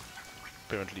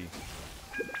apparently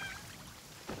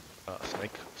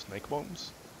snake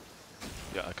bombs.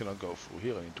 Yeah, I cannot go through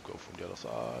here. I need to go from the other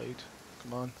side.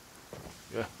 Come on.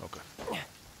 Yeah, okay.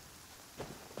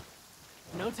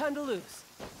 No time to lose.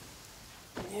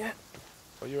 Yeah.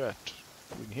 Where you at?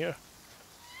 In here?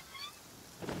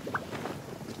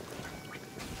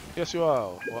 Yes, you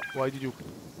are. Why did you?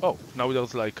 Oh, now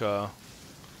there's like okay,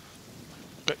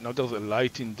 now there's a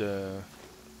light in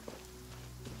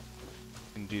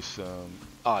this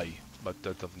eye, but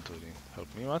that doesn't really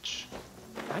help me much.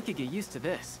 I could get used to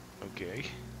this. Okay.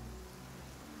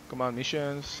 Come on,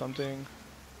 missions, something.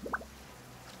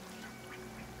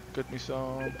 Get me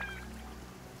some.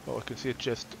 Oh, I can see a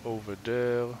chest over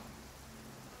there.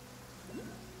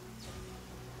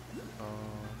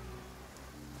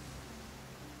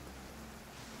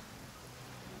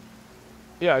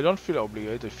 Yeah, I don't feel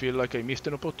obligated. I feel like I missed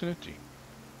an opportunity.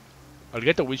 I'll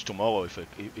get a witch tomorrow if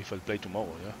I play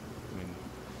tomorrow. Yeah, I mean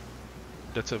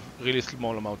that's a really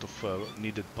small amount of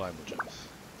needed Primogems.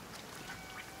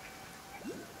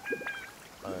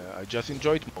 I just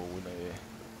enjoy it more when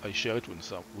I share it with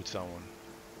someone.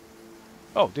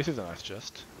 Oh, this is a nice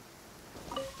chest.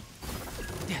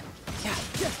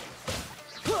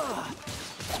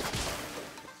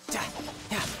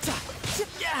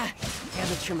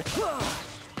 Amateur.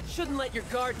 Shouldn't let your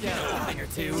guard down a thing or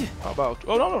two. How about?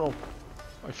 Oh no!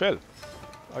 I fell.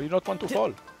 I did not want to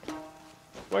fall.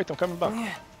 Wait, I'm coming back.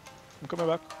 I'm coming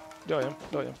back. There I am.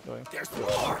 There's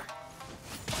more!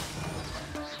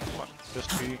 Come on,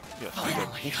 just be. Yes.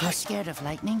 If you're scared of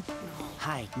lightning,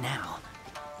 hide now.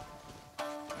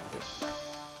 Yes.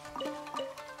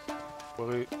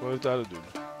 Where is the other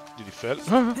dude? Did he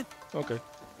fall? Okay.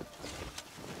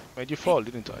 Made you fall,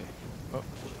 didn't I? Oh.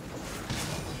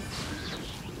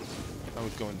 Now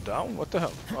it's going down? What the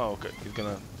hell? Oh, okay. He's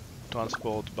gonna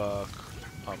transport back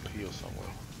up here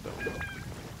somewhere. There we go.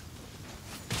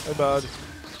 Hey, bud.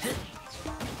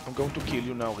 I'm going to kill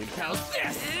you now, real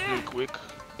quick.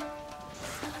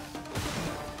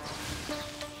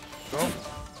 Go.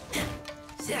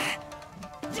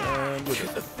 And you're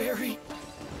dead. The fairy.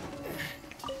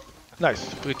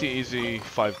 Nice. Pretty easy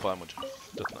 5 Primogems.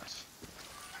 That's nice.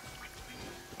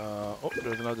 Oh,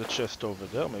 there's another chest over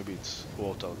there. Maybe it's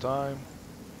worth our time.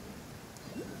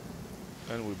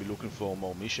 And we'll be looking for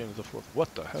more missions, of course.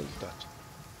 What the hell is that?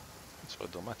 It's very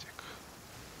dramatic.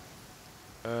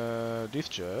 This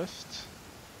chest.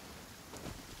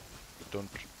 I'm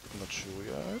not sure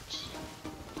yet.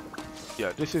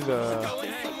 Yeah, this is a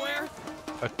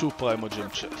 2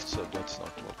 Primogem chest, so that's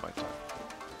not worth my time.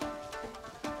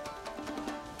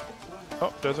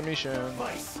 Oh, there's a mission.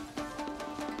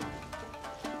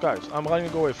 Guys, I'm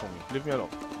running away from you. Leave me alone.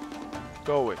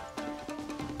 Go away.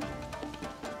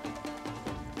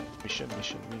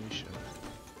 Mission.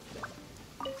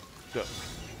 There.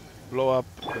 Blow up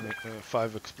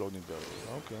 5 exploding barrels.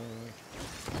 Okay.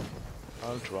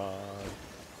 I'll try.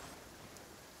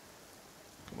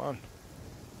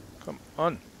 Come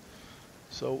on.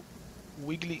 So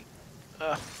wiggly.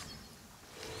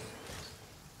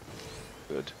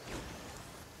 Good.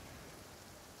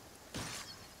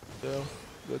 There.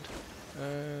 Good.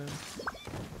 And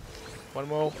one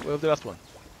more. Where's the last one?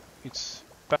 It's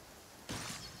back.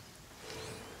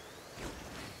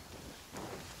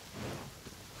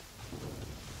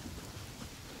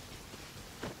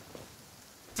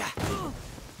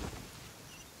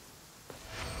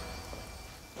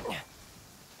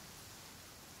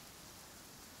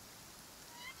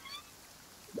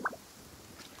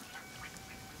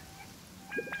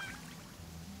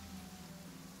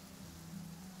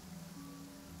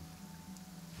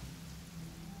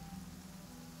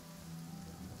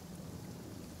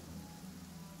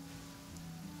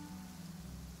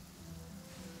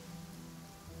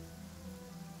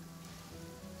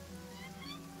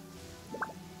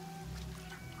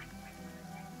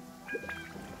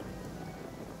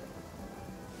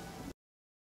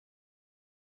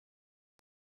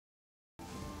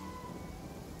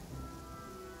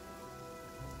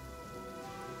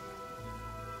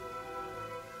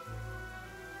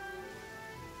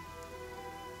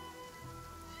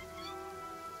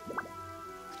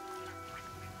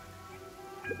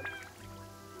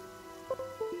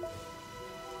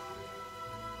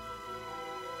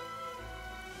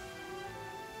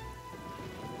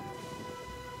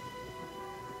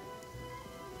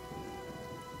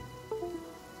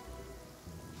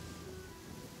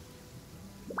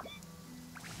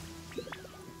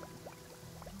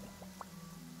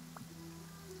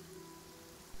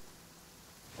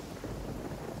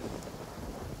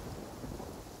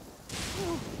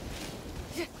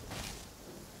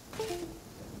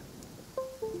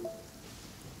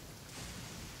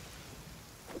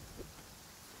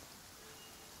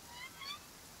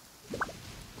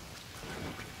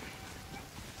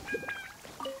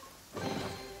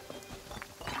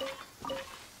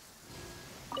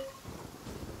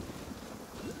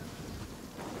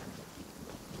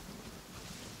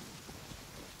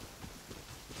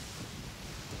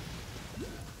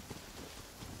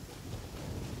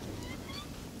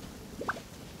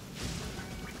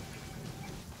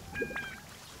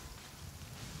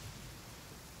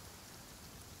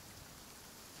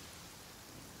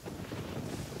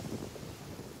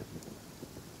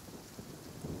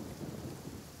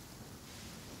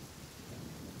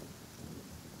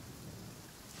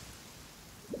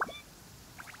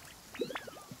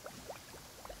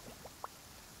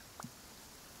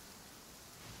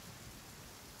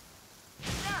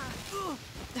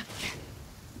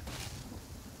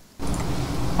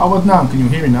 How about now? Can you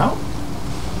hear me now?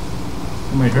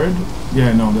 Am I heard?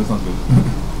 Yeah, no, that's not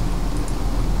good.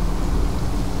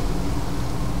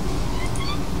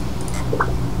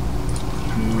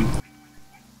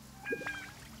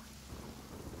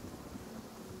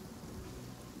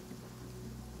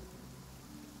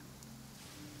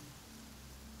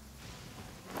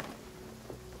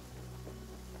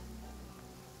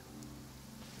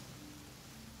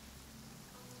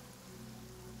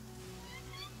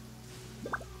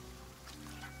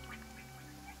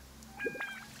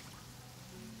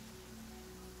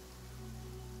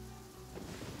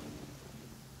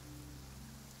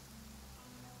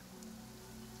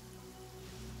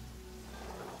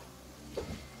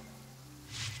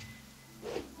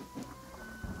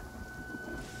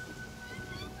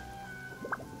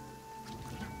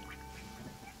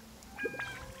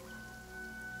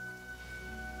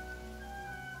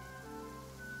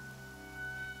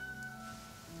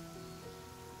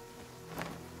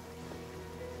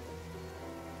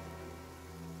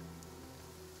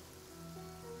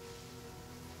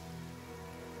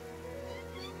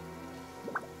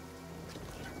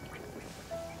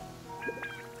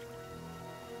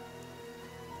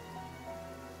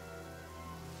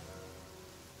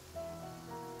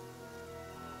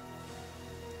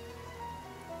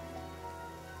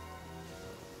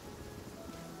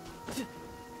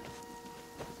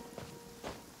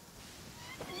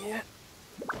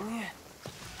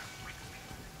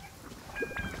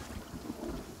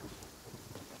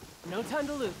 No time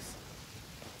to lose.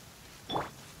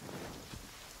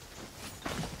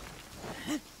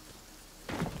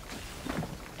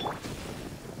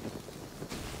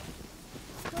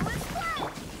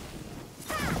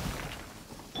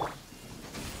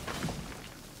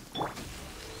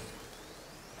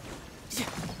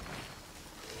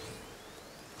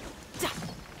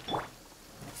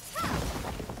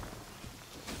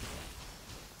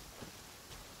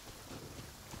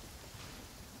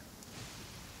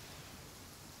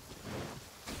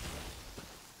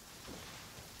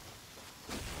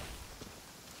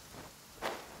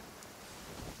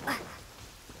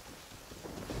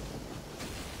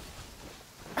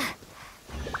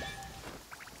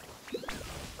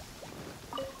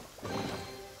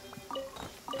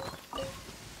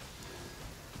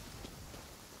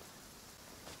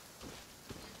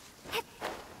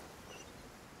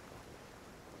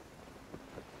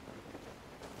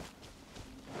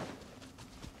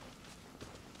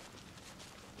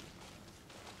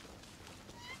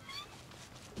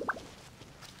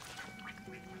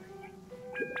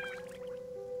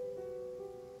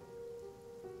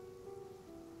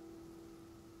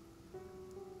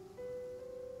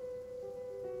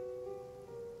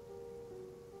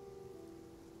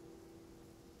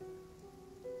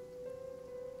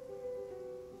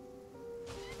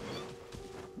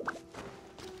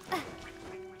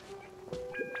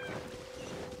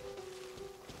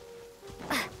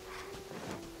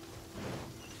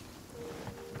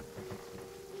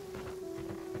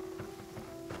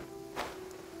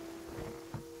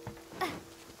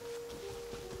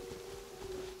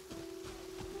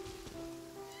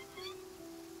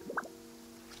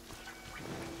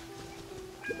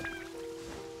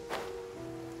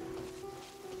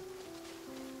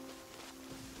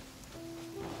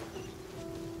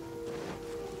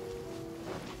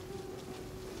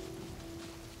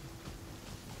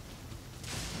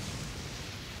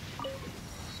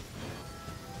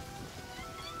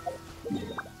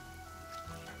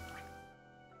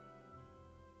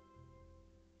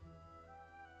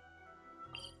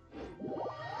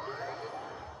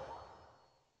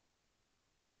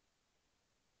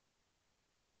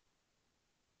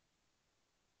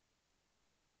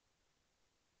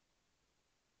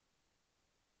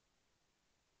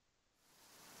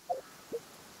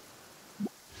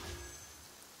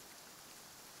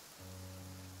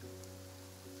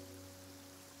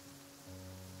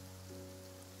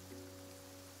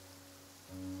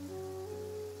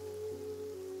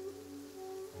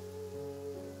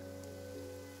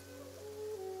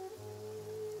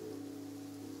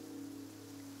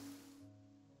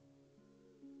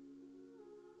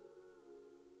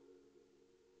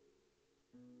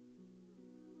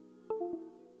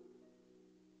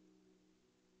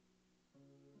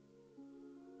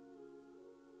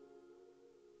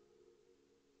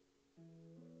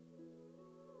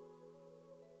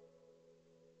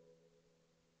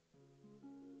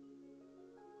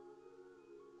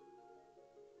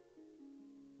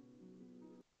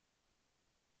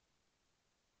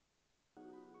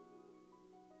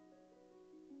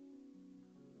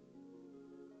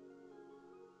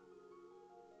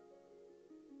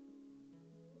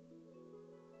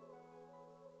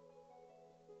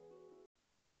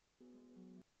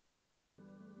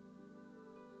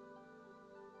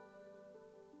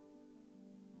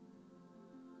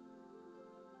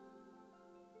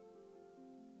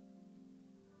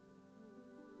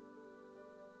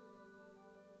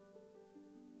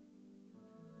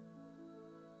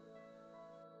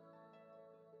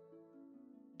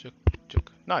 Check,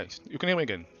 check. Nice. You can hear me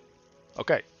again.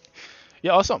 Okay.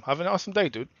 Yeah, awesome. Have an awesome day,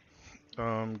 dude.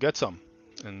 Get some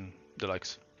and the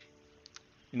likes.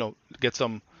 You know, get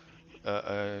some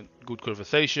good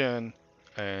conversation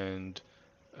and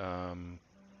um,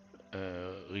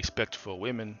 respect for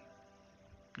women.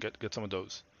 Get some of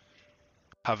those.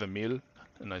 Have a meal,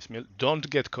 a nice meal. Don't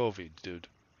get COVID, dude.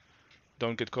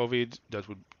 Don't get COVID. That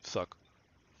would suck.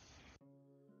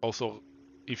 Also,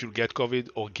 if you get COVID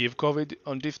or give COVID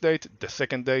on this date, the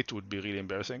second date would be really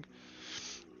embarrassing.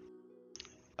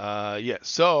 Yeah,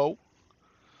 so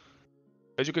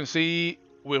as you can see,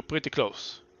 we're pretty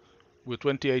close. We're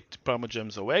 28 Parma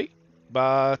gems away,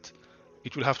 but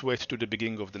it will have to wait to the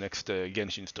beginning of the next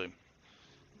Genshin stream.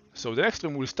 So the next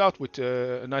stream will start with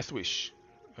a nice wish.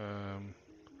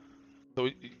 So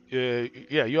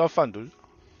yeah, you have fun, dude.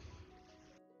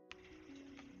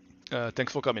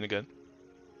 Thanks for coming again.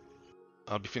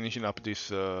 I'll be finishing up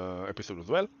this episode as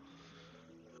well.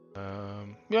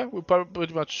 Yeah, we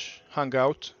pretty much hung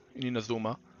out in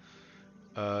Inazuma.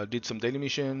 Did some daily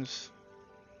missions,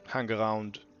 hang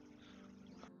around,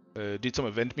 did some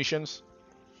event missions,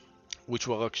 which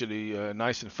were actually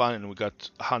nice and fun, and we got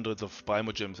hundreds of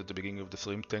Primogems at the beginning of the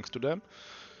stream thanks to them.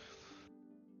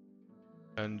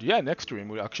 And yeah, next stream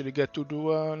we'll actually get to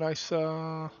do a nice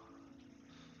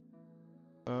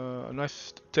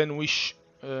 10 wish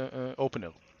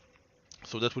opener.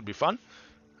 So that would be fun.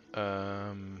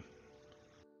 So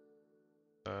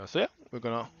yeah, we're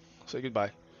gonna say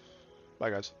goodbye. Bye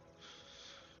guys.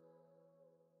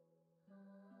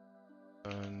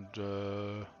 And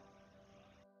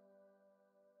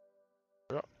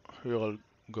yeah, here I'll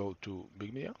go to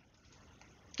Big Mia.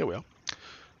 Here we are.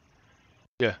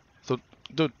 Yeah. So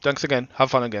dude, thanks again.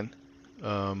 Have fun again.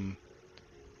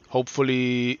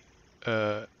 Hopefully,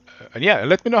 and yeah,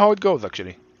 let me know how it goes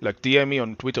actually. Like DM me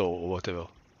on Twitter or whatever.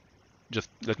 Just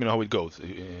let me know how it goes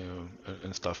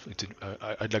and stuff.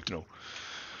 I'd like to know.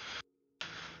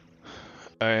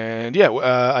 And yeah,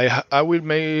 I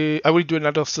will do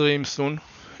another stream soon,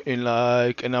 in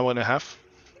like an hour and a half.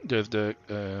 There's the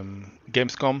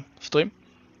Gamescom stream.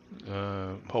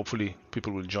 Hopefully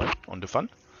people will join on the fun.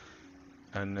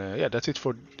 And yeah, that's it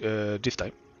for this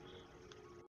time.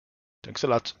 Thanks a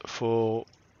lot for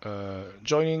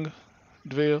joining,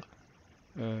 Dvir,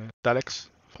 Dalex,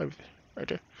 right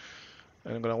there.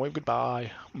 And I'm gonna wave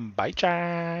goodbye. Bye,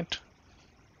 chat.